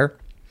better.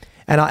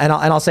 And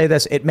I'll say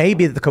this: it may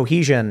be that the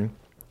cohesion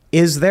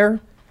is there,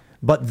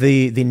 but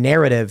the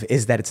narrative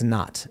is that it's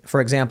not.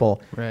 For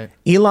example,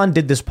 Elon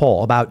did this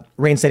poll about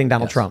reinstating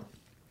Donald Trump.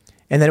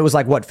 And then it was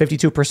like, 52%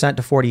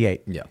 to 48%.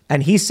 Yeah.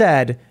 And he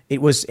said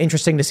it was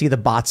interesting to see the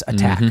bots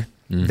attack.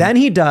 Mm-hmm. Mm-hmm. Then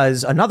he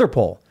does another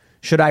poll.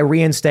 Should I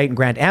reinstate and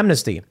grant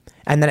amnesty?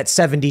 And then it's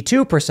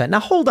 72%. Now,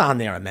 hold on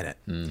there a minute.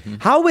 Mm-hmm.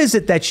 How is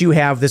it that you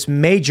have this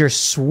major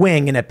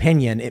swing in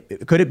opinion?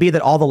 Could it be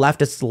that all the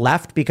leftists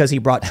left because he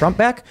brought Trump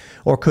back?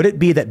 Or could it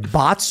be that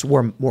bots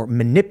were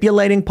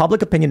manipulating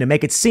public opinion to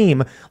make it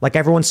seem like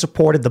everyone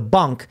supported the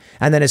bunk?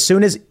 And then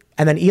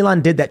then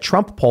Elon did that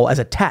Trump poll as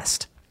a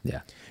test.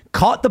 Yeah.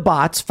 Caught the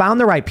bots, found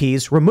their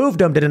IPs, removed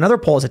them, did another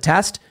poll as a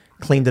test,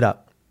 cleaned it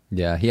up.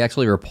 Yeah, he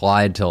actually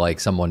replied to like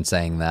someone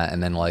saying that,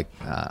 and then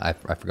I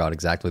forgot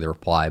exactly the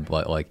reply,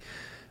 but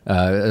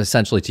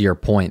essentially to your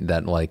point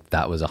that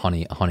that was a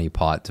honey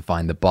pot to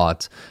find the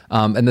bots.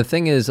 And the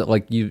thing is,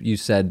 like you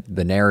said,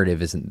 the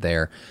narrative isn't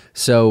there.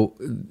 So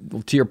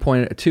to your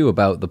point too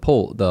about the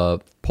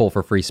poll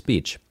for free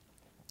speech,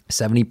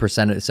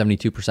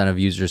 72% of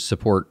users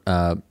support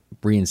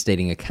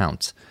reinstating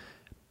accounts.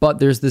 But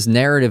there's this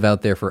narrative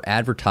out there for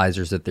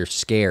advertisers that they're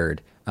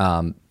scared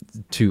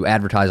to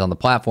advertise on the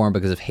platform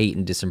because of hate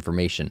and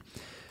disinformation.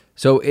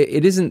 So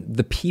it isn't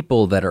the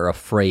people that are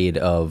afraid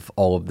of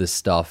all of this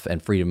stuff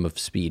and freedom of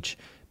speech,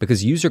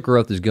 because user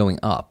growth is going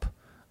up.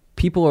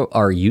 People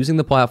are using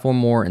the platform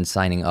more and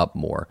signing up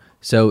more.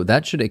 So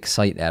that should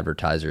excite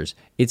advertisers.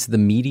 It's the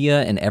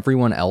media and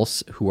everyone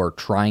else who are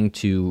trying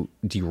to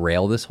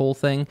derail this whole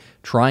thing,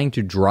 trying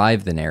to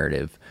drive the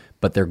narrative,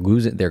 but they're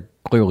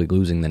clearly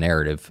losing the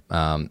narrative.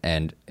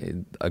 And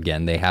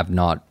again, they have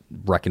not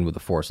reckoned with the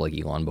force like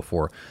Elon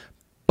before.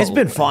 It's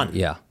been fun.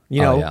 Yeah.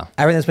 You know,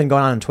 everything that's been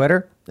going on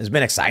Twitter has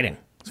been exciting.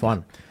 It's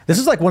fun. This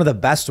is like one of the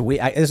best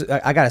weeks.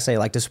 I gotta say,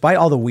 like, despite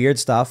all the weird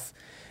stuff,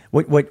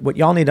 what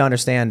y'all need to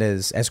understand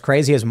is, as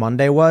crazy as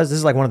Monday was, this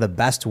is like one of the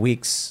best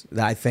weeks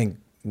that I think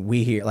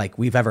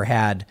we've ever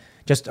had,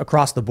 just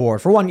across the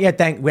board. For one, we had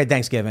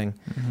Thanksgiving.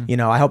 Mm-hmm. You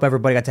know, I hope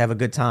everybody got to have a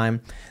good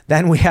time.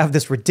 Then we have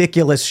this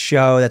ridiculous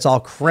show that's all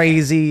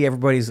crazy.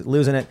 Everybody's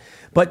losing it.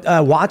 But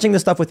watching the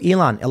stuff with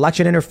Elon,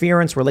 election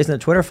interference, releasing the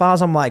Twitter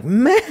files, I'm like,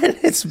 man,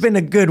 it's been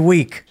a good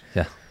week.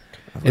 Yeah.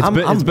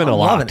 It's been a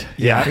lot.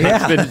 Yeah.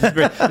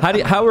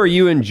 How are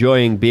you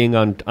enjoying being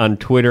on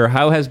Twitter?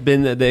 How has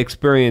been the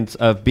experience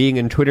of being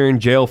in Twitter in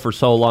jail for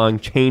so long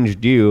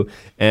changed you?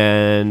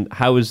 And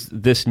how is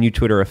this new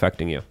Twitter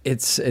affecting you?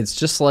 It's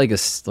just like a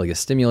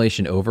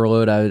stimulation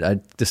overload.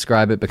 I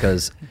describe it,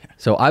 because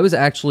so I was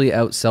actually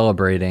out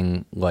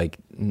celebrating.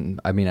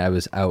 I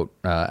was out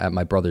at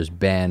my brother's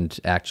band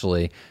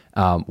actually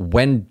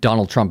when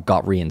Donald Trump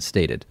got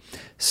reinstated.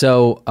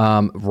 So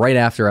right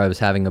after, I was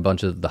having a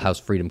bunch of the House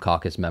Freedom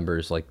Caucus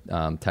members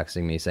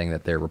texting me saying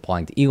that they're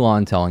replying to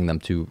Elon, telling them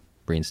to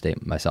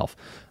reinstate myself.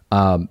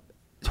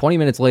 20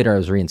 minutes later, I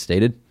was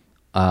reinstated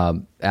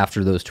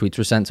after those tweets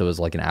were sent. So it was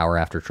like an hour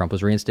after Trump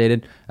was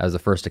reinstated. I was the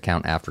first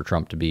account after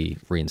Trump to be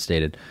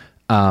reinstated.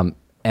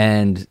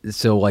 And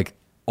so like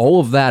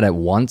all of that at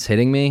once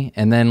hitting me.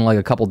 And then like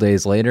a couple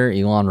days later,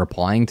 Elon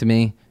replying to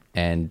me.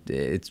 And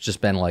it's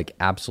just been like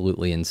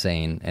absolutely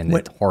insane, and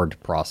it's hard to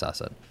process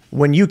it.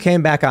 When you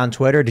came back on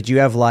Twitter, did you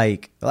have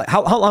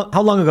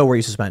how long ago were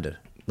you suspended?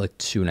 Like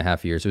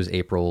 2.5 years. It was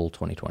April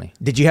 2020.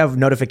 Did you have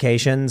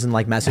notifications and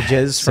like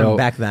messages from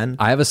back then?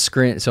 I have a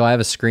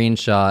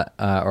screenshot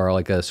or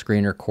like a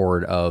screen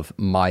record of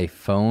my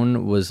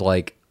phone was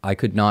like, I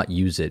could not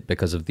use it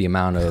because of the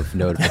amount of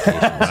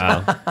notifications.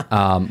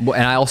 Wow.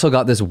 And I also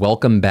got this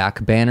welcome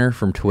back banner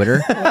from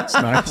Twitter. That's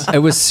nice. It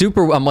was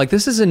super. I'm like,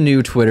 this is a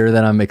new Twitter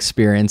that I'm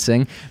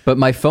experiencing. But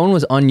my phone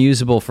was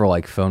unusable for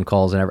like phone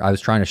calls, and I was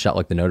trying to shut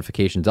like the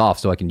notifications off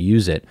so I can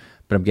use it.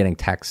 But I'm getting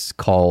texts,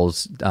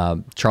 calls.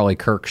 Charlie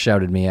Kirk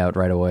shouted me out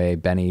right away.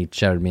 Benny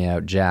shouted me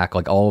out. Jack,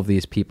 like all of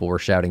these people were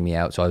shouting me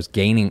out. So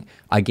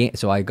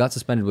so I got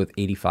suspended with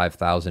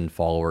 85,000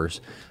 followers.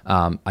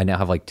 I now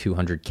have like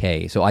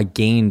 200K. So I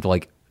gained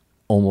like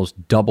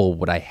almost double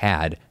what I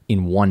had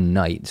in one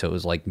night. So it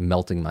was like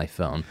melting my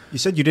phone. You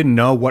said you didn't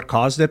know what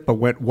caused it, but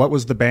what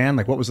was the ban?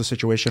 Like, what was the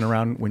situation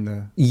around when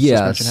the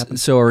suspension happened?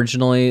 So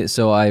originally,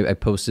 I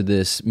posted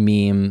this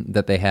meme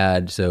that they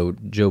had. So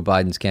Joe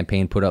Biden's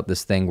campaign put up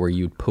this thing where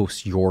you'd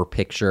post your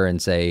picture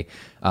and say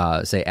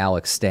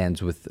ALX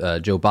stands with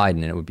Joe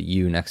Biden, and it would be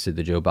you next to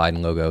the Joe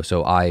Biden logo.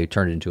 So I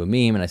turned it into a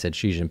meme, and I said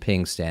Xi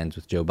Jinping stands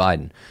with Joe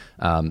Biden.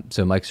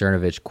 So Mike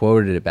Cernovich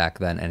quoted it back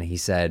then, and he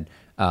said,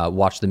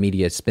 watch the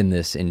media spin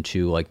this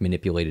into like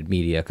manipulated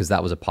media, because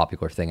that was a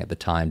popular thing at the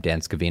time.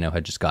 Dan Scavino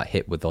had just got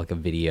hit with like a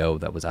video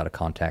that was out of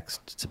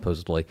context,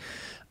 supposedly.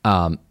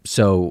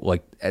 So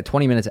like at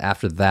 20 minutes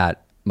after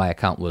that, my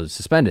account was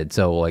suspended.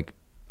 So like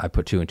I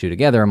put two and two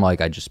together. I'm like,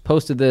 I just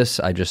posted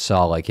this. I just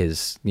saw like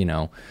his,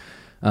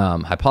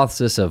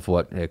 hypothesis of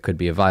what it could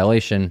be a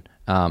violation.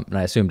 And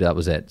I assumed that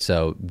was it.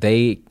 So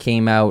they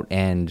came out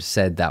and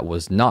said that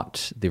was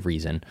not the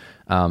reason,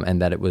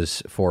 and that it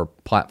was for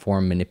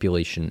platform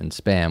manipulation and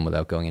spam,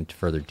 without going into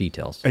further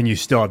details. And you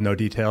still have no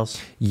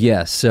details?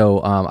 Yes. So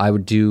I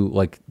would do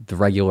like the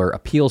regular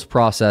appeals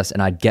process,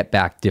 and I'd get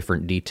back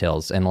different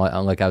details. And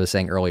like I was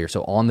saying earlier,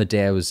 so on the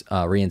day I was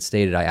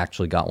reinstated, I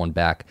actually got one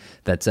back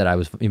that said I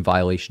was in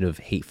violation of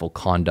hateful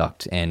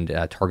conduct and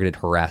targeted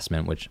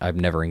harassment, which I've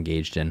never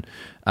engaged in.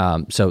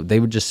 So they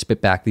would just spit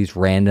back these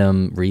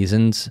random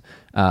reasons.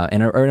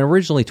 And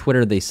originally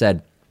Twitter, they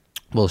said,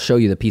 we'll show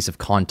you the piece of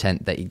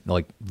content that you,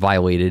 like,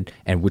 violated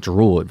and which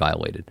rule it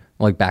violated.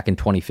 Like back in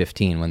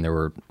 2015 when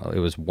it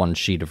was one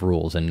sheet of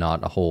rules and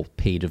not a whole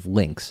page of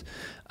links.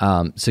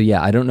 So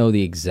yeah, I don't know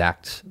the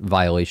exact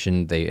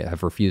violation. They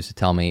have refused to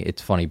tell me.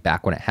 It's funny,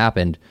 back when it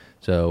happened,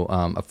 so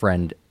a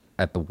friend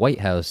at the White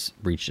House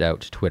reached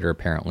out to Twitter,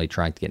 apparently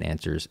trying to get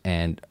answers,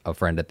 and a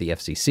friend at the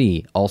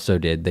FCC also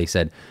did. They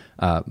said,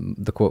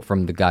 the quote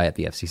from the guy at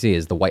the FCC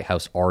is, the White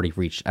House already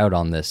reached out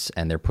on this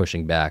and they're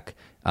pushing back.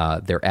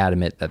 They're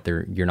adamant that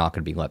you're not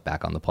going to be let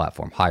back on the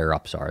platform. Higher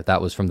ups are.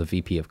 That was from the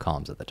VP of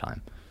Comms at the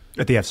time.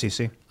 At the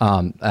FCC?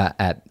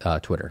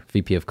 At Twitter.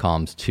 VP of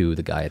Comms to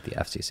the guy at the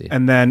FCC.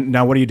 And then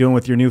now what are you doing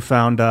with your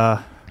newfound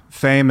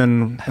fame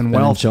and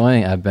wealth?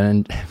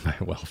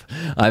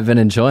 I've been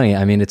enjoying it.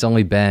 I mean, it's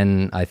only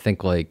been, I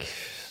think, like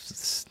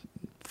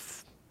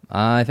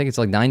I think it's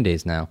like 9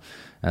 days now.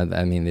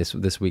 I mean,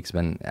 this week's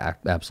been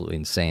absolutely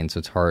insane. So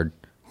it's hard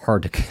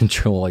to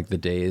control like the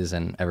days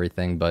and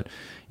everything. But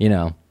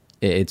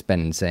it's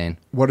been insane.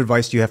 What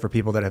advice do you have for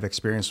people that have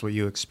experienced what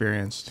you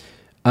experienced?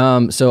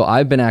 So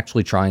I've been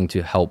actually trying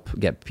to help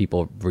get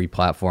people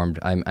replatformed.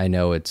 I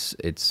know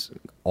it's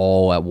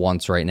all at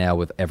once right now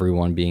with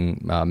everyone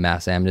being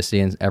mass amnesty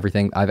and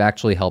everything. I've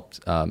actually helped,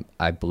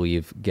 I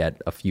believe,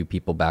 get a few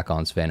people back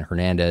on, Sven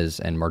Hernandez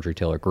and Marjorie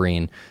Taylor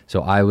Greene.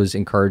 So I was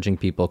encouraging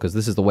people, because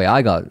this is the way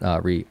I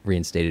got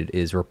reinstated,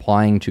 is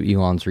replying to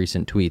Elon's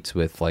recent tweets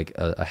with like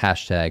a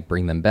hashtag,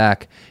 bring them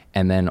back,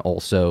 and then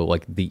also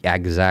like the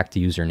exact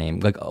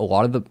username. Like a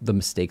lot of the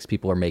mistakes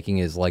people are making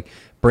is like,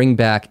 bring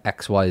back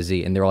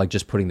XYZ, and they're like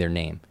just putting their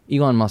name.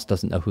 Elon Musk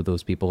doesn't know who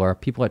those people are.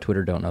 People at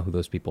Twitter don't know who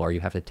those people are.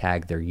 You have to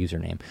tag their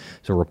username.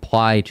 So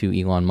reply to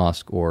Elon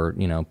Musk or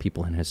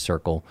people in his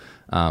circle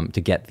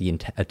to get the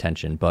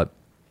attention. But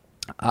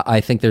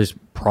I think there's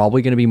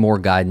probably going to be more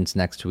guidance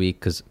next week,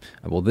 because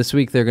this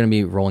week they're going to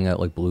be rolling out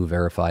like Blue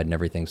Verified and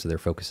everything, so their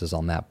focus is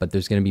on that. But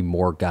there's going to be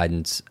more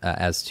guidance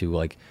as to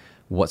like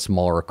what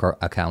smaller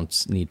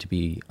accounts need to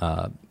be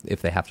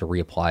if they have to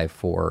reapply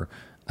for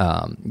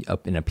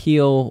an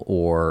appeal,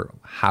 or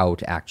how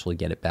to actually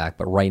get it back.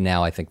 But right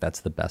now, I think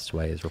that's the best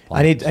way, is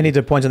replying. I need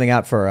to point something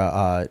out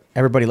for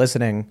everybody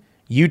listening.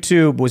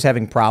 YouTube was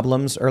having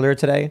problems earlier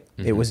today.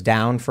 Mm-hmm. It was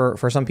down for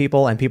some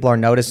people, and people are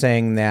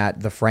noticing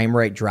that the frame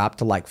rate dropped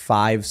to like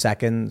 5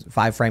 frames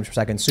per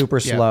second, super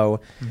slow.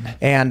 Mm-hmm.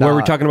 And were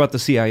we talking about the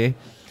CIA?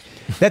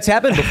 That's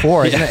happened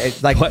before, isn't it?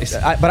 It's like, this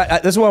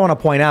is what I want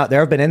to point out. There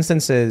have been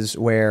instances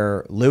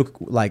where Luke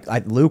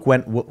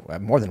went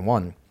more than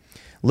one.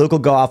 Luke will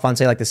go off on,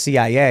 say, like the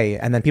CIA,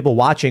 and then people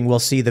watching will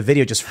see the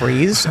video just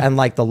freeze and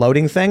like the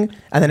loading thing,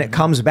 and then it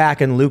comes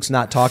back and Luke's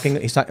not talking.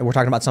 We're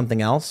talking about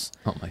something else.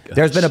 Oh my gosh.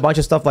 There's been a bunch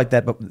of stuff like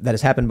that that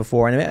has happened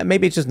before, and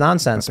maybe it's just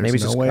nonsense. Maybe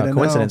it's just a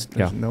coincidence.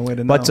 There's no way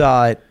to know. But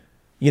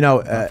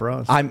for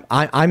us.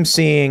 I'm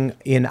seeing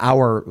in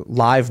our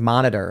live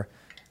monitor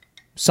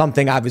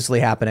something obviously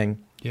happening.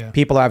 Yeah.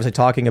 People are obviously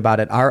talking about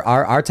it.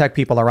 Our tech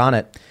people are on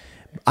it.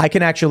 I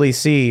can actually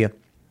see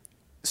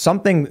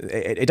something.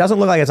 It doesn't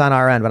look like it's on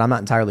our end, but I'm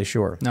not entirely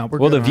sure. No,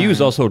 the views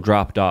also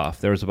dropped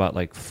off. There was about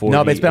like 40.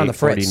 No, but it's been on the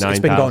fritz. It's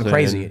been going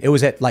crazy. It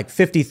was at like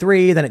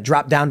 53, then it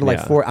dropped down to like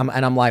 4.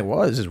 And I'm like,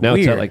 well, this is now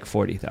weird. It's at like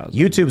 40,000.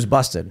 YouTube's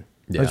busted.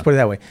 Yeah. Let's put it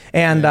that way.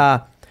 And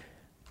I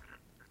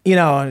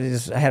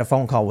had a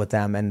phone call with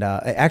them, and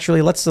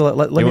actually, let you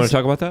want to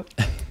talk about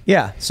that?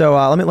 Yeah. So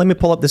let me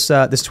pull up this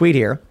tweet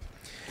here.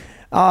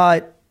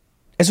 This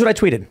is what I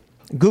tweeted.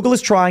 Google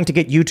is trying to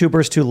get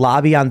YouTubers to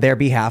lobby on their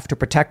behalf to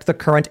protect the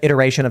current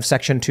iteration of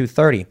Section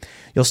 230.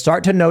 You'll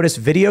start to notice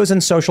videos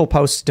and social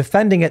posts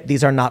defending it.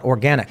 These are not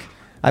organic.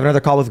 I have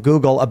another call with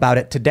Google about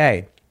it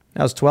today.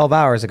 That was 12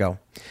 hours ago.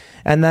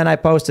 And then I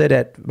posted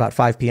at about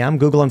 5 p.m.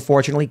 Google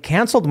unfortunately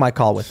canceled my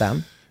call with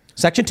them.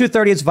 Section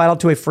 230 is vital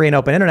to a free and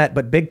open internet,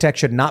 but big tech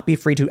should not be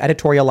free to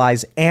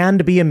editorialize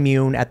and be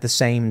immune at the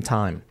same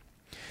time.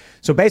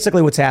 So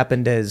basically what's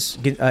happened is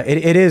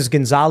it is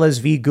Gonzalez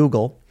v.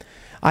 Google.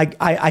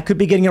 I could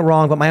be getting it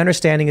wrong, but my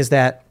understanding is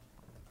that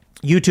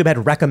YouTube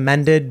had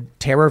recommended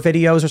terror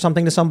videos or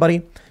something to somebody,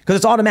 because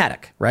it's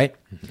automatic, right?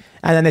 Mm-hmm.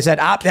 And then they said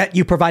that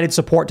you provided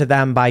support to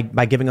them by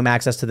giving them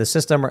access to the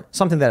system or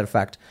something to that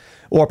effect.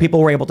 Or people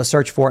were able to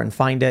search for it and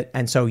find it.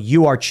 And so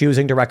you are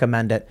choosing to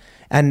recommend it.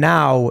 And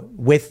now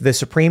with the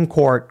Supreme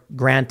Court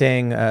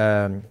granting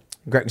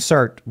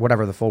cert,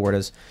 whatever the full word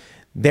is,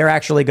 they're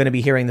actually going to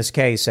be hearing this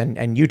case, and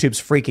YouTube's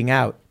freaking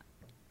out.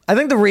 I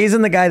think the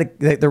reason the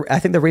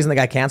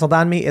guy canceled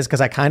on me is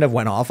because I kind of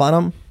went off on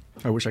him.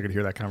 I wish I could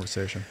hear that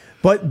conversation.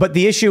 But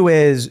the issue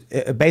is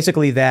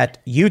basically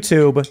that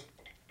YouTube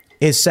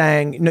is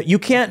saying, no, you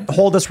can't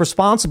hold us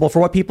responsible for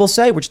what people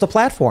say, which is the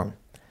platform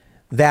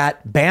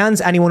that bans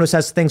anyone who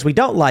says things we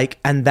don't like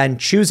and then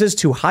chooses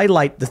to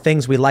highlight the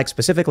things we like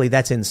specifically.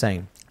 That's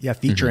insane. Yeah,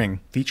 featuring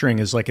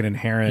is like an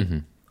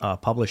inherent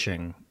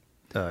publishing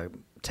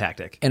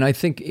tactic. And I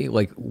think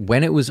like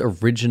when it was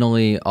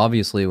originally,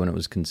 obviously when it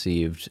was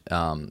conceived,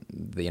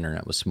 the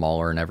internet was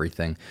smaller and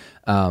everything.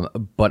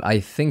 But I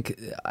think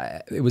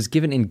it was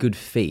given in good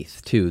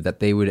faith too, that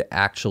they would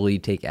actually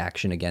take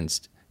action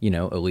against,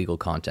 illegal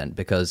content,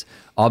 because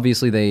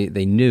obviously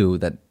they knew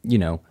that,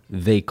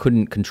 they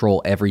couldn't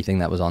control everything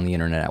that was on the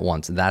internet at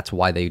once. That's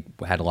why they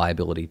had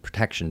liability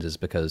protections, is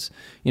because,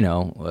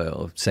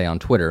 say on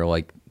Twitter,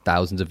 like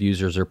thousands of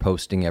users are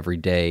posting every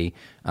day.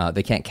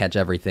 They can't catch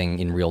everything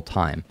in real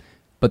time.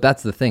 But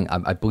that's the thing.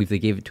 I believe they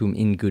gave it to them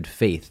in good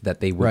faith, that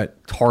they would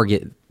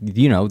target,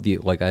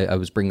 like I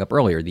was bringing up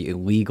earlier, the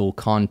illegal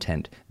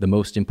content, the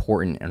most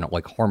important and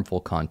like harmful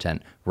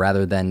content,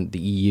 rather than the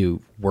EU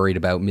worried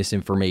about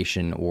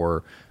misinformation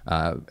or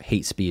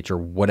hate speech or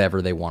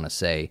whatever they want to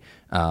say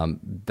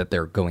that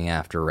they're going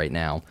after right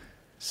now.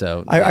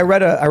 So I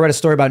read a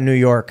story about New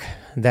York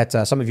that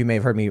some of you may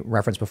have heard me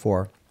reference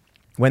before.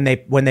 When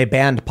they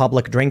banned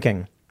public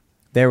drinking,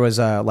 there was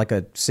like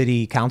a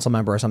city council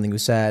member or something who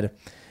said,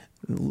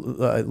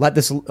 let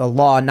this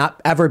law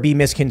not ever be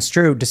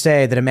misconstrued to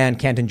say that a man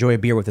can't enjoy a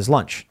beer with his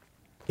lunch.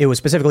 It was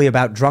specifically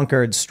about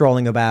drunkards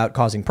strolling about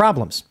causing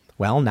problems.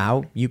 Well,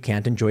 now you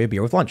can't enjoy a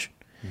beer with lunch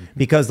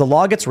because the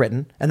law gets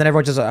written and then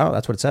everyone just, oh,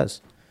 that's what it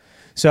says.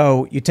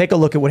 So you take a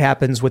look at what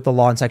happens with the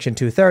law in Section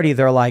 230.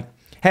 They're like,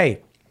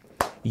 hey,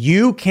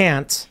 you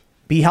can't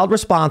be held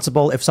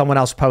responsible if someone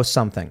else posts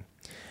something.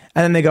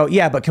 And then they go,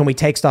 yeah, but can we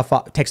take stuff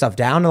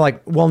down? They're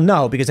like, well,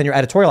 no, because then you're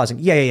editorializing.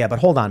 Yeah. But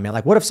hold on, man.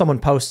 Like, what if someone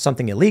posts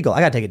something illegal? I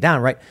got to take it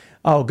down, right?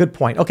 Oh, good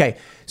point. Okay.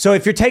 So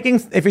if you're taking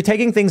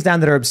things down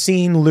that are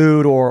obscene,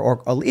 lewd,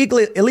 or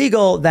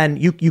illegal, then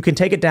you can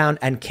take it down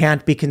and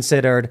can't be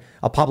considered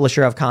a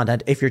publisher of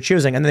content if you're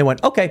choosing. And then they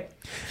went, okay,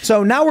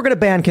 so now we're going to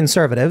ban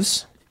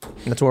conservatives.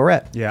 And that's where we're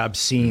at. Yeah,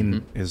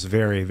 obscene is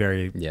very,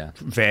 very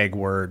vague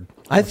word.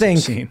 I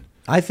think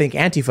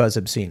Antifa is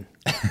obscene.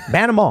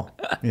 Ban them all.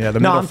 Yeah,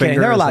 no, I'm kidding.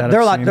 They're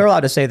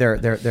allowed to say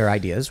their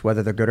ideas,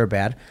 whether they're good or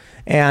bad,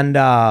 and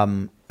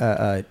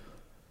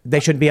they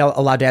shouldn't be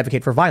allowed to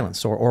advocate for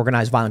violence or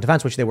organize violent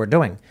defense, which they were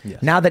doing.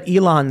 Yes. Now that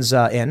Elon's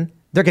in,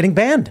 they're getting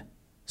banned.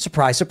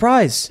 Surprise,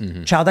 surprise.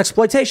 Mm-hmm. Child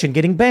exploitation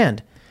getting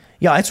banned.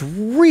 Yeah, it's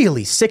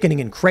really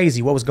sickening and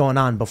crazy what was going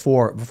on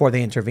before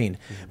they intervened.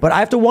 Mm-hmm. But I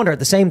have to wonder at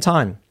the same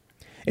time,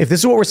 if this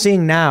is what we're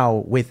seeing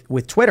now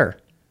with Twitter,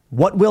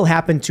 what will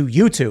happen to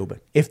YouTube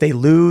if they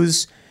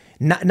lose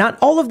not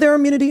all of their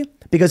immunity?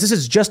 Because this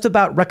is just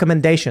about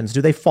recommendations.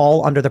 Do they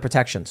fall under the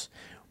protections?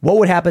 What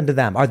would happen to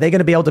them? Are they going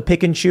to be able to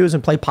pick and choose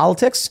and play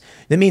politics?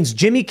 That means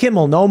Jimmy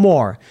Kimmel, no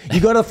more. You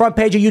go to the front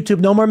page of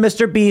YouTube, no more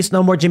Mr. Beast,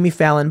 no more Jimmy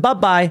Fallon.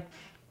 Bye-bye.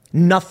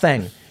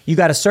 Nothing. You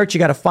got to search, you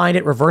got to find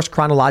it, reverse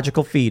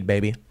chronological feed,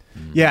 baby.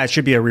 Yeah, it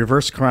should be a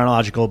reverse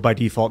chronological by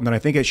default. And then I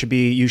think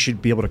you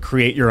should be able to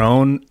create your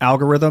own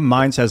algorithm.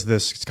 Mine says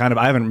this, it's kind of,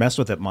 I haven't messed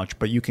with it much,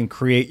 but you can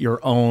create your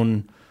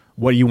own,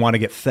 what do you want to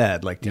get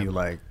fed? Like, do you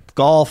like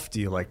golf? Do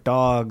you like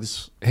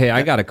dogs? Hey,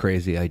 I got a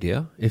crazy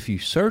idea. If you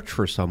search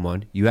for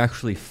someone, you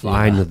actually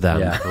find them.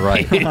 Yeah,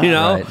 right. You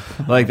know,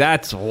 like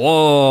that's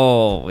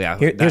whoa. Yeah,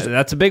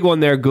 that's a big one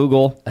there,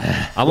 Google.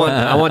 I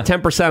want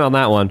 10% on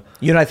that one.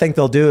 You know what I think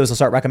they'll do is they'll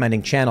start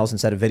recommending channels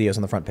instead of videos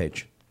on the front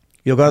page.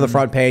 You'll go to the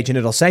front page and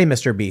it'll say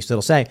Mr. Beast.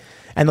 It'll say,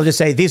 and they'll just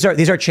say these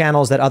are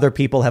channels that other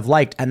people have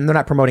liked, and they're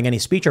not promoting any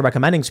speech or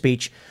recommending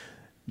speech.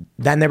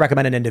 Then they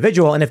recommend an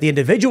individual, and if the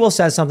individual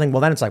says something,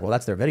 well, then it's like, well,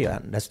 that's their video.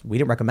 We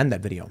didn't recommend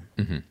that video.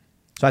 Mm-hmm.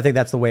 So I think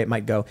that's the way it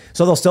might go.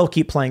 So they'll still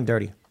keep playing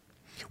dirty.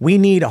 We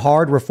need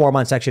hard reform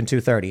on Section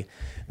 230.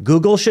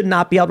 Google should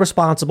not be held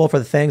responsible for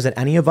the things that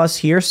any of us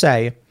here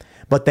say,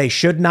 but they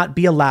should not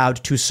be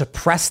allowed to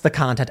suppress the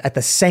content at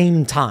the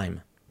same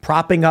time,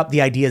 propping up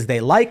the ideas they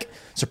like,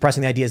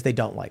 suppressing the ideas they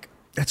don't like.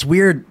 That's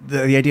weird,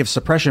 the idea of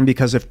suppression,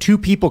 because if two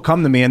people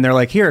come to me and they're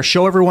like, here,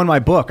 show everyone my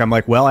book, I'm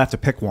like, well, I have to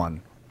pick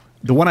one.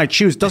 The one I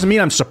choose doesn't mean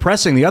I'm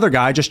suppressing the other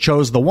guy. I just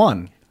chose the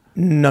one.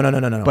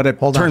 No. But it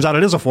turns out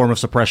it is a form of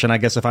suppression, I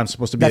guess, if I'm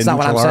supposed to be a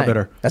neutral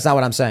arbiter. That's not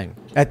what I'm saying.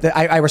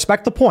 I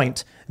respect the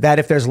point that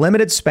if there's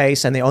limited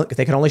space and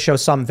they can only show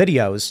some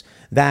videos,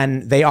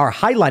 then they are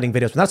highlighting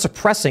videos, but not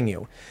suppressing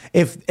you.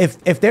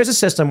 If there's a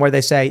system where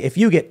they say, if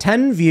you get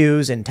 10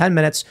 views in 10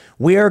 minutes,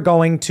 we are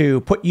going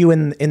to put you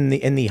in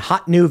the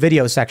hot new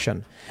video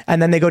section.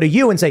 And then they go to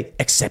you and say,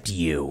 except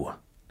you.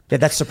 Yeah,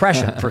 that's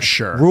suppression. For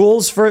sure.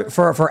 Rules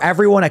for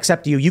everyone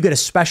except you. You get a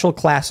special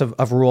class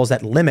of rules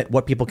that limit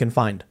what people can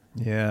find.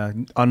 Yeah,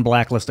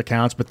 unblacklist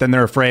accounts. But then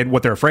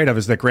what they're afraid of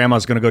is that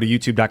grandma's going to go to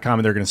youtube.com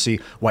and they're going to see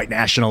white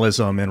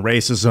nationalism and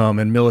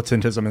racism and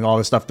militantism and all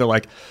this stuff. They're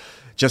like,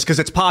 just because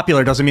it's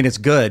popular doesn't mean it's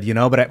good, you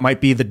know, but it might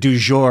be the du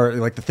jour,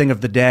 like the thing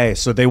of the day.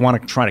 So they want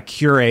to try to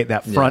curate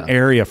that front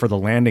area for the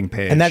landing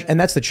page. And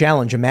that's the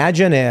challenge.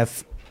 Imagine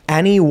if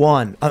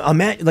anyone,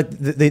 like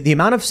the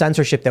amount of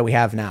censorship that we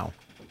have now.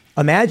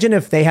 Imagine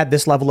if they had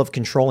this level of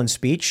control in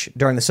speech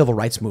during the civil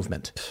rights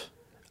movement.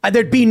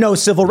 There'd be no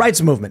civil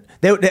rights movement.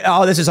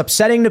 This is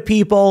upsetting to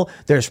people.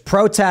 There's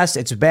protests.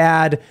 It's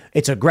bad.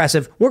 It's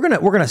aggressive. We're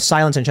gonna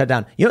silence and shut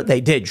down. You know, they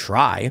did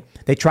try.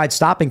 They tried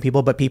stopping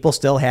people, but people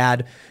still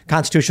had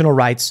constitutional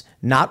rights.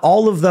 Not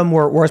all of them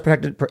were as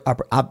protected.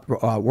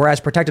 Were as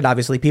protected.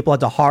 Obviously, people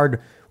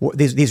had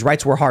these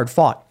rights were hard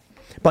fought.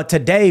 But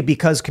today,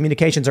 because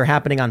communications are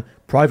happening on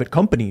private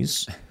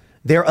companies,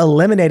 they're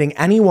eliminating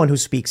anyone who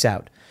speaks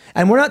out.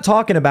 And we're not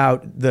talking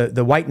about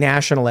the white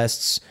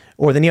nationalists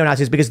or the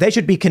neo-Nazis, because they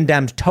should be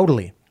condemned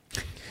totally.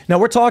 Now,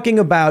 we're talking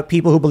about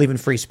people who believe in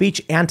free speech,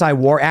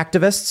 anti-war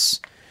activists,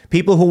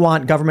 people who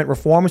want government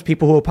reforms,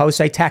 people who oppose,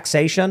 say,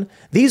 taxation.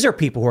 These are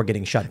people who are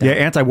getting shut down. Yeah,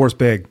 anti-war's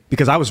big,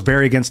 because I was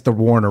very against the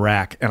war in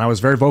Iraq, and I was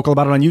very vocal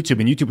about it on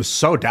YouTube, and YouTube was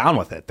so down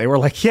with it. They were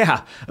like,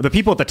 yeah, the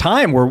people at the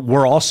time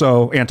were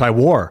also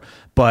anti-war,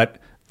 but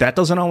that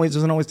doesn't always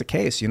the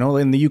case. You know,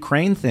 in the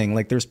Ukraine thing,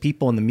 like there's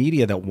people in the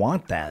media that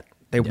want that.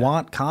 They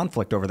want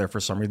conflict over there for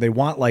some reason. They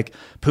want, like,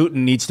 Putin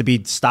needs to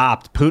be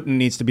stopped. Putin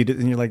needs to be,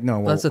 and you're like, no.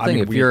 Well, that's the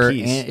thing.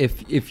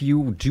 If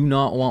you do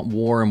not want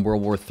war in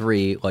World War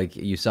III, like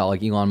you saw,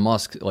 like Elon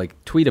Musk, like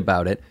tweet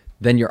about it,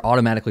 then you're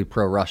automatically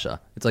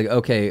pro-Russia. It's like,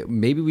 okay,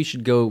 maybe we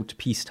should go to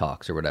peace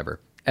talks or whatever.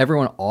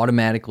 Everyone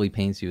automatically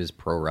paints you as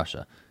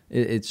pro-Russia.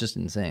 It's just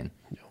insane.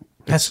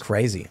 That's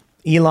crazy.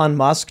 Elon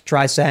Musk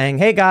tries saying,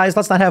 hey guys,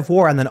 let's not have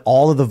war. And then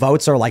all of the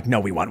votes are like, no,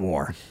 we want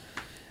war.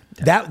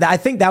 That I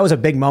think that was a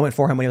big moment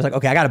for him when he was like,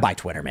 okay, I got to buy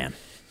Twitter, man.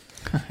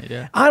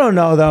 Yeah. I don't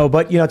know though,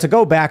 but to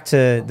go back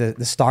to the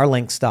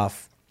Starlink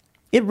stuff,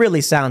 it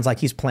really sounds like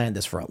he's planned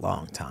this for a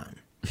long time.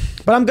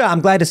 But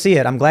I'm glad to see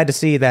it. I'm glad to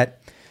see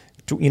that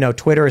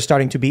Twitter is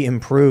starting to be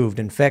improved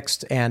and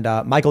fixed. And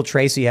Michael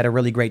Tracy had a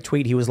really great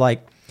tweet. He was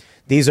like,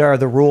 these are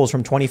the rules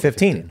from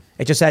 2015.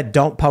 It just said,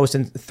 don't post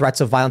in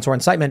threats of violence or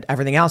incitement.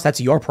 Everything else, that's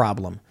your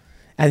problem.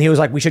 And he was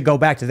like, we should go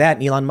back to that.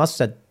 And Elon Musk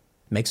said,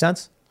 makes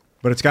sense.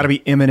 But it's got to be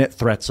imminent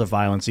threats of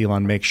violence.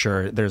 Elon, make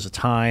sure there's a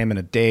time and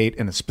a date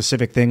and a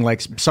specific thing,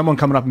 like someone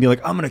coming up and be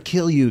like, I'm going to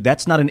kill you.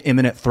 That's not an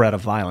imminent threat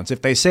of violence.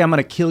 If they say I'm going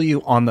to kill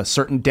you on the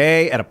certain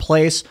day at a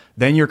place,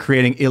 then you're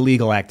creating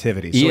illegal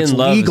activity. So Ian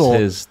loves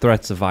his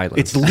threats of violence.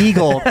 It's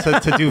legal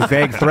to do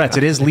vague threats.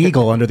 It is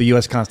legal under the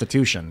U.S.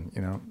 Constitution,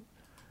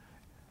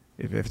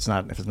 If it's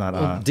not,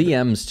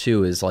 DMs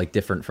too is like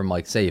different from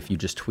like, say, if you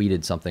just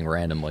tweeted something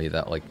randomly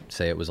that like,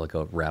 say it was like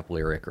a rap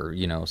lyric or,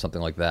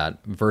 something like that,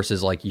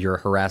 versus like you're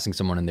harassing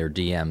someone in their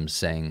DMs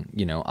saying,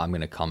 I'm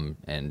going to come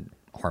and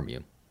harm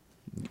you.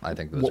 I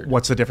think those are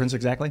what's the difference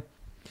exactly?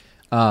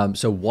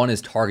 So one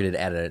is targeted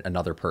at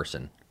another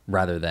person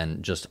rather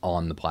than just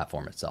on the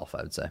platform itself,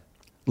 I would say.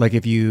 Like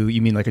if you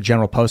mean like a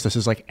general post, this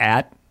is like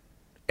at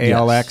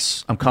ALX,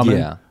 yes. I'm coming.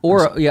 Yeah.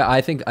 Or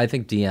I think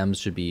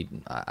DMs should be.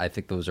 I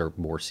think those are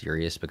more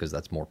serious because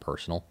that's more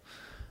personal,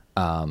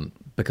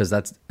 because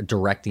that's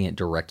directing it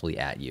directly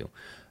at you.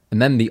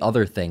 And then the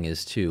other thing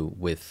is too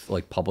with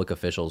like public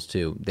officials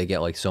too. They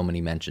get like so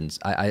many mentions.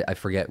 I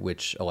forget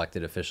which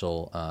elected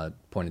official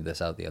pointed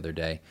this out the other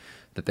day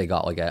that they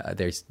got like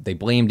they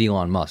blamed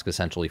Elon Musk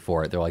essentially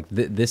for it. They're like,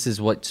 this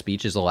is what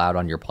speech is allowed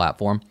on your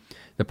platform.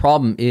 The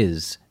problem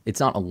is it's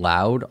not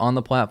allowed on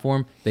the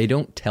platform. They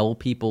don't tell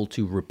people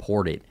to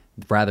report it,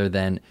 rather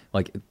than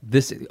like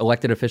this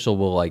elected official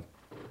will like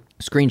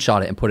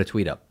screenshot it and put a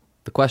tweet up.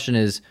 The question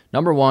is,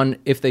 number one,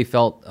 if they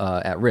felt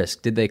at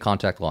risk, did they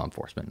contact law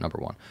enforcement? Number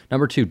one.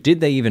 Number two,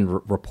 did they even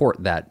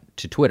report that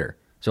to Twitter?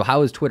 So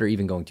how is Twitter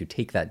even going to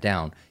take that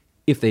down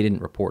if they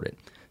didn't report it?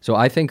 So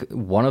I think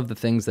one of the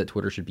things that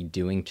Twitter should be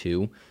doing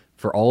too,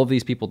 for all of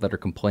these people that are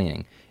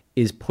complaining,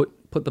 is put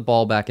the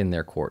ball back in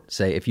their court.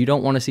 Say, if you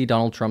don't want to see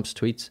Donald Trump's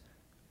tweets,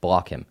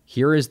 block him.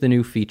 Here is the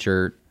new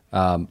feature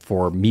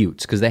for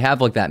mutes, because they have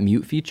like that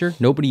mute feature.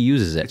 Nobody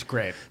uses it. It's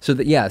great. So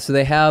so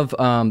they have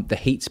the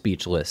hate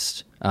speech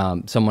list.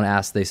 Someone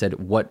asked, they said,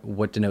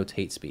 what denotes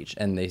hate speech?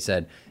 And they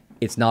said,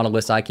 it's not a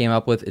list I came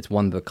up with. It's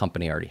one the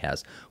company already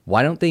has.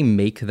 Why don't they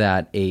make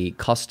that a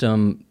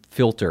custom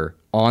filter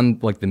on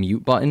like the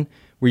mute button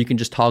where you can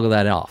just toggle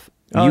that off?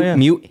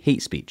 Mute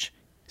hate speech.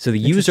 So the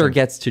user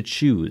gets to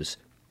choose,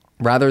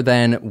 rather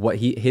than what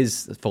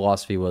his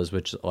philosophy was,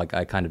 which like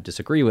I kind of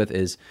disagree with,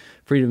 is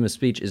freedom of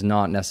speech is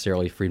not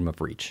necessarily freedom of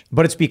reach.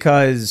 But it's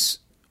because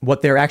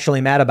what they're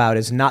actually mad about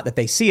is not that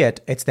they see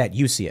it, it's that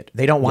you see it.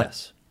 They don't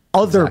want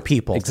other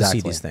people to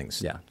see these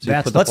things. Yeah.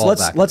 So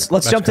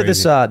let's jump to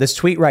this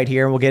tweet right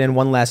here, and we'll get in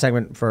one last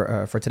segment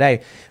for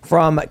today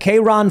from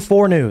Kron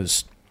 4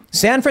 News.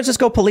 San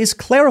Francisco police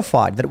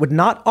clarified that it would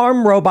not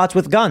arm robots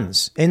with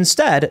guns.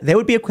 Instead, they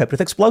would be equipped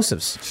with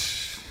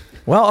explosives.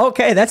 Well,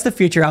 okay, that's the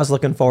future I was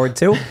looking forward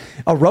to.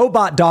 A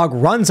robot dog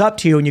runs up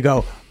to you and you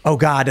go, oh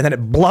God, and then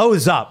it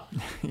blows up.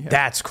 Yeah.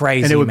 That's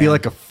crazy. And it would be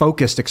like a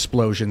focused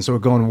explosion. So it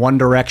would go in one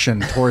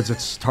direction towards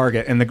its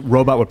target, and the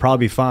robot would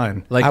probably be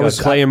fine. Like a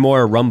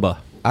Claymore Rumba.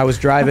 I was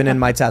driving in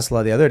my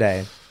Tesla the other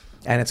day,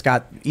 and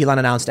Elon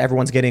announced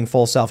everyone's getting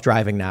full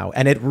self-driving now.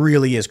 And it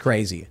really is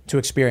crazy to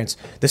experience.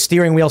 The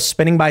steering wheel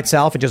spinning by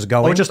itself and just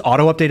going. Oh, it just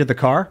auto-updated the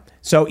car?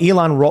 So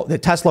the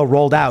Tesla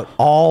rolled out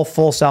all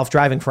full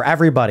self-driving for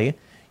everybody.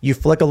 You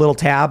flick a little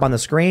tab on the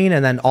screen,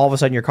 and then all of a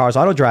sudden your car's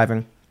auto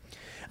driving.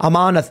 I'm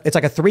on it's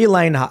like a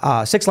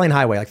 6-lane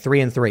highway, like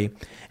 3 and 3,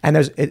 and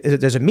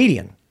there's a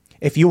median.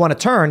 If you want to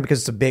turn, because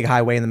it's a big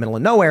highway in the middle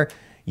of nowhere,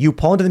 you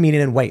pull into the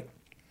median and wait.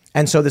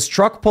 And so this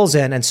truck pulls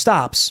in and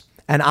stops,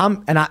 and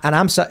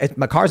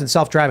my car's in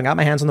self-driving. I got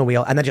my hands on the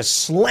wheel, and then just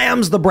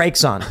slams the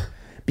brakes on,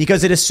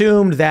 because it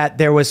assumed that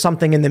there was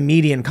something in the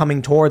median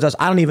coming towards us.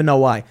 I don't even know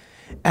why,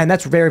 and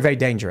that's very, very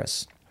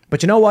dangerous.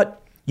 But you know what?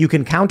 You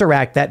can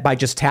counteract that by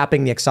just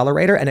tapping the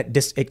accelerator, and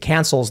it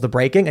cancels the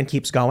braking and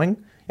keeps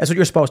going. That's what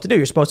you're supposed to do.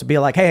 You're supposed to be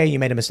like, hey, you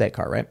made a mistake,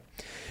 car, right?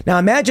 Now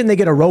imagine they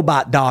get a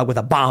robot dog with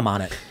a bomb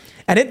on it,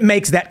 and it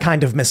makes that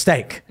kind of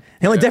mistake.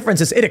 The only difference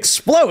is it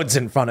explodes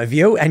in front of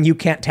you, and you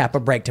can't tap a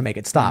brake to make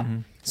it stop. Mm-hmm.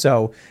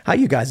 So how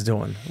you guys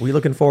doing? We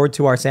looking forward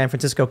to our San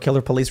Francisco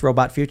killer police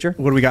robot future?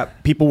 What do we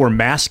got? People were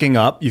masking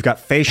up. You've got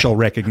facial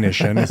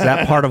recognition. Is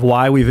that part of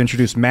why we've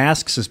introduced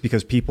masks? Is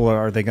because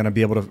are they going to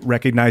be able to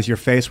recognize your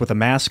face with a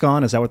mask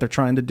on? Is that what they're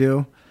trying to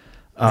do?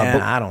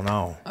 I don't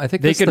know. I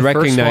think they could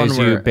recognize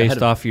you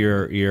based off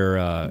your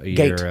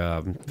gait,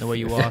 the way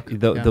you walk,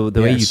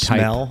 the way you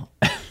smell.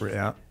 type.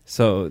 Yeah.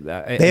 So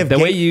the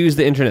way you use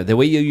the internet, the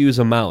way you use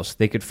a mouse,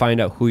 they could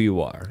find out who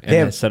you are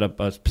and set up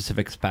a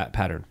specific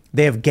pattern.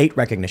 They have gait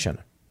recognition.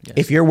 Yes.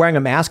 If you're wearing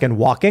a mask and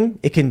walking,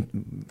 it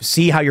can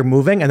see how you're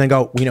moving and then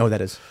go, we know who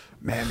that is.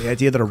 Man, the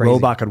idea that a Crazy.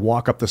 robot could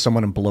walk up to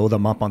someone and blow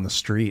them up on the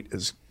street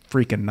is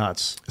freaking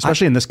nuts.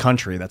 Especially in this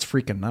country, that's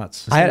freaking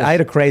nuts. I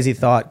had a crazy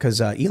thought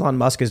because Elon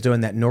Musk is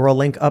doing that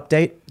Neuralink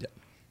update,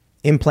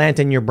 implant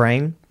in your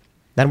brain.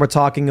 Then we're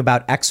talking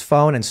about X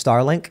phone and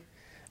Starlink.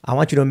 I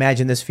want you to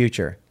imagine this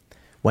future.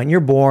 When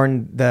you're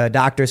born, the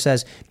doctor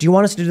says, do you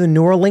want us to do the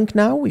Neuralink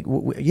now?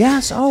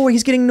 Yes. Oh,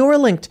 he's getting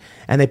Neuralinked.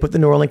 And they put the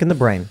Neuralink in the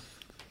brain.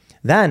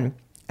 Then,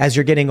 as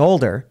you're getting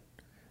older,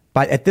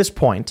 but at this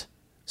point,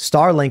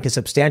 Starlink is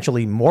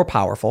substantially more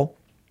powerful.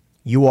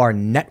 You are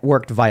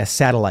networked via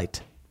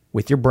satellite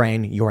with your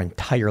brain your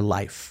entire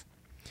life.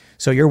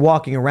 So you're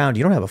walking around,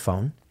 you don't have a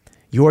phone.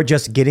 You're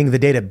just getting the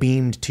data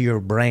beamed to your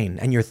brain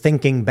and you're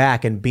thinking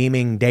back and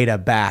beaming data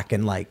back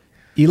and like,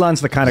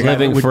 Elon's the kind of guy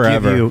that would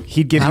forever.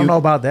 give you, I don't know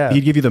about that.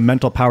 He'd give you the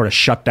mental power to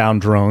shut down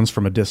drones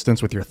from a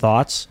distance with your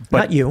thoughts. But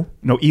Not you.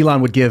 No,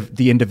 Elon would give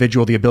the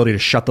individual the ability to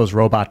shut those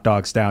robot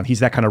dogs down. He's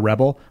that kind of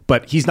rebel,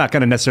 but he's not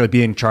going to necessarily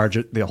be in charge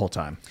the whole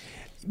time.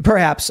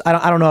 perhaps,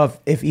 I don't know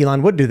if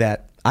Elon would do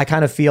that. I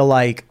kind of feel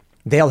like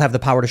they'll have the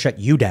power to shut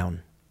you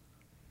down.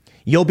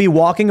 You'll be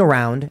walking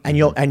around and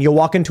you'll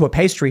walk into a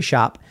pastry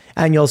shop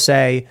and you'll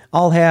say,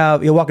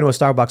 you'll walk into a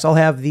Starbucks, I'll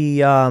have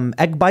the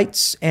egg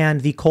bites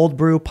and the cold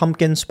brew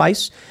pumpkin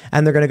spice.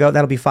 And they're going to go,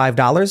 that'll be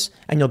 $5.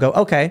 And you'll go,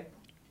 okay,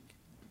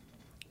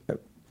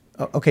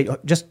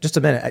 just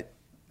a minute.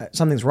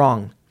 Something's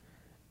wrong.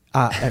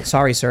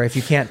 Sorry, sir, if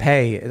you can't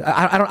pay.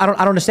 I don't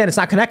understand. It's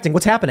not connecting.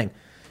 What's happening?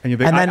 And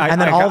then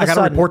all of a sudden, I got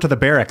to report to the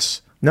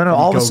barracks. No.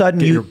 All of a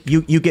sudden,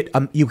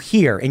 you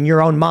hear in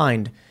your own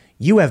mind,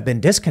 you have been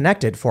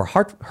disconnected for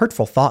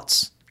hurtful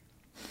thoughts.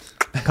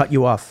 Cut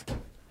you off.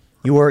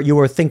 You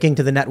were thinking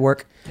to the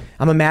network.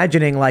 I'm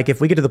imagining like if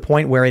we get to the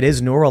point where it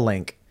is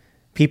Neuralink,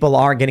 people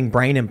are getting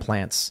brain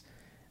implants.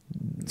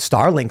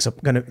 Starlink's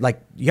gonna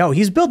like,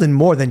 he's building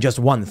more than just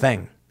one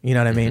thing. You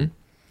know what I mean?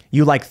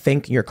 You like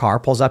think your car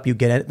pulls up, you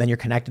get it, then you're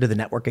connected to the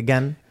network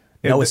again.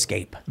 No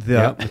escape.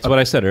 That's what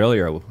I said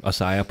earlier. A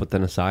psyop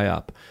within a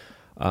psyop.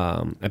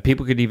 And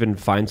people could even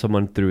find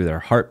someone through their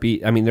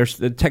heartbeat. I mean,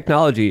 the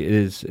technology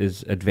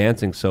is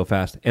advancing so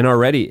fast, and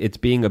already it's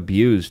being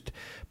abused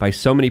by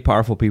so many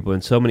powerful people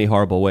in so many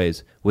horrible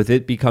ways. With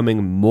it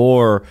becoming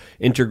more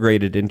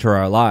integrated into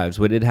our lives,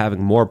 with it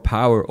having more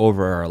power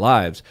over our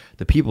lives,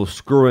 the people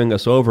screwing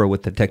us over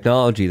with the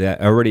technology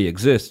that already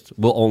exists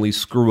will only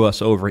screw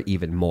us over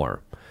even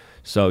more.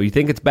 So you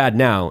think it's bad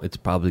now, it's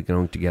probably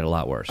going to get a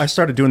lot worse. I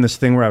started doing this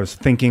thing where I was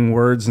thinking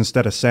words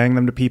instead of saying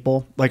them to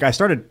people. Like I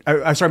started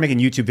making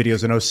YouTube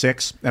videos in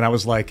 2006, and I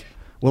was like,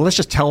 well, let's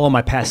just tell all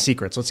my past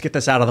secrets. Let's get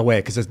this out of the way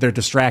because they're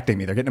distracting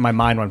me. They're getting in my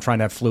mind when I'm trying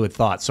to have fluid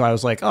thoughts. So I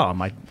was like, oh,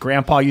 my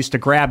grandpa used to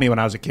grab me when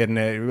I was a kid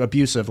and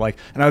abusive. And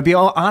I would be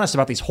all honest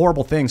about these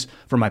horrible things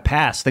from my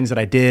past, things that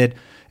I did.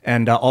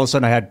 And all of a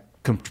sudden I had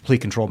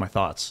complete control of my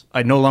thoughts.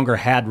 I no longer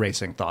had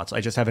racing thoughts.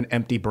 I just have an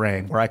empty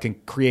brain where I can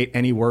create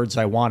any words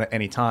I want at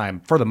any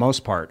time for the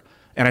most part.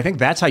 And I think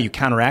that's how you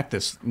counteract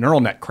this neural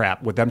net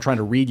crap with them trying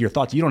to read your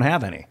thoughts. You don't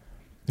have any.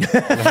 And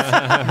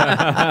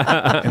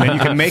then you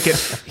can make it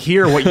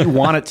hear what you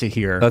want it to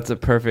hear. That's a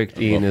perfect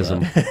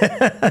Ianism.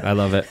 I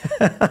love it.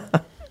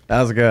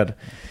 That was good.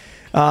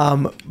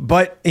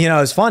 But,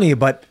 it's funny,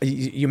 but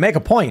you make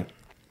a point.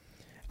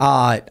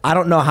 I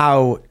don't know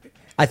how.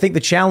 I think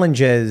the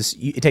challenge is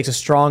it takes a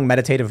strong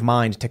meditative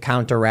mind to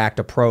counteract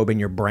a probe in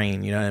your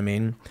brain. You know what I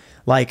mean?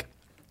 Like,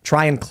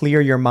 try and clear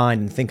your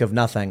mind and think of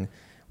nothing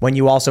when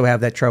you also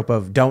have that trope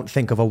of don't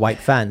think of a white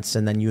fence,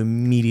 and then you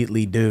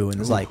immediately do. And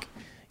it's like,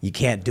 you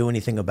can't do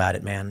anything about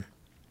it, man.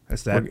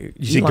 That's that.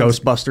 You see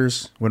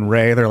Ghostbusters when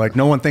they're like,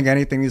 no one think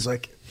anything. He's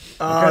like,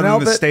 and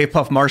then the Stay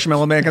Puft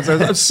Marshmallow Man comes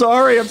out, I'm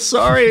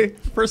sorry.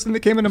 First thing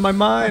that came into my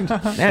mind.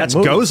 That's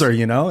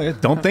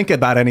Gozer, Don't think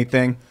about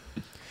anything.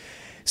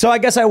 So I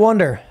guess I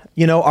wonder,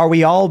 are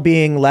we all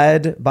being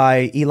led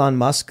by Elon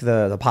Musk,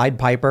 the Pied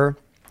Piper?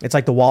 It's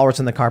like the walrus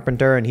and the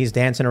carpenter, and he's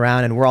dancing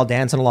around, and we're all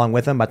dancing along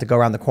with him, about to go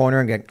around the corner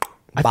and get.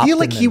 I feel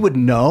like he would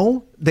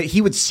know that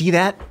he would see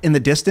that in the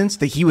distance,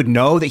 that he would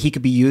know that he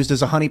could be used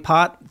as a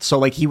honeypot. So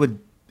like he would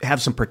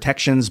have some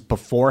protections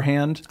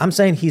beforehand. I'm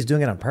saying he's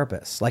doing it on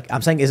purpose. Like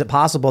I'm saying, is it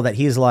possible that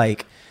he's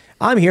like,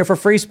 I'm here for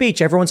free speech.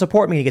 Everyone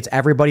support me. He gets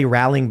everybody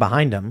rallying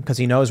behind him because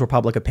he knows where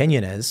public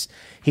opinion is.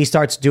 He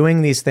starts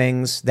doing these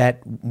things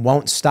that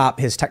won't stop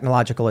his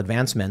technological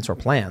advancements or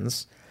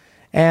plans.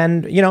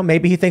 And,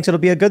 maybe he thinks it'll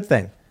be a good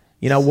thing.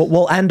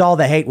 We'll end all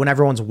the hate when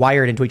everyone's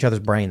wired into each other's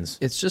brains.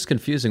 It's just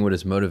confusing what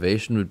his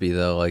motivation would be,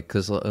 though. Like,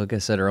 because like I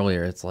said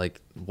earlier, it's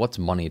like, what's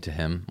money to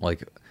him?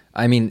 Like,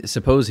 I mean,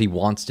 suppose he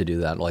wants to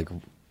do that. Like,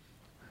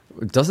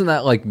 doesn't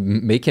that like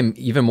make him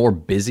even more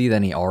busy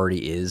than he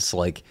already is?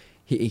 Like,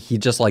 he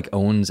just like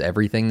owns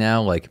everything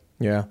now. Like,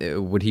 yeah,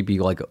 would he be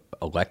like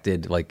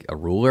elected like a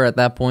ruler at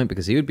that point?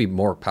 Because he would be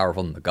more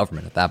powerful than the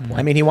government at that point.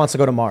 I mean, he wants to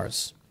go to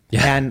Mars.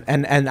 Yeah,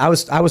 and I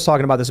was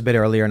talking about this a bit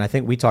earlier, and I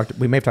think we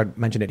may have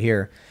mentioned it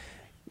here.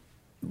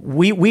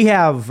 We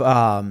have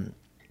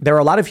there are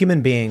a lot of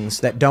human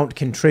beings that don't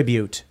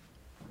contribute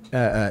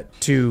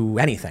to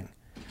anything.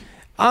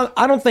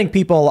 I don't think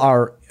people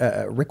are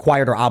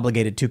required or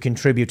obligated to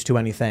contribute to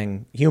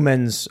anything.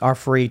 Humans are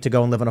free to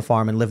go and live on a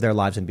farm and live their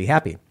lives and be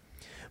happy.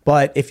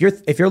 But if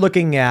you're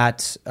looking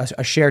at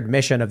a shared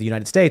mission of the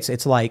United States,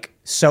 it's like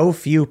so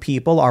few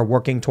people are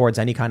working towards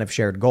any kind of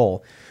shared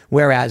goal.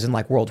 Whereas in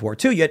like World War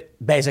II, you had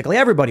basically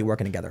everybody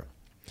working together.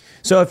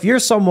 So if you're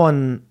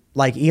someone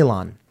like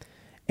Elon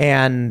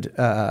and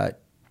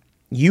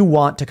you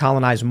want to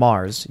colonize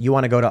Mars, you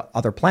want to go to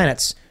other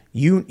planets,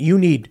 you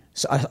need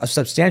a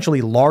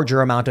substantially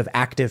larger amount of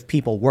active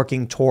people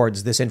working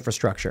towards this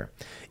infrastructure.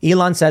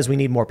 Elon says we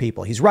need more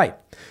people. He's right.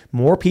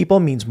 More people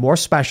means more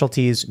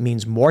specialties,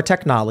 means more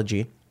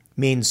technology,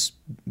 means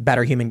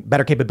better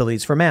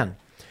capabilities for man.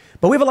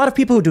 But we have a lot of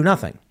people who do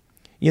nothing.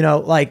 You know,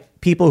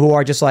 like people who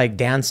are just like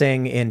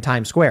dancing in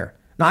Times Square.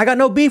 Now, I got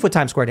no beef with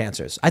Times Square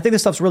dancers. I think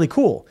this stuff's really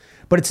cool,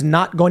 but it's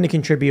not going to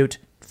contribute,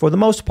 for the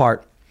most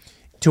part,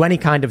 to any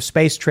kind of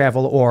space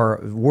travel or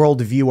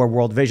worldview or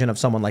world vision of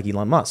someone like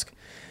Elon Musk.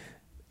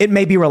 It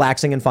may be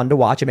relaxing and fun to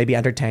watch. It may be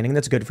entertaining.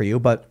 That's good for you.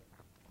 But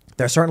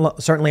there's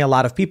certainly a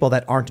lot of people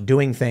that aren't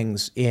doing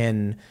things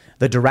in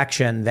the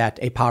direction that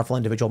a powerful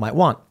individual might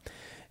want.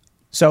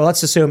 So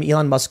let's assume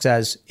Elon Musk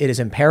says it is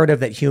imperative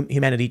that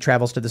humanity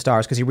travels to the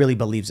stars because he really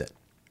believes it.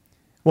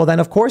 Well,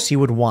 then, of course, he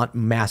would want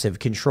massive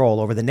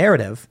control over the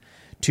narrative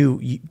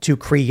to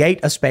create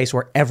a space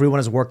where everyone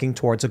is working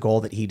towards a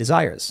goal that he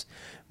desires.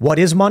 What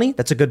is money?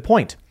 That's a good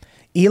point.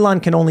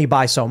 Elon can only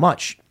buy so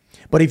much.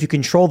 But if you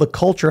control the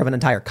culture of an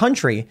entire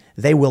country,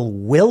 they will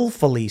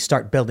willfully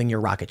start building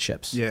your rocket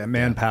ships. Yeah,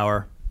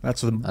 manpower.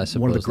 That's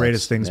one of the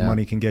greatest things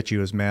money can get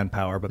you is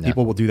manpower. But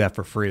people will do that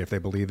for free if they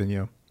believe in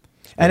you.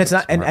 And it's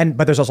not,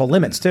 but there's also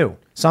limits too.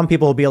 Some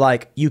people will be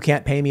like, you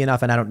can't pay me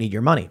enough and I don't need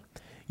your money.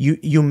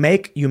 You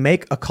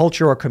make a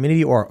culture or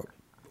community or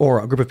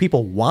a group of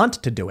people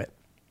want to do it.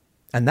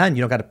 And then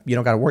you don't got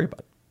to worry about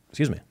it.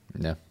 Excuse me.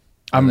 Yeah.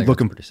 I'm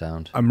pretty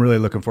sound. I'm really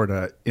looking forward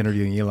to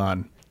interviewing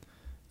Elon.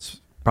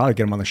 Probably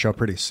get him on the show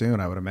pretty soon,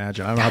 I would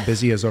imagine. I don't know how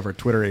busy he is over at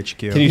Twitter HQ.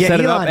 Can you set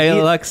it up,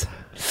 ALX?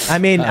 I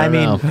mean,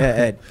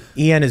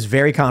 Ian is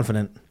very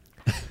confident.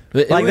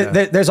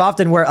 There's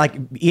often where like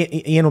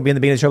Ian will be in the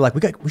beginning of the show like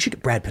we should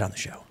get Brad Pitt on the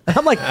show. And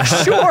I'm like,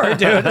 sure,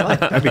 dude. Like,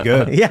 that'd be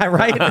good. Yeah,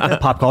 right.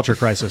 Pop culture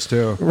crisis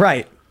too.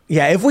 Right.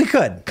 Yeah, if we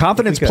could.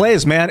 Confidence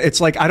plays, man.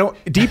 It's like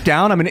deep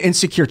down I'm an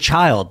insecure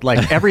child.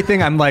 Like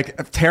everything I'm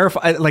like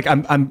terrified, like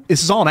I'm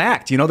this is all an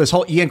act, you know, this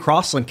whole Ian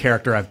Crossland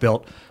character I've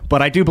built.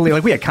 But I do believe,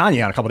 like we had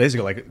Kanye on a couple days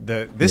ago, like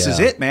this is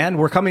it, man.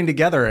 We're coming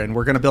together and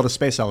we're going to build a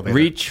space elevator.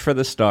 Reach for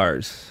the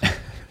stars.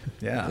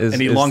 Yeah.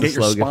 And elongate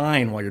your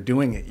spine while you're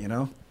doing it, you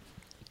know?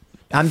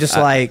 I'm just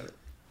like,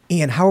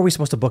 Ian, how are we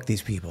supposed to book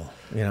these people?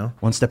 You know,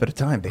 one step at a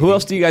time, baby. Who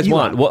else do you guys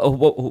want?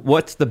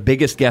 What's the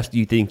biggest guest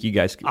you think you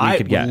guys could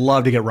get? I would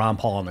love to get Ron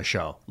Paul on the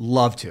show.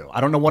 Love to.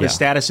 I don't know what his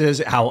status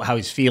is, how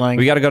he's feeling.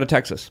 We got to go to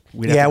Texas.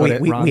 We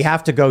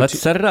have to go. Let's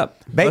set it up.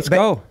 Let's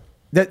go.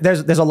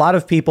 There's a lot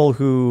of people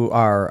who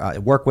are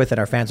work with and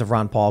are fans of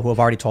Ron Paul who have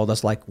already told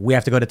us like we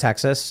have to go to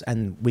Texas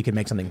and we can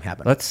make something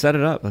happen. Let's set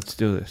it up. Let's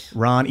do this.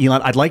 Ron,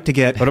 Elon, I'd like to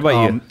get. What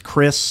about you?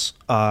 Chris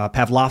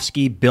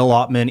Pavlovsky, Bill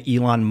Ottman,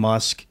 Elon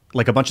Musk,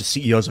 like a bunch of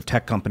CEOs of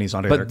tech companies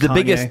on there. But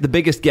the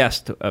biggest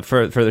guest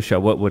for the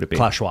show, what would it be?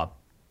 Klaus Schwab.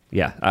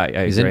 Yeah,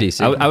 he's in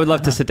DC. I would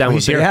love to sit down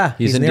with him. Yeah,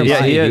 he's in DC.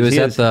 Yeah, he was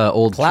at the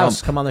old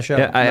Klaus. Trump. Come on the show.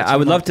 Yeah, I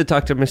would love to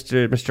talk to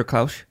Mr.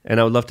 Klaus, and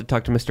I would love to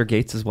talk to Mr.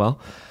 Gates as well.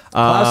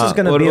 Klaus is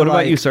going to be What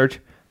about you, Serge?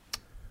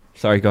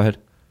 Sorry, go ahead.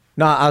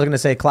 No, I was going to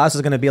say Klaus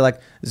is going to be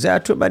like, there are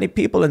too many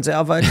people in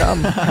the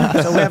Vietnam,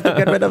 so we have to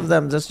get rid of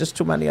them. There's just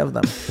too many of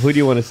them. Who do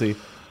you want to see?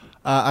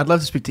 I'd love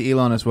to speak to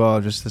Elon as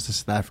well. Just as a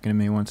South African in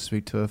me wants to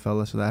speak to a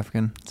fellow South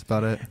African. That's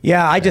about it.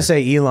 Yeah, I just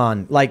say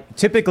Elon. Like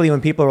typically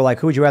when people are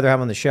like, who would you rather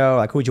have on the show?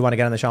 Like who would you want to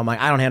get on the show? I'm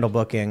like, I don't handle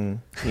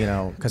booking. You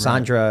know,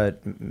 Cassandra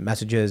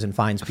messages and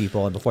finds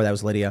people. And before that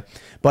was Lydia.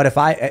 But if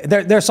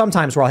there's some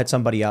times where I'll hit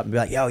somebody up and be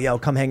like, yo,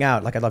 come hang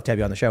out. Like I'd love to have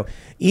you on the show.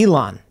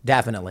 Elon,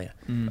 definitely.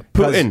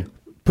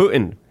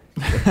 Putin,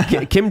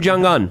 Kim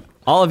Jong-un.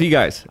 All of you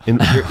guys,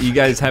 you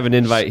guys have an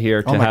invite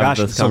here to have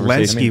this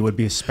conversation. Zelensky would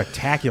be a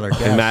spectacular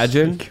guest.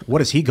 Imagine.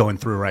 What is he going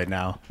through right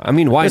now? I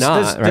mean, why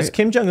not? Does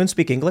Kim Jong-un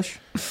speak English?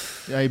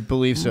 I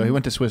believe so. He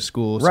went to Swiss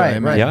school, so right, I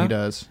imagine he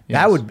does.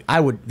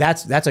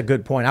 Yes. That's a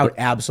good point. I would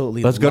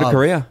absolutely Let's go to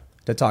Korea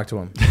to talk to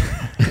him.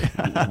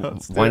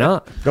 Why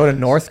not? Go to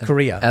North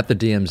Korea. At the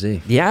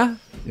DMZ. Yeah.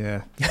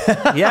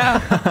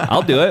 Yeah.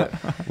 I'll do it.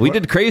 We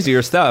did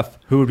crazier stuff.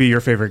 Who would be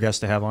your favorite guest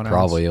to have on?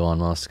 Probably Elon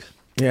Musk.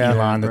 Yeah,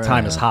 Elon. The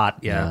time is hot.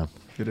 Yeah,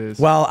 it is.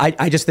 Well,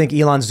 I just think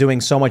Elon's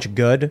doing so much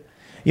good.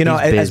 You know,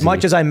 as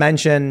much as I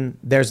mention,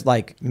 there's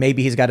like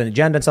maybe he's got an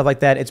agenda and stuff like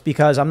that. It's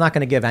because I'm not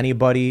going to give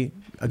anybody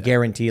a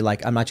guarantee.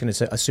 Like I'm not going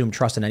to assume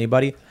trust in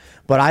anybody.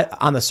 But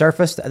on the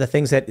surface, the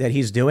things that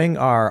he's doing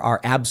are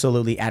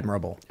absolutely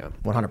admirable.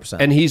 100%.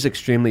 And he's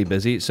extremely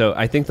busy. So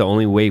I think the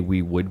only way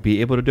we would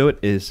be able to do it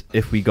is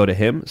if we go to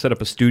him, set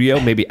up a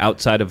studio, maybe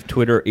outside of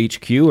Twitter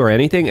HQ or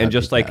anything, and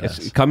just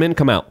like come in,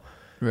 come out.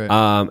 Right.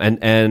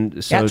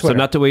 And so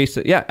not to waste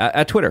it. Yeah,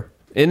 at Twitter,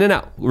 in and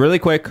out, really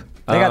quick.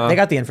 They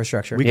got the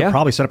infrastructure. We could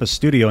probably set up a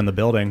studio in the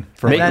building.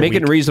 For Make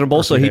it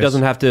reasonable so he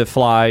doesn't have to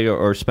fly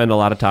or spend a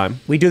lot of time.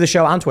 We do the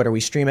show on Twitter. We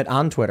stream it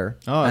on Twitter.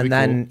 And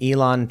then cool.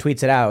 Elon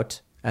tweets it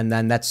out. And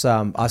then that's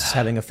us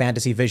having a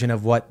fantasy vision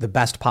of what the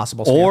best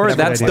possible. Or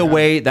that's the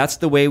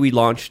way we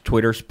launched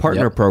Twitter's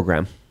partner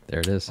program. There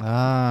it is.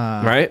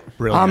 Right?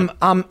 Brilliant.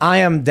 I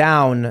am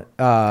down.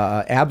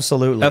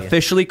 Absolutely.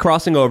 Officially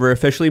crossing over,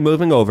 officially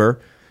moving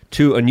over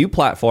to a new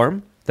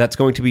platform that's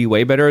going to be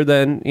way better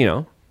than,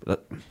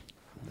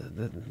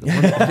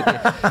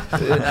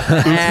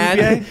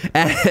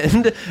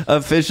 and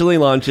officially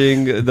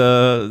launching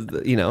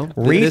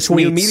this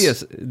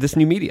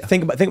new media.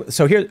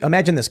 So here,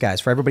 imagine this, guys,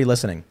 for everybody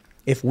listening.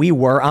 If we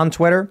were on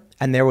Twitter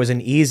and there was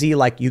an easy,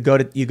 you go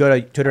to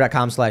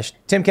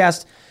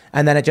twitter.com/Timcast,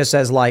 and then it just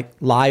says like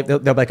live, there'll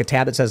be like a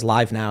tab that says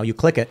live now. You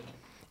click it,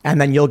 and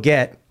then you'll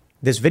get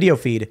this video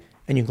feed,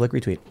 and you can click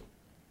retweet.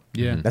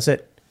 Yeah. That's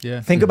it.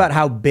 Yeah. Think about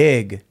how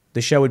big the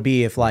show would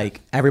be if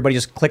like everybody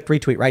just clicked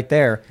retweet right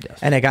there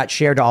and it got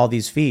shared to all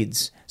these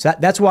feeds. So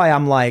that's why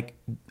I'm like,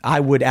 I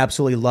would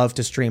absolutely love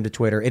to stream to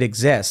Twitter. It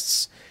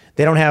exists.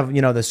 They don't have,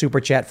 the super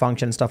chat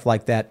function, stuff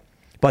like that.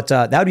 But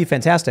that would be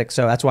fantastic.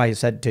 So that's why I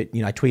said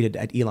I tweeted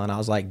at Elon. I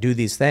was like, do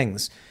these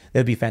things. It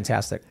would be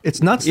fantastic.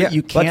 It's nuts that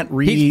you can't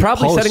read. He's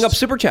probably setting up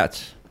super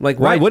chats. Like,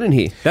 why wouldn't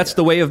he? That's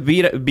the way of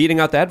beating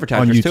out the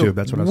advertisers on YouTube. Too.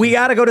 That's what I was We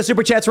got to go to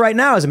super chats right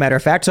now, as a matter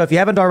of fact. So if you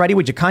haven't already,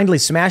 would you kindly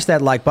smash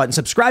that like button,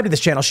 subscribe to this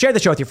channel, share the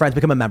show with your friends,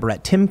 become a member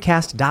at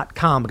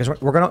timcast.com, because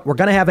we're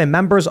gonna have a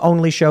members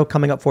only show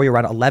coming up for you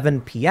around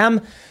 11 p.m.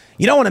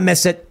 You don't want to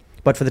miss it.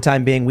 But for the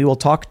time being, we will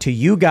talk to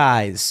you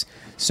guys.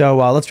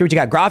 So let's see what you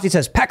got. Grofty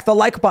says, peck the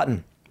like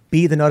button.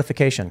 Be the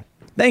notification.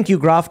 Thank you,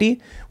 Grofty.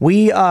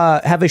 We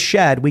have a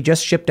shed we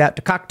just shipped out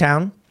to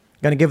Cocktown.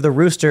 Going to give the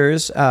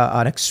roosters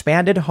an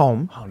expanded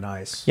home. Oh,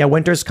 nice. Yeah,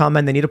 winter's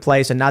coming. They need a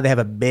place, and now they have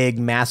a big,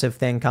 massive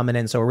thing coming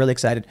in, so we're really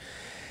excited.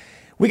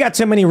 We got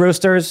too many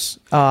roosters.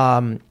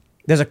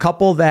 There's a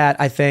couple that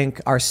I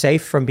think are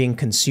safe from being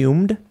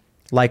consumed,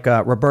 like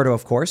Roberto,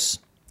 of course.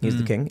 He's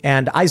the king.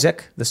 And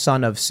Isaac, the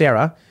son of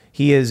Sarah,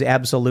 he is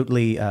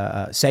absolutely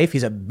safe.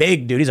 He's a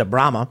big dude. He's a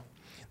Brahma.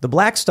 The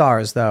black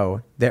stars,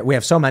 though, we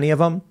have so many of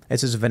them.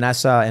 This is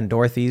Vanessa and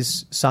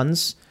Dorothy's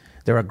sons.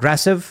 They're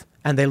aggressive,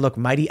 and they look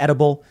mighty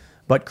edible,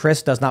 but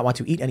Chris does not want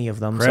to eat any of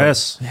them. Chris.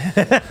 So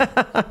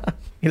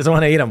he doesn't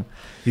want to eat them.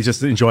 He's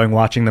just enjoying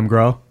watching them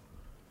grow.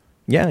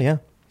 Yeah.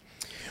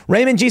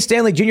 Raymond G.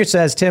 Stanley Jr.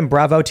 says, Tim,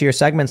 bravo to your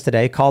segments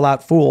today. Call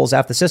out fools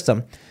after the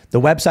system.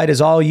 The website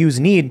is all you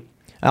need.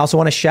 I also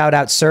want to shout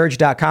out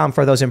Surge.com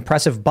for those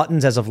impressive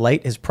buttons as of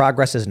late. His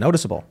progress is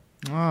noticeable.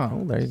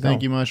 Oh, there you go.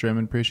 Thank you much,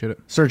 Raymond. Appreciate it.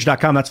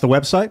 Surge.com, that's the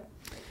website?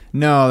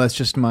 No, that's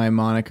just my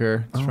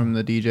moniker. It's from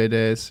the DJ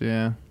days.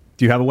 Yeah.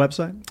 Do you have a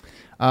website?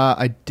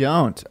 I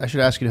don't. I should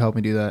ask you to help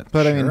me do that.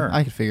 But I mean,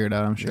 I could figure it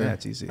out, I'm sure. Yeah,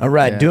 it's easy. All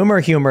right. Yeah.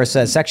 Doomer Humor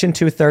says Section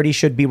 230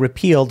 should be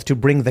repealed to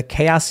bring the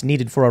chaos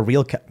needed for a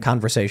real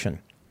conversation.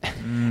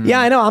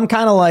 Yeah, I know. I'm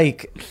kind of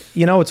like,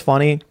 what's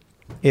funny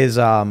is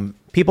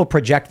people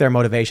project their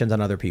motivations on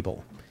other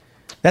people.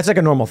 That's like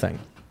a normal thing.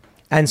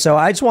 And so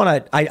I just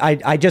want to,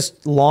 I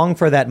just long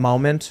for that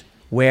moment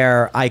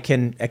where I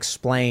can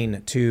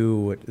explain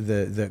to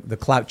the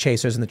clout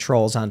chasers and the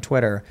trolls on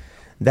Twitter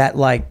that,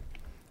 like,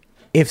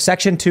 if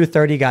Section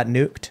 230 got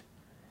nuked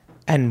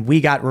and we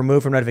got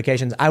removed from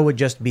notifications, I would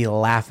just be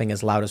laughing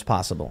as loud as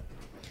possible.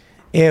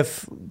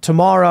 If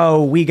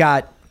tomorrow we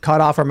got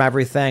cut off from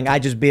everything,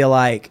 I'd just be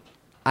like,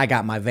 I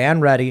got my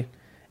van ready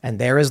and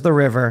there is the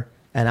river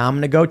and I'm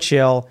going to go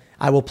chill.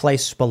 I will play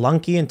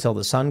Spelunky until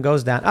the sun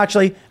goes down.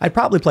 Actually, I'd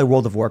probably play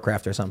World of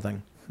Warcraft or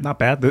something. Not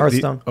bad.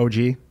 Hearthstone. The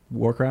OG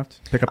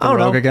Warcraft. Pick up the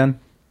rogue again.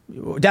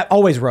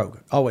 Always rogue.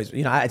 Always.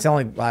 It's the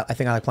only I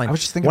think I like playing. I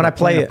was just thinking when I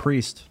play a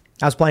priest.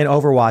 I was playing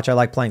Overwatch. I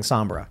like playing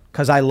Sombra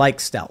because I like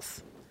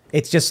stealth.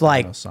 It's just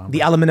like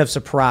the element of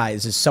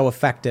surprise is so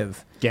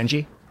effective.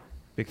 Genji?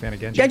 Big fan of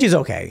Genji. Genji's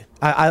okay.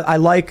 I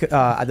like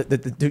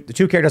the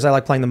two characters I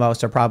like playing the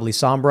most are probably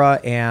Sombra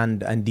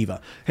and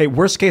D.Va. Hey,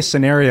 worst case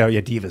scenario,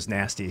 D.Va's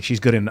nasty. She's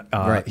good in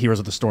Heroes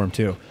of the Storm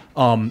too.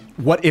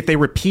 What if they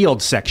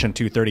repealed Section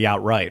 230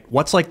 outright?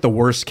 What's like the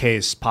worst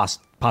case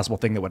possible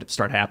thing that would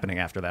start happening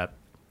after that?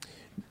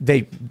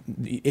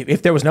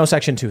 If there was no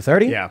Section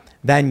 230,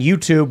 then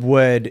YouTube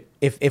would,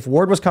 if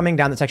word was coming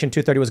down that Section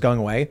 230 was going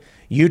away,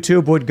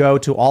 YouTube would go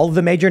to all of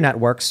the major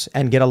networks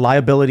and get a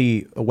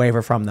liability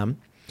waiver from them.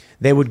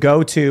 They would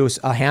go to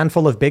a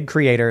handful of big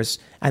creators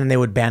and then they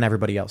would ban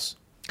everybody else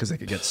because they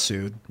could get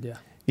sued.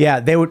 Yeah.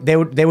 They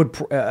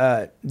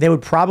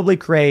would probably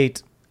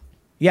create.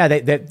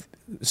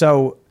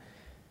 So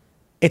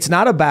it's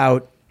not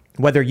about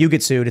whether you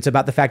get sued. It's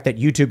about the fact that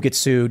YouTube gets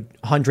sued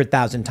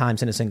 100,000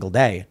 times in a single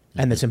day,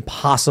 and it's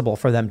impossible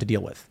for them to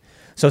deal with.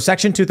 So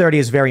Section 230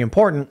 is very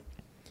important,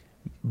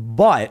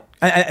 but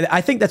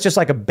I think that's just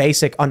like a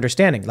basic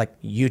understanding. Like,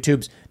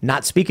 YouTube's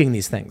not speaking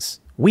these things.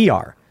 We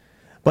are.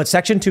 But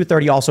Section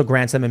 230 also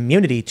grants them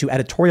immunity to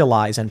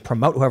editorialize and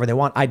promote whoever they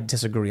want. I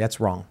disagree. That's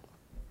wrong.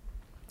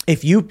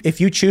 If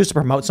you choose to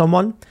promote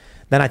someone,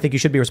 then I think you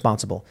should be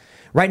responsible.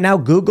 Right now,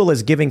 Google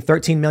is giving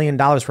 $13 million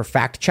for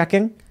fact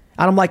checking.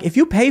 And I'm like, if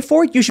you pay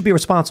for it, you should be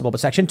responsible. But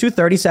Section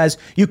 230 says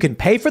you can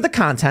pay for the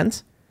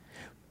content,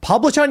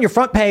 publish on your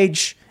front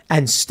page,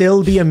 and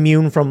still be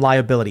immune from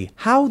liability.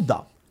 How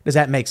does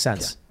that make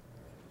sense?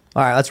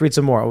 Yeah. All right, let's read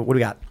some more. What do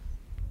we got?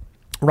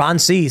 Ron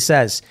C.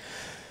 says,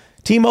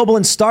 T-Mobile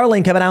and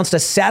Starlink have announced a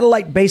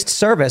satellite-based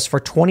service for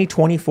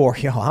 2024.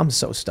 Yo, I'm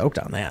so stoked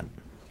on that.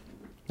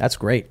 That's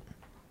great.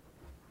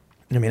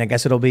 I mean, I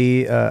guess it'll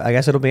be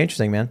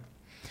interesting, man.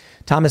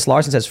 Thomas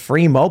Larson says,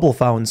 free mobile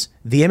phones.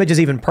 The image is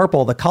even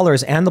purple, the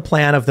colors and the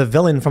plan of the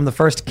villain from the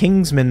first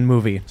Kingsman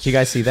movie. Do you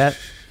guys see that?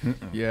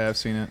 Yeah, I've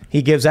seen it.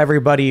 He gives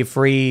everybody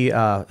free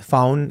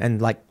phone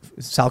and like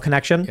cell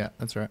connection. Yeah,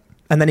 that's right.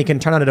 And then he can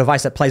turn on a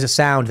device that plays a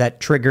sound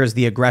that triggers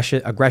the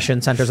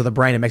aggression centers of the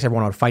brain and makes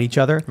everyone want to fight each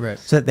other. Right.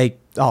 So that they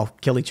all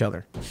kill each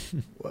other.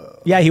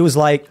 Yeah, he was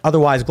like,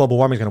 otherwise global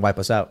warming is going to wipe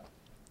us out.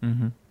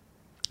 Mm-hmm.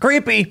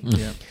 Creepy.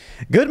 Yeah.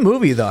 Good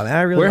movie, though.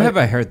 Man. Where have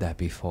I heard that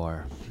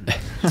before?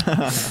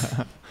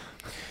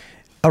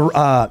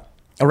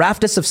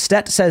 Araftus of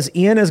Stet says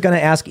Ian is going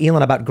to ask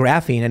Elon about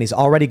graphene, and he's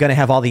already going to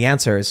have all the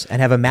answers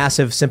and have a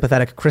massive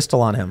sympathetic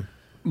crystal on him.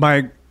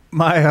 My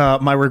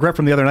regret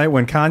from the other night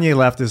when Kanye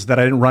left is that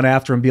I didn't run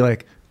after him and be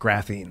like,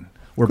 graphene.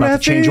 We're about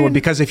to change the world.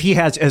 Because if he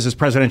has as his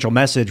presidential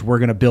message, we're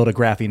going to build a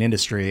graphene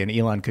industry, and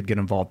Elon could get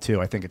involved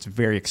too. I think it's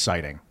very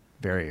exciting.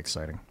 Very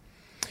exciting.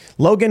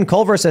 Logan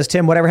Culver says,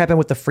 Tim, whatever happened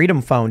with the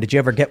Freedom phone? Did you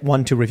ever get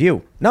one to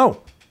review?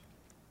 No,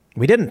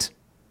 we didn't.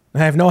 I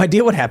have no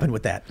idea what happened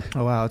with that.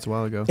 Oh, wow. It's a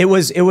while ago. It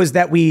was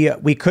that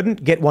we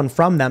couldn't get one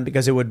from them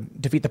because it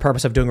would defeat the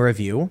purpose of doing a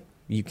review.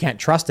 You can't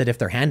trust it if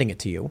they're handing it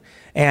to you.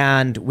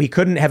 And we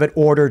couldn't have it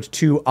ordered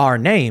to our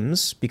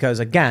names because,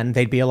 again,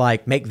 they'd be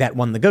like, make that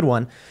one the good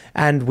one.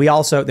 And we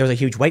also, there was a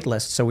huge wait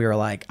list. So we were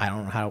like, I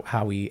don't know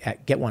how we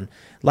get one.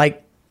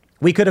 Like,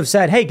 we could have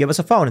said, hey, give us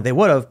a phone. And they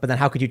would have. But then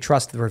how could you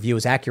trust the review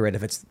is accurate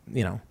if it's,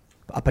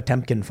 a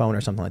Potemkin phone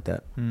or something like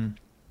that?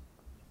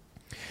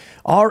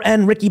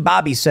 RN Ricky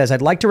Bobby says,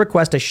 I'd like to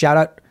request a shout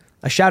out.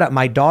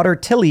 My daughter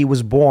Tilly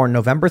was born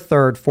November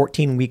 3rd,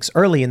 14 weeks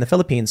early in the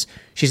Philippines.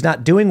 She's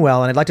not doing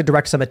well, and I'd like to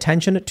direct some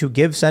attention to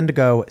Give Send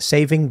Go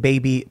Saving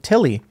Baby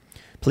Tilly.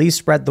 Please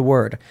spread the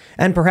word.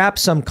 And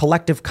perhaps some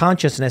collective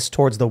consciousness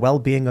towards the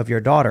well-being of your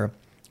daughter.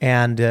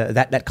 And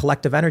that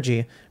collective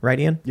energy, right,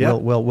 Ian? Yeah.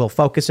 We'll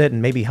focus it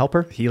and maybe help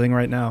her. Healing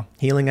right now.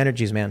 Healing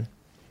energies, man.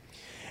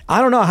 I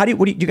don't know.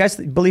 Do you guys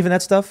believe in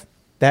that stuff?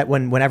 That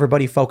when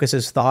everybody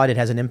focuses thought, it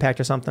has an impact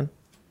or something?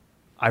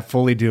 I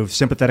fully do.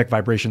 Sympathetic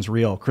vibration's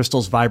real.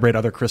 Crystals vibrate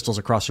other crystals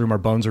across the room. Our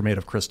bones are made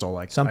of crystal.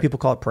 Like some people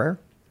call it prayer.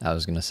 I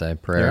was going to say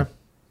prayer. Yeah.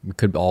 We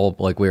could all,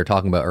 like we were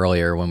talking about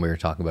earlier when we were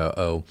talking about,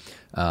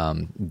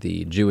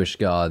 the Jewish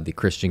God, the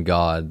Christian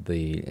God,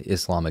 the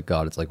Islamic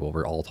God. It's like, well,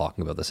 we're all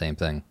talking about the same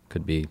thing.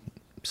 Could be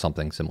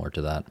something similar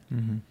to that.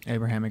 Mm-hmm.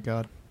 Abrahamic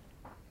God.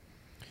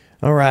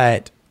 All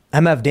right.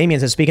 MF Damien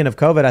says, speaking of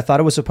COVID, I thought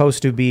it was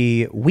supposed to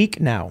be weak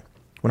now.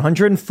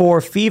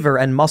 104 fever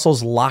and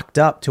muscles locked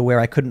up to where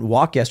I couldn't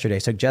walk yesterday.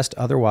 Suggest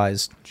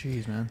otherwise.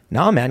 Jeez, man.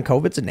 No, man.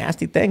 COVID's a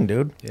nasty thing,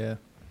 dude. Yeah.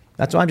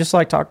 That's why I'm just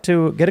like, get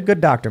a good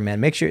doctor,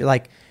 man. Make sure,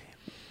 like,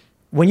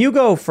 when you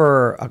go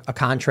for a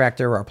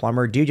contractor or a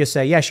plumber, do you just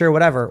say, yeah, sure,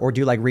 whatever? Or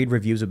do you like read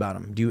reviews about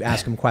them? Do you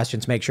ask them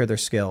questions, make sure they're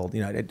skilled?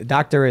 A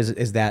doctor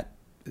is that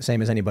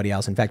same as anybody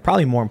else. In fact,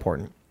 probably more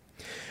important.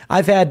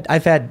 I've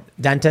had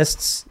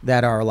dentists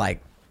that are like,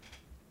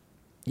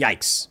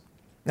 yikes.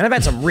 And I've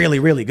had some really,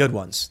 really good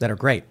ones that are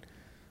great,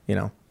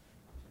 Well,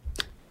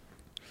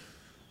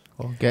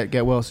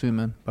 get well soon,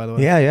 man, by the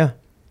way. Yeah.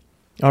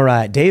 All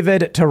right.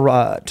 David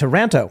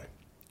Taranto.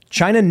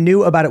 China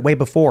knew about it way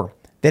before.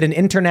 They had an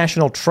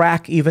international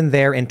track even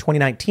there in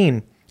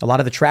 2019. A lot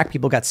of the track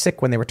people got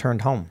sick when they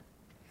returned home.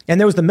 And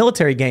there was the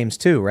military games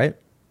too, right?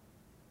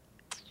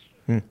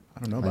 I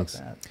don't know about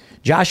that.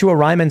 Joshua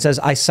Ryman says,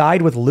 I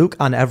side with Luke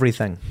on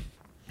everything.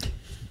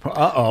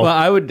 Uh-oh. Well,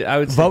 I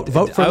would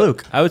vote for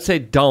Luke. I would say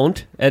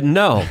don't and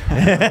no.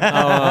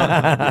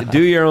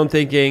 Do your own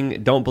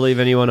thinking. Don't believe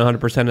anyone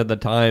 100% of the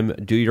time.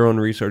 Do your own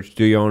research.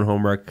 Do your own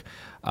homework.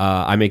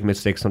 I make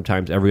mistakes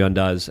sometimes. Everyone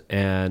does.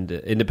 And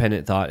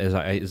independent thought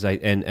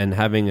and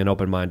having an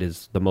open mind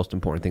is the most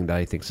important thing that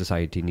I think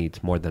society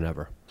needs more than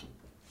ever.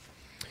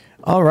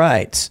 All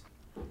right.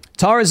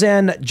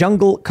 Tarzan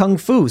Jungle Kung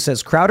Fu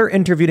says Crowder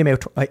interviewed a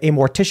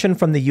mortician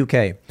from the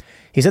UK.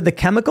 He said the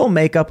chemical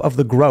makeup of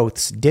the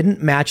growths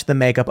didn't match the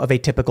makeup of a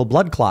typical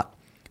blood clot.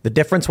 The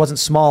difference wasn't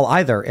small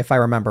either, if I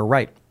remember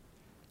right.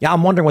 Yeah,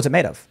 I'm wondering what's it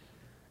made of.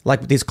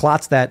 Like these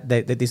clots that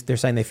they're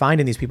saying they find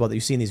in these people that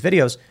you see in these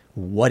videos,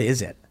 what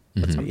is it?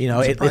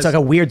 Mm-hmm. It's like a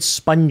weird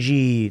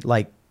spongy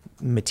like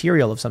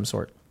material of some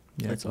sort.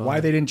 Yeah, like why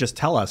they didn't just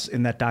tell us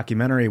in that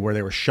documentary where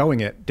they were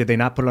showing it? Did they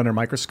not put it under a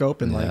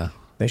microscope and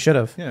They should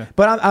have. Yeah.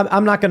 But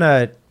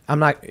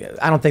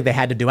I don't think they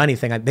had to do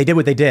anything. They did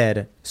what they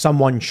did.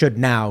 Someone should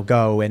now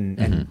go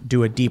and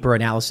do a deeper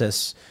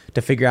analysis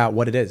to figure out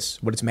what it is,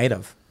 what it's made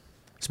of.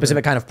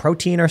 Specific kind of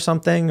protein or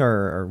something,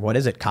 or what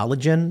is it?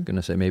 Collagen? I'm going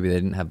to say maybe they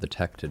didn't have the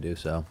tech to do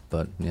so,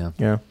 but yeah.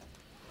 Yeah.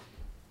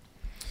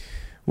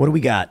 What do we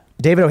got?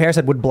 David O'Hare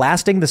said, would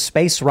blasting the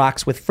space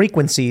rocks with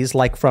frequencies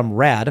like from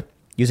RAD,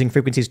 using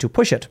frequencies to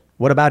push it.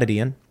 What about it,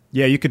 Ian?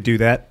 Yeah, you could do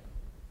that.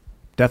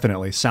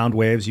 Definitely. Sound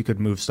waves, you could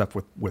move stuff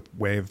with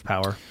wave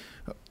power.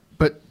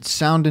 But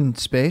sound in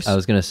space? I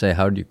was going to say,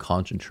 how do you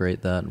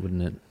concentrate that,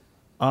 wouldn't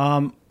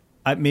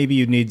it? Maybe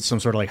you'd need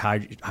some sort of like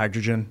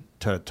hydrogen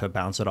to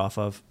bounce it off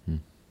of.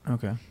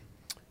 Okay.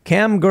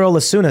 Cam Girl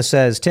Asuna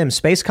says, Tim,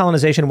 space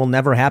colonization will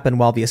never happen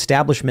while the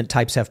establishment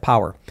types have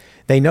power.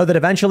 They know that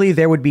eventually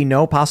there would be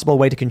no possible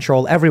way to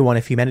control everyone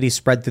if humanity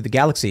spread through the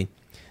galaxy.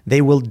 They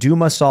will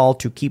doom us all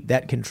to keep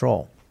that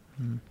control.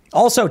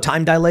 Also,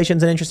 time dilation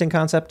is an interesting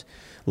concept.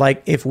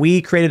 Like if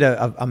we created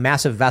a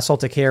massive vessel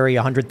to carry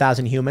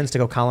 100,000 humans to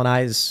go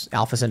colonize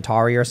Alpha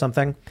Centauri or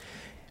something,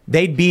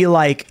 they'd be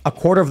like a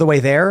quarter of the way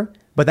there.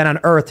 But then on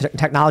Earth,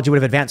 technology would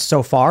have advanced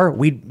so far,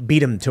 we'd beat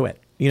them to it.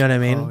 You know what I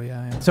mean? Oh,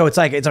 yeah. So it's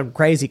like, it's a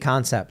crazy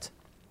concept.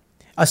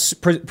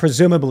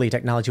 Presumably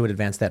technology would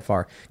advance that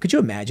far. Could you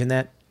imagine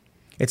that?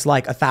 It's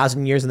like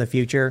 1,000 years in the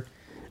future.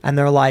 And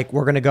they're like,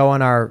 we're going to go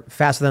on our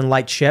faster than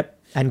light ship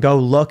and go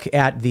look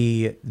at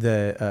the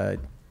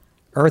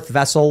Earth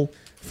vessel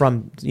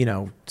from,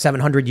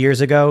 700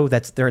 years ago.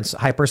 They're in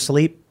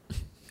hypersleep.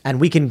 And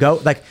we can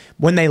go, like,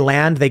 when they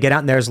land, they get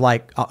out and there's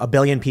like a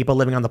billion people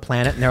living on the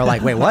planet. And they're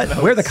like, wait,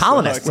 what? We're the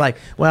colonists. Like,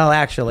 well,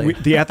 actually.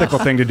 The ethical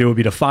thing to do would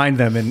be to find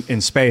them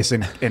in space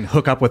and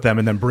hook up with them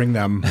and then bring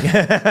them.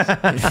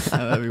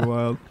 That'd be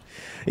wild.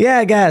 Yeah,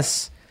 I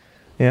guess.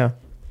 Yeah.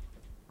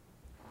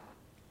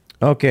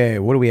 Okay,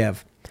 what do we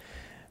have?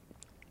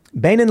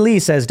 Bainan Lee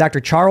says Dr.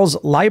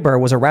 Charles Leiber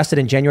was arrested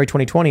in January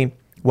 2020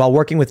 while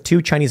working with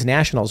 2 Chinese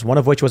nationals, one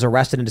of which was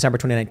arrested in December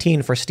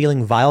 2019 for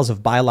stealing vials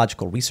of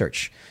biological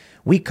research.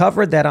 We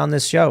covered that on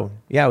this show.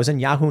 Yeah, it was in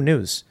Yahoo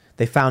News.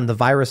 They found the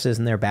viruses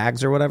in their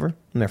bags or whatever,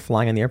 and they're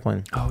flying in the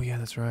airplane. Oh, yeah,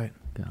 that's right.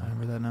 I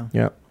remember that now.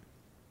 Yep.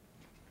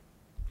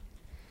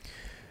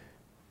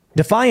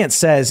 Defiance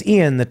says,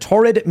 Ian, the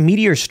Taurid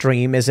meteor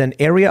stream is an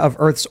area of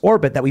Earth's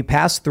orbit that we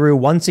pass through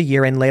once a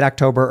year in late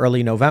October,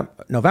 early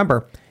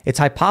November. It's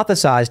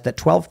hypothesized that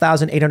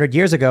 12,800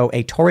 years ago,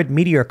 a Taurid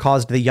meteor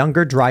caused the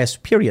Younger Dryas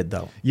period,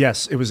 though.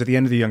 Yes, it was at the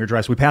end of the Younger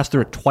Dryas. We passed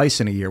through it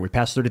twice in a year. We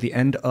passed through it at the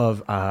end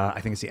of, I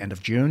think it's the end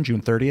of June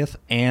 30th,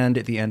 and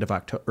at the end of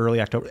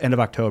end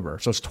of October.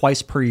 So it's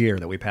twice per year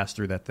that we pass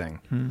through that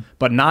thing.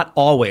 But not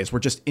always. We're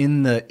just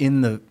in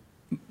the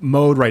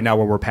mode right now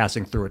where we're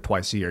passing through it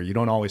twice a year. You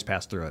don't always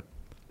pass through it.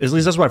 At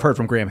least that's what I've heard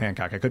from Graham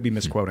Hancock. I could be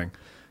misquoting.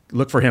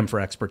 Look for him for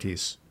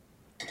expertise.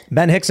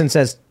 Ben Hickson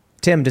says,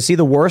 Tim, to see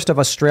the worst of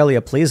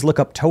Australia, please look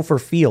up Topher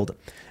Field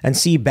and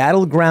see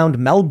Battleground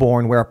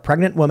Melbourne, where a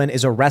pregnant woman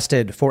is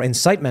arrested for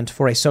incitement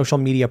for a social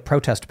media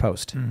protest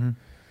post.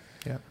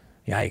 Yeah.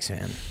 Yikes,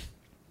 man.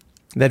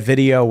 That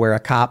video where a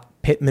cop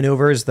pit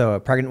maneuvers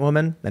the pregnant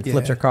woman and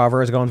flips her car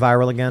over is going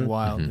viral again.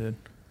 Wild, dude.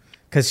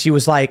 Because she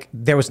was like,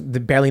 there was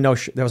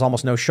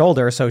almost no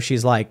shoulder. So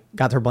she's like,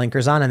 got her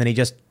blinkers on, and then he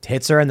just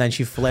hits her and then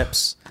she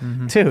flips.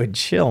 Dude,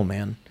 chill,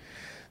 man.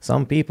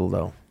 Some people,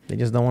 though, they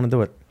just don't want to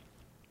do it.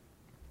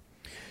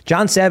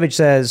 John Savage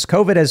says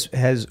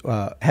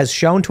COVID has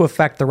shown to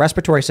affect the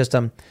respiratory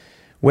system,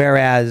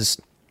 whereas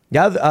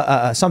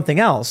something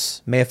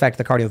else may affect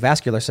the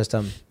cardiovascular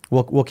system.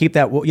 We'll keep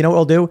that. You know what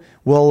we'll do?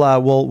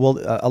 We'll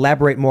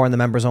elaborate more on the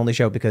members only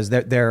show because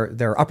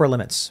they're upper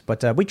limits.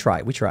 But we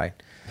try.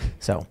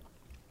 So,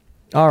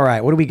 all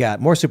right. What do we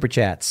got? More super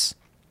chats.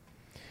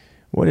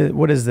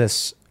 What is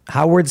this?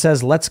 Howard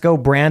says, "Let's go,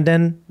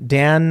 Brandon,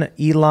 Dan,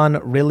 Elon,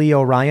 really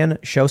Orion.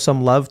 Show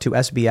some love to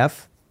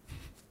SBF."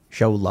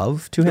 Show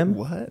love to him?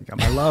 What? Got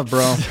my love,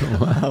 bro.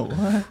 Wow,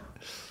 what?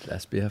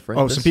 SBF, right?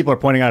 Oh, some people are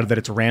pointing out that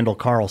it's Randall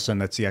Carlson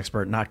that's the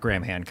expert, not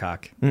Graham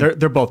Hancock.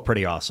 They're both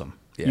pretty awesome.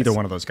 Yes. Either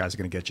one of those guys are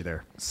going to get you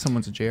there.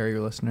 Someone's a Jerry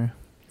listener.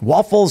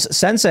 Waffles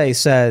Sensei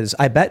says,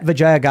 I bet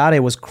Vijayagade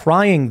was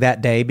crying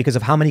that day because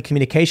of how many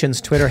communications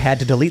Twitter had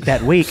to delete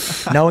that week,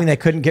 knowing they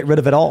couldn't get rid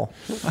of it all.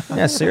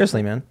 Yeah,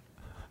 seriously, man.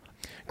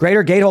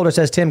 Greater Gateholder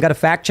says, Tim, got to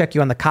fact check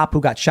you on the cop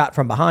who got shot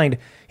from behind.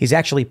 He's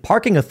actually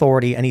parking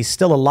authority and he's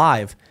still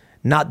alive.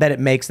 Not that it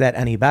makes that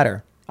any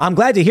better. I'm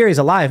glad to hear he's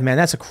alive, man.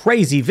 That's a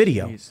crazy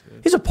video.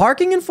 He's a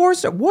parking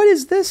enforcer? What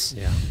is this?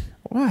 Yeah.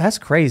 Wow, that's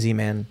crazy,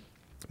 man.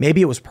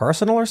 Maybe it was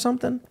personal or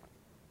something?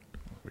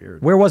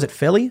 Weird. Where was it?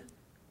 Philly?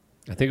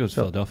 I think it was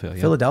Philadelphia.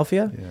 Yeah.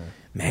 Philadelphia? Yeah.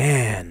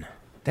 Man,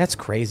 that's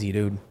crazy,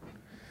 dude.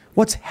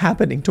 What's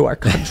happening to our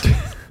country?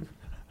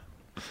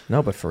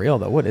 No, but for real,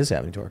 though, what is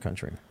happening to our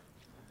country?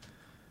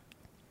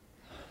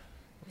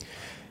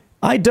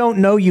 I don't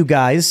know you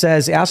guys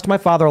says, asked my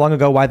father long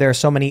ago why there are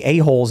so many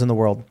a-holes in the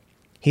world.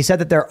 He said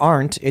that there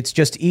aren't. It's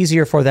just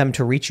easier for them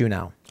to reach you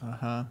now.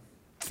 Uh-huh.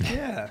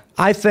 Yeah.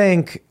 I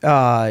think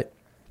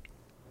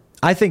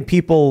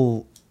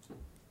people,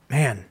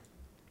 man,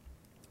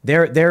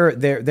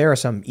 there are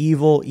some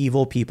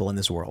evil people in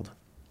this world.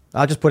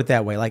 I'll just put it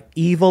that way. Like,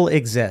 evil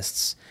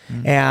exists.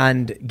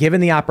 And given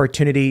the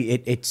opportunity,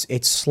 it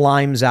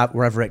slimes out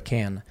wherever it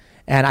can.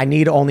 And I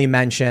need only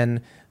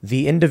mention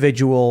the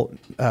individual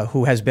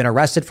who has been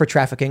arrested for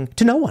trafficking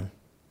to no one.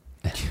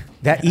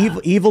 That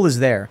evil is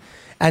there.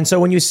 And so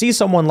when you see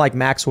someone like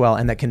Maxwell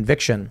and that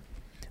conviction,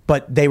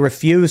 but they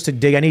refuse to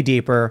dig any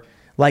deeper,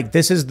 like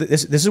this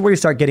is where you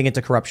start getting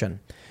into corruption.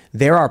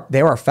 There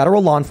are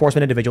federal law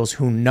enforcement individuals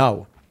who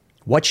know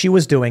what she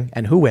was doing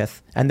and who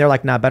with, and they're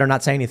like, nah, better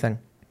not say anything.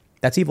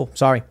 That's evil.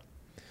 Sorry.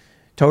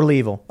 Totally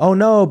evil. Oh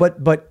no,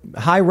 but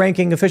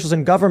high-ranking officials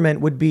in government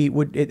would be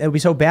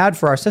so bad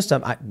for our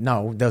system.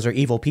 No, those are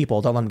evil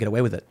people. Don't let them get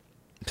away with it.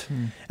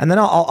 And then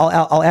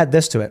I'll add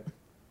this to it.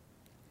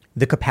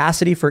 The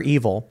capacity for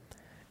evil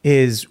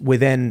is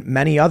within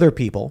many other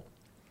people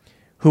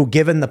who,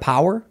 given the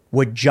power,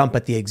 would jump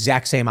at the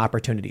exact same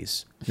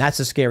opportunities. That's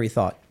a scary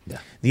thought. Yeah.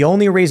 The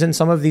only reason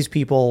some of these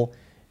people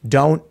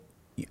don't,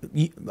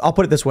 I'll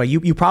put it this way.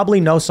 You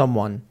probably know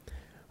someone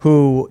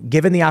who,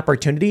 given the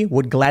opportunity,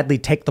 would gladly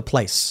take the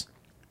place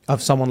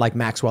of someone like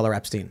Maxwell or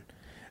Epstein.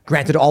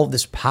 Granted all of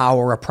this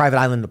power, a private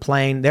island in the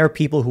plane, there are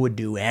people who would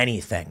do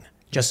anything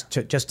just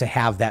to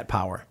have that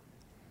power.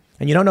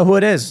 And you don't know who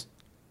it is.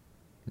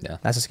 Yeah.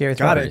 That's a scary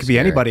thought. It could be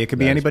anybody. It could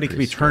be anybody. It could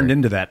be turned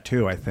into that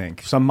too, I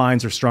think. Some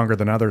minds are stronger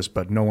than others,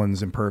 but no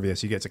one's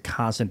impervious. You get a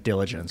constant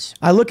diligence.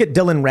 I look at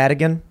Dylan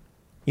Ratigan.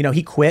 You know,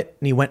 he quit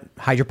and he went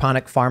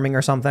hydroponic farming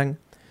or something.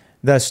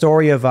 The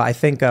story of, I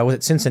think, was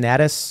it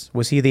Cincinnatus?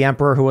 Was he the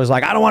emperor who was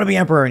like, I don't want to be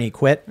emperor, and he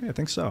quit? Yeah, I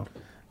think so.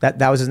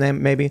 That was his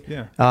name, maybe?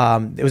 Yeah.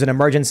 It was an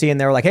emergency, and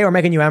they were like, hey, we're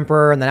making you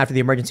emperor. And then after the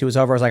emergency was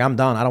over, I was like, I'm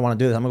done. I don't want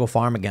to do this. I'm going to go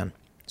farm again.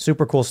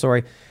 Super cool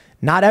story.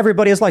 Not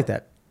everybody is like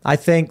that. I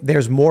think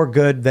there's more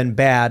good than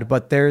bad,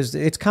 but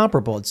it's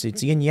comparable. It's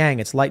yin yang.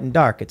 It's light and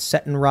dark. It's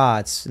set and raw.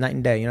 It's night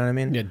and day. You know what I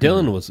mean? Yeah,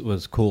 Dylan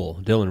was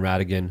cool. Dylan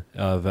Ratigan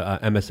of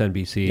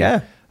MSNBC.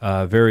 Yeah.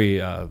 Very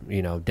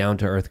down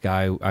to earth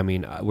guy. I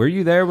mean, were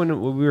you there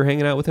when we were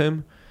hanging out with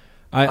him?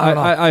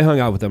 I hung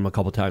out with him a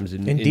couple times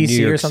in DC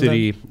New York or something?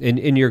 City.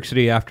 In New York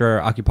City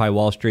after Occupy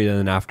Wall Street and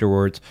then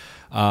afterwards.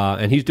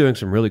 And he's doing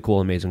some really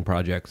cool, amazing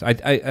projects. I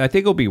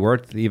think it'll be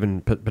worth even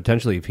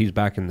potentially if he's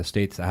back in the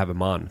States to have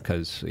him on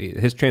because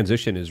his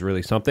transition is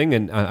really something.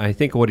 And I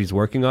think what he's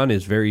working on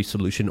is very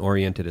solution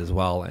oriented as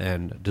well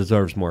and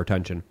deserves more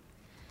attention.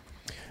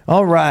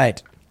 All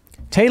right.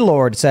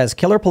 Taylord says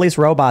killer police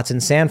robots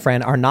in San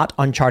Fran are not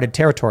uncharted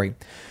territory.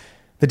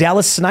 The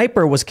Dallas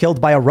sniper was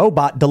killed by a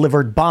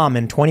robot-delivered bomb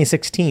in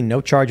 2016.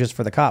 No charges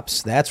for the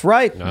cops. That's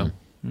right. No.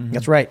 Mm-hmm.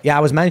 That's right. Yeah, I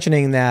was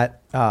mentioning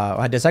that.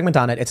 I did a segment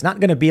on it. It's not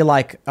going to be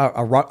like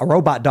a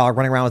robot dog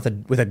running around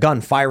with a gun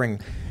firing.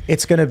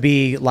 It's going to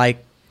be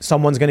like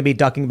someone's going to be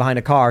ducking behind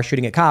a car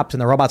shooting at cops,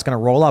 and the robot's going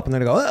to roll up and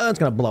they're going to go, it's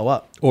going to blow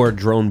up. Or a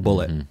drone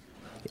bullet.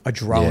 Mm-hmm. A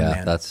drone,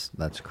 man.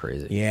 That's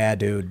crazy. Yeah,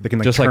 dude. They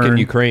can, just like in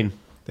Ukraine.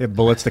 They have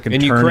bullets that can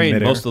in turn Ukraine.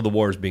 in Most of the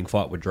war is being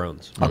fought with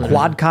drones. A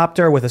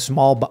quadcopter with a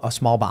small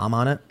bomb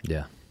on it.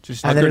 Yeah.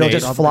 And then it'll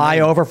just fly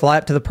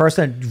up to the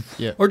person.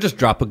 Yeah. Or just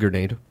drop a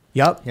grenade.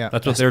 Yep. Yeah.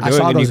 That's what they're doing. I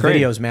saw in those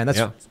Ukraine. videos, man.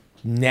 That's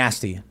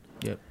nasty.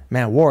 Yep.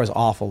 Man, war is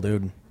awful,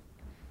 dude.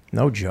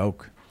 No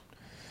joke.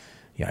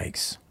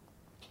 Yikes.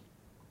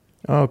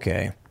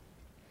 Okay.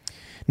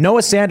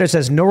 Noah Sanders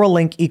says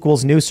Neuralink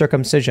equals new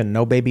circumcision.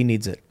 No baby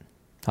needs it.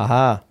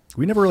 Haha.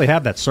 We never really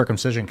have that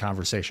circumcision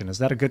conversation. Is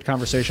that a good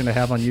conversation to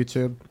have on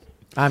YouTube?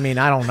 I mean,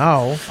 I don't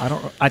know.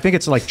 I think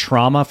it's like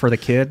trauma for the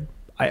kid.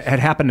 It had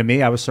happened to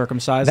me. I was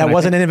circumcised. That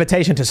wasn't an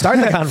invitation to start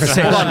the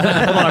conversation. Hold on,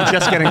 I'm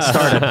just getting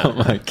started. Oh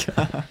my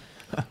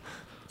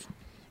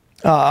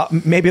God.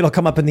 Maybe it'll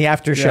come up in the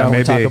after show and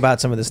we'll talk about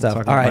some of this stuff.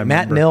 All right,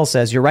 Matt Nill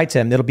says, you're right,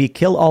 Tim. It'll be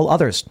kill all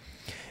others.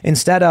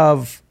 Instead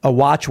of a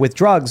watch with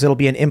drugs, it'll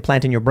be an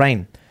implant in your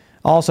brain.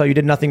 Also, you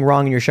did nothing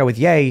wrong in your show with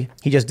Ye.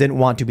 He just didn't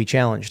want to be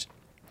challenged.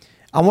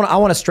 I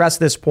want to stress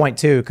this point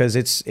too, because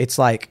it's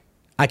like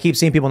I keep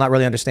seeing people not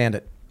really understand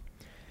it.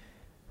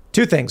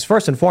 Two things.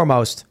 First and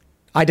foremost,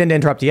 I didn't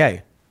interrupt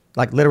Ye.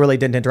 Like literally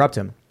didn't interrupt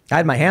him. I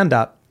had my hand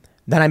up.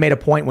 Then I made a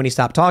point when he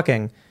stopped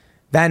talking.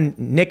 Then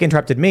Nick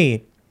interrupted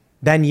me.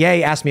 Then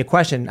Ye asked me a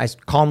question. I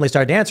calmly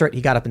started to answer it.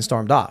 He got up and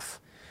stormed off.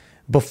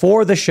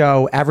 Before the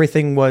show,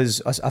 everything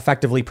was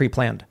effectively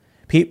pre-planned.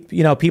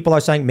 People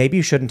are saying maybe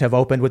you shouldn't have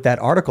opened with that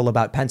article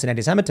about Pence and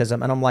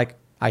anti-Semitism. And I'm like,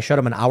 I showed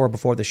him an hour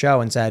before the show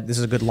and said, this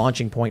is a good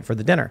launching point for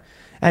the dinner.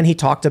 And he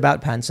talked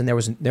about Pence and there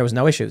was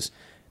no issues.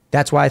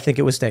 That's why I think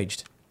it was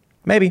staged.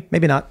 Maybe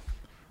not.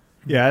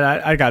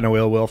 Yeah, I got no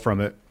ill will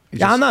from it.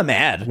 I'm not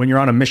mad. When you're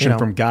on a mission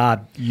from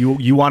God,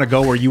 you want to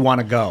go where you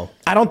want to go.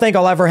 I don't think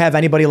I'll ever have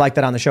anybody like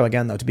that on the show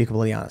again, though, to be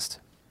completely honest.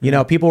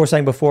 People were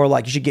saying before,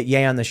 like, you should get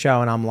Ye on the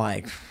show. And I'm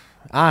like,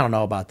 I don't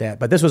know about that.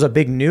 But this was a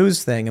big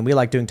news thing, and we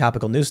like doing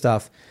topical news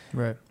stuff.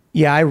 Right.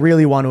 Yeah, I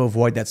really want to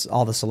avoid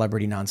all the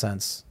celebrity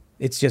nonsense.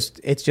 It's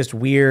just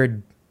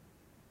weird.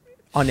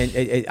 I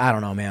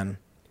don't know, man.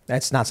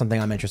 That's not something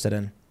I'm interested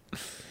in.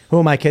 Who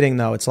am I kidding,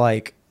 though? It's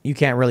like, you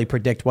can't really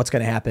predict what's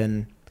going to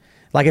happen.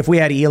 Like if we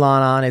had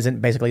Elon on,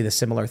 isn't basically the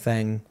similar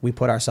thing? We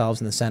put ourselves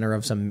in the center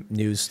of some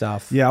news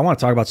stuff. Yeah, I want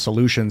to talk about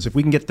solutions. If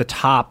we can get the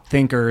top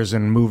thinkers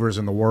and movers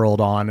in the world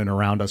on and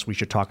around us, we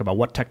should talk about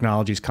what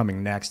technology is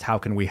coming next. How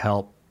can we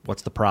help?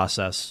 What's the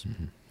process?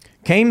 Mm-hmm.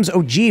 Kames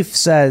O'Geef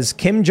says,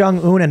 Kim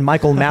Jong-un and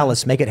Michael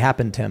Malice, make it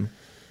happen, Tim.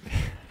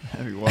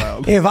 That'd be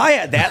wild. If I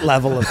had that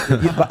level of...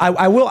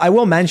 I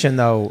will mention,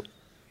 though,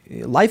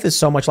 life is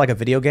so much like a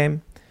video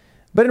game.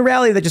 But in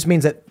reality, that just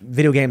means that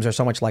video games are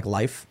so much like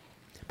life.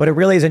 But it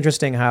really is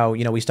interesting how,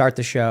 we start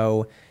the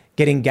show,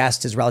 getting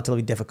guests is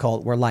relatively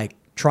difficult. We're like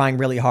trying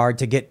really hard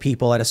to get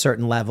people at a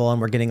certain level,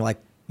 and we're getting like,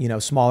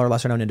 smaller,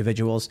 lesser known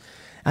individuals.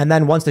 And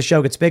then once the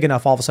show gets big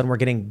enough, all of a sudden we're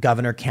getting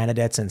governor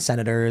candidates and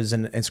senators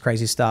and it's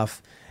crazy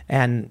stuff.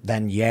 And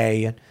then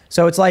yay.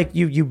 So it's like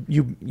you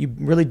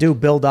really do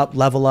build up,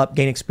 level up,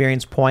 gain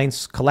experience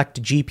points,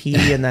 collect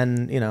GP, and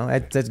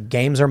then,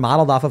 games are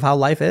modeled off of how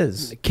life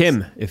is.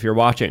 Kim, if you're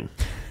watching,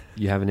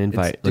 you have an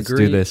invite. Let's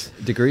do this.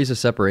 Degrees of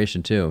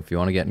separation, too. If you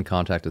want to get in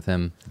contact with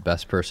him, the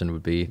best person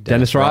would be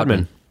Dennis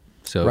Rodman.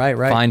 So right.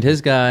 find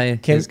his guy.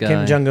 Kim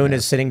Jong-un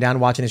is sitting down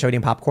watching the show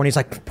eating popcorn. He's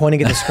like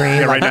pointing at the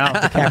screen right now.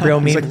 DiCaprio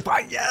meme. He's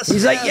like, yes.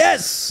 He's like,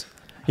 yes.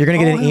 You're going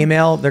to get an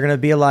email. They're going to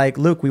be like,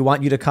 Luke, we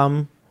want you to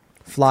come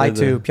fly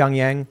to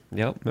Pyongyang.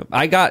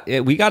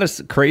 Yep. We got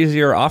a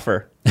crazier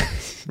offer.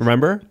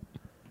 Remember?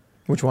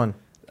 Which one?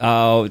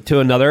 To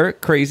another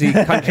crazy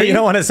country. You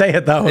don't want to say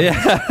it, though.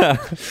 Yeah.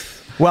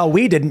 Well,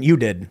 we didn't. You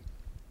did.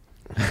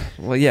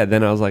 Well, yeah.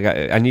 Then I was like,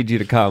 I need you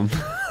to come.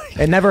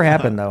 It never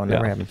happened, though. It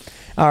never happened.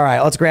 All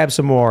right, let's grab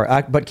some more.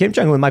 But Kim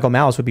Jong-un and Michael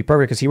Malice would be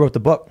perfect because he wrote the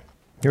book.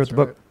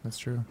 Book. That's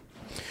true.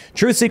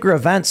 Truth Seeker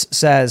Events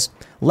says,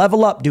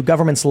 level up. Do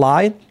governments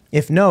lie?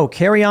 If no,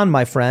 carry on,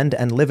 my friend,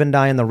 and live and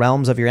die in the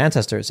realms of your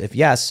ancestors. If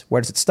yes,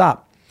 where does it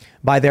stop?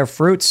 By their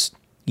fruits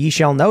ye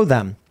shall know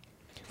them.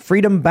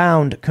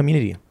 Freedom-bound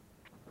community.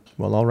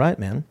 Well, all right,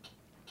 man.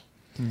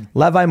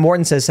 Levi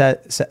Mortensen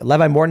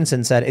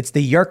said, it's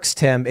the Yerks,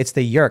 Tim. It's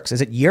the Yerks.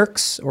 Is it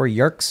Yerks or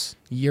Yerks?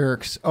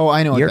 Yerks. Oh,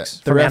 I know.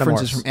 Yerks. The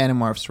reference is from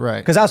Animorphs, right?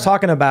 Because I was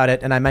talking about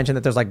it, and I mentioned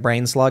that there's like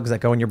brain slugs that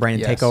go in your brain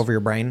and Yes. take over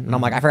your brain. And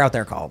I'm like, I forgot what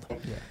they're called.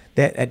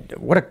 Yeah.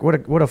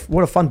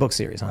 What a fun book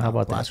series. Huh? How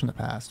about Blast that? from the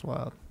past.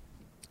 Wild.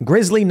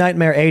 Grizzly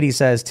Nightmare 80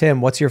 says,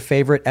 Tim, what's your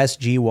favorite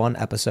SG1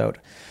 episode?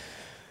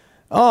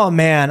 Oh,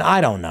 man,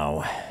 I don't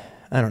know.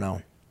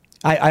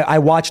 I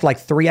watched like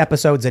 3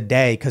 episodes a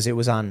day because it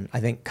was on,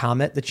 I think,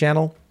 Comet, the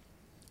channel,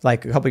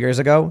 like a couple years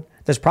ago.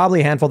 There's probably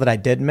a handful that I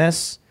did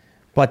miss,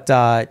 but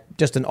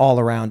just an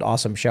all-around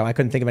awesome show. I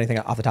couldn't think of anything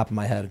off the top of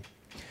my head.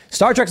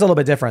 Star Trek's a little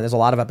bit different. There's a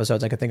lot of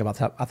episodes I could think of off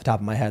the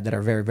top of my head that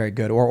are very, very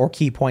good, or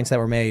key points that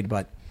were made,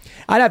 but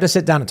I'd have to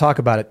sit down and talk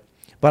about it.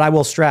 But I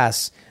will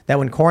stress that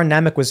when Corin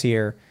Nemec was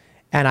here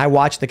and I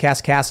watched The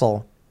Cast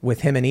Castle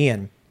with him and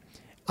Ian,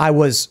 I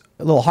was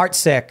a little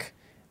heartsick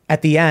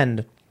at the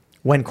end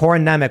when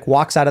Corin Nemec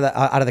walks out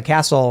of the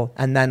castle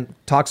and then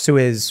talks to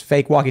his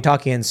fake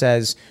walkie-talkie and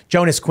says,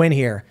 Jonas Quinn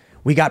here,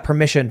 we got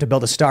permission to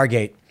build a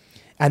Stargate.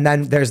 And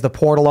then there's the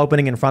portal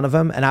opening in front of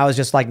him. And I was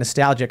just like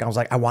nostalgic. I was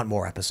like, I want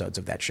more episodes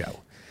of that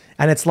show.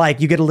 And it's like,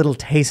 you get a little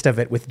taste of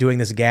it with doing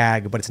this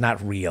gag, but it's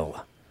not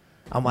real.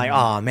 I'm like,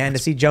 oh man, to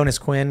see Jonas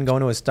Quinn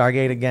going to a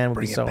Stargate again would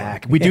be so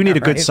back. We do need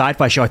a good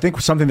sci-fi show. I think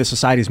something the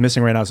society is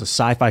missing right now is a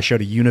sci-fi show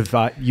to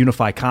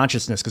unify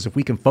consciousness. Because if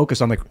we can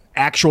focus on the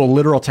actual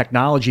literal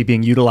technology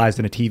being utilized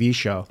in a TV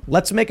show,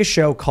 let's make a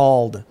show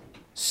called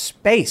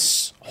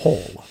Space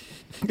Hole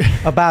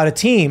about a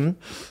team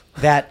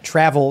that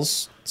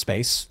travels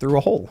space through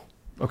a hole.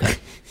 Okay.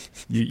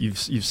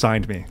 You've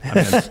signed me.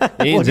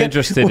 Ian's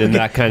interested in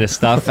that kind of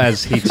stuff,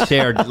 as he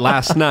shared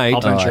last night.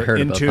 I'll venture I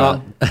heard into.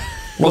 about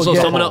Also,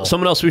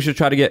 someone else we should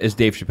try to get is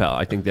Dave Chappelle.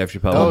 I think Dave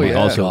Chappelle will be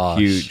also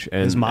huge,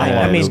 and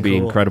it would be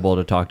incredible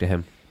to talk to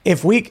him.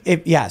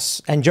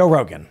 Yes, and Joe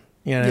Rogan.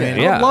 You know what I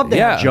mean? Yeah, I'd love to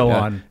have Joe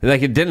on.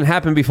 Like it didn't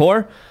happen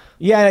before.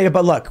 Yeah,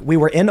 but look, we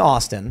were in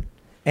Austin,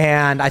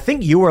 and I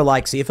think you were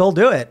like, see if he'll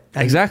do it.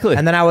 Exactly.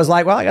 And then I was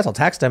like, well, I guess I'll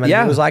text him. And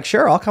he was like,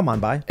 sure, I'll come on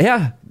by.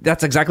 Yeah,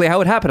 that's exactly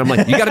how it happened. I'm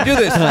like, you got to do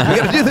this. We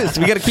got to do this.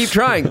 We got to keep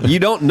trying. You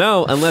don't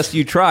know unless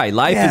you try.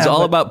 Life is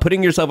all about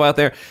putting yourself out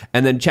there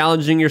and then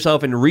challenging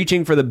yourself and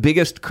reaching for the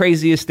biggest,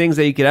 craziest things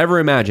that you could ever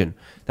imagine.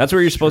 That's what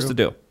you're supposed to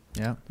do.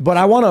 Yeah. But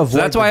I want to avoid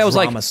That's why I was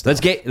like, let's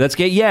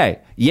get Ye.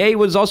 Ye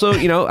was also,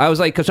 I was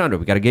like, Cassandra,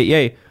 we got to get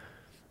Ye.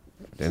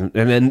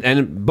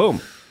 And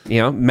boom.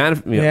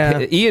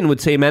 Ian would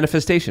say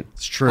manifestation.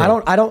 It's true.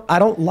 I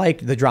don't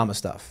like the drama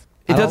stuff.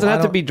 It doesn't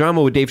have to be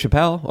drama with Dave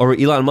Chappelle or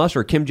Elon Musk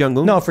or Kim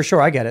Jong-un. No, for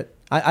sure, I get it.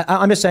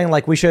 I'm just saying,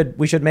 like, we should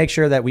make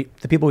sure that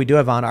the people we do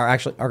have on are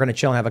going to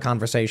chill and have a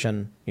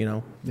conversation.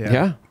 Yeah,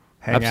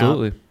 Hang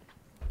absolutely. out.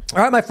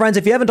 All right, my friends,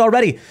 if you haven't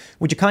already,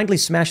 would you kindly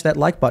smash that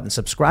like button,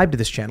 subscribe to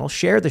this channel,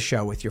 share the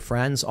show with your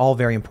friends, all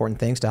very important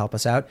things to help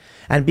us out,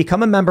 and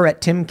become a member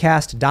at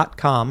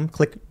timcast.com.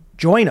 Click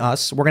join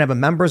us. We're going to have a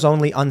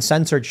members-only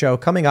uncensored show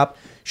coming up.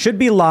 Should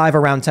be live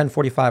around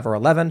 10:45 or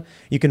 11.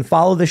 You can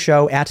follow the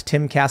show at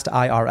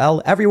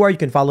TimCastIRL. Everywhere you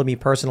can follow me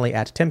personally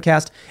at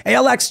TimCast.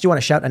 ALX, do you want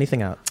to shout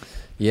anything out?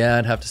 Yeah,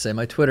 I'd have to say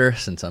my Twitter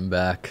since I'm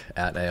back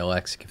at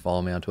ALX. You can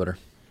follow me on Twitter.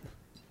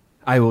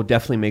 I will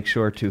definitely make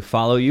sure to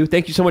follow you.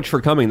 Thank you so much for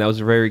coming. That was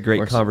a very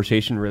great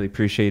conversation. Really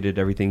appreciated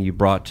everything you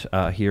brought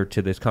here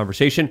to this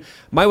conversation.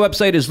 My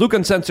website is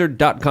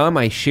lukeuncensored.com.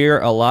 I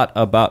share a lot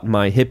about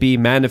my hippie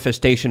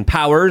manifestation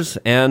powers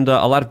and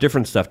a lot of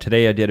different stuff.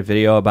 Today I did a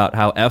video about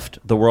how effed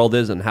the world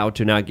is and how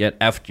to not get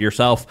effed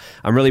yourself.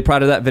 I'm really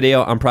proud of that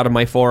video. I'm proud of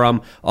my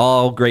forum.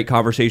 All great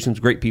conversations,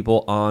 great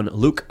people on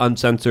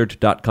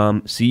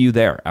lukeuncensored.com. See you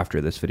there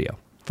after this video.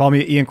 Follow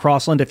me at Ian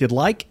Crossland if you'd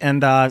like,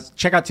 and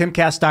check out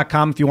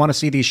timcast.com if you want to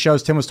see these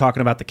shows. Tim was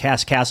talking about the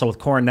Cast Castle with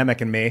Corin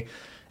Nemec and me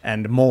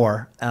and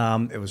more.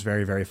 It was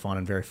very, very fun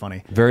and very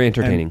funny. Very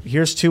entertaining. And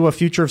here's to a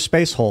future of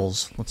space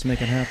holes. Let's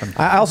make it happen.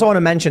 I also want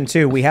to mention,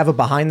 too, we have a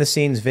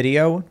behind-the-scenes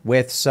video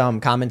with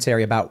some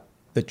commentary about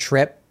the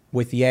trip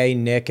with Ye,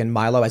 Nick, and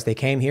Milo as they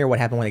came here, what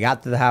happened when they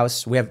got to the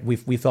house.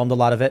 We filmed a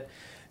lot of it.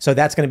 So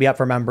that's going to be up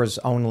for members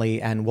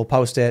only, and we'll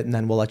post it, and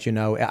then we'll let you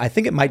know. I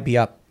think it might be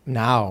up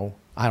now.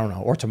 I don't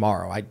know, or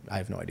tomorrow. I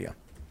have no idea.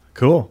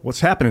 Cool. What's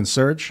happening,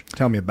 Serge?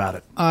 Tell me about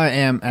it. I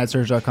am at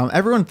Serge.com.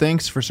 Everyone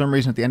thinks for some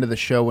reason at the end of the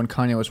show when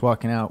Kanye was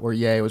walking out, or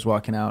Ye was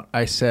walking out,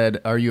 I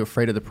said, "Are you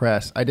afraid of the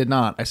press?" I did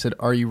not. I said,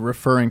 "Are you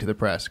referring to the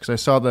press?" Because I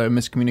saw the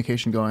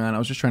miscommunication going on. I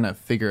was just trying to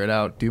figure it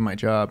out, do my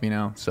job,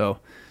 So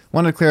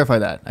wanted to clarify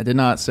that. I did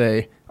not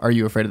say, "Are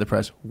you afraid of the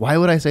press?" Why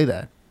would I say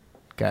that?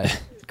 Guys,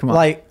 come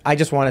on. I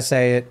just want to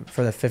say it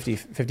for the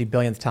 50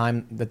 billionth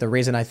time that the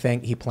reason I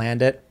think he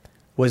planned it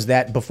was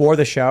that before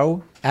the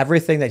show,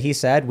 everything that he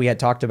said we had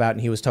talked about and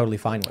he was totally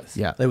fine with.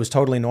 Yeah. It was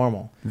totally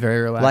normal.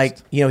 Very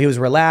relaxed. He was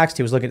relaxed.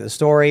 He was looking at the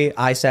story.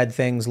 I said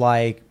things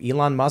like,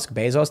 Elon Musk,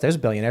 Bezos, there's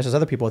billionaires, there's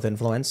other people with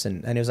influence.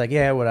 And he was like,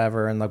 yeah,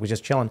 whatever. And was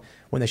just chilling.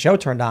 When the show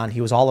turned on, he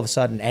was all of a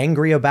sudden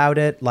angry about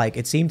it.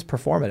 It seemed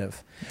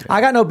performative. Yeah. I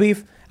got no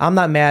beef. I'm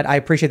not mad. I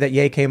appreciate that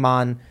Ye came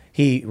on.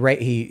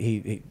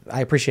 I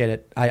appreciate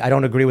it. I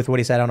don't agree with what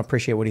he said. I don't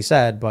appreciate what he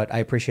said, but I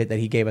appreciate that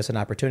he gave us an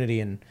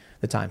opportunity and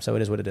the time. So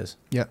it is what it is.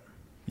 Yeah.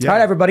 Yeah. All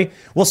right, everybody.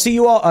 We'll see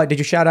you all. Did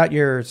you shout out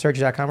your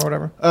Serge.com or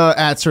whatever?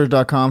 At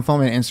Serge.com. Follow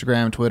me on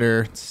Instagram,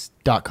 Twitter. It's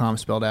 .com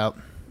spelled out.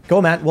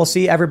 Cool, man. We'll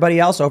see everybody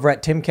else over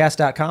at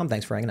timcast.com.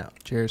 Thanks for hanging out.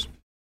 Cheers.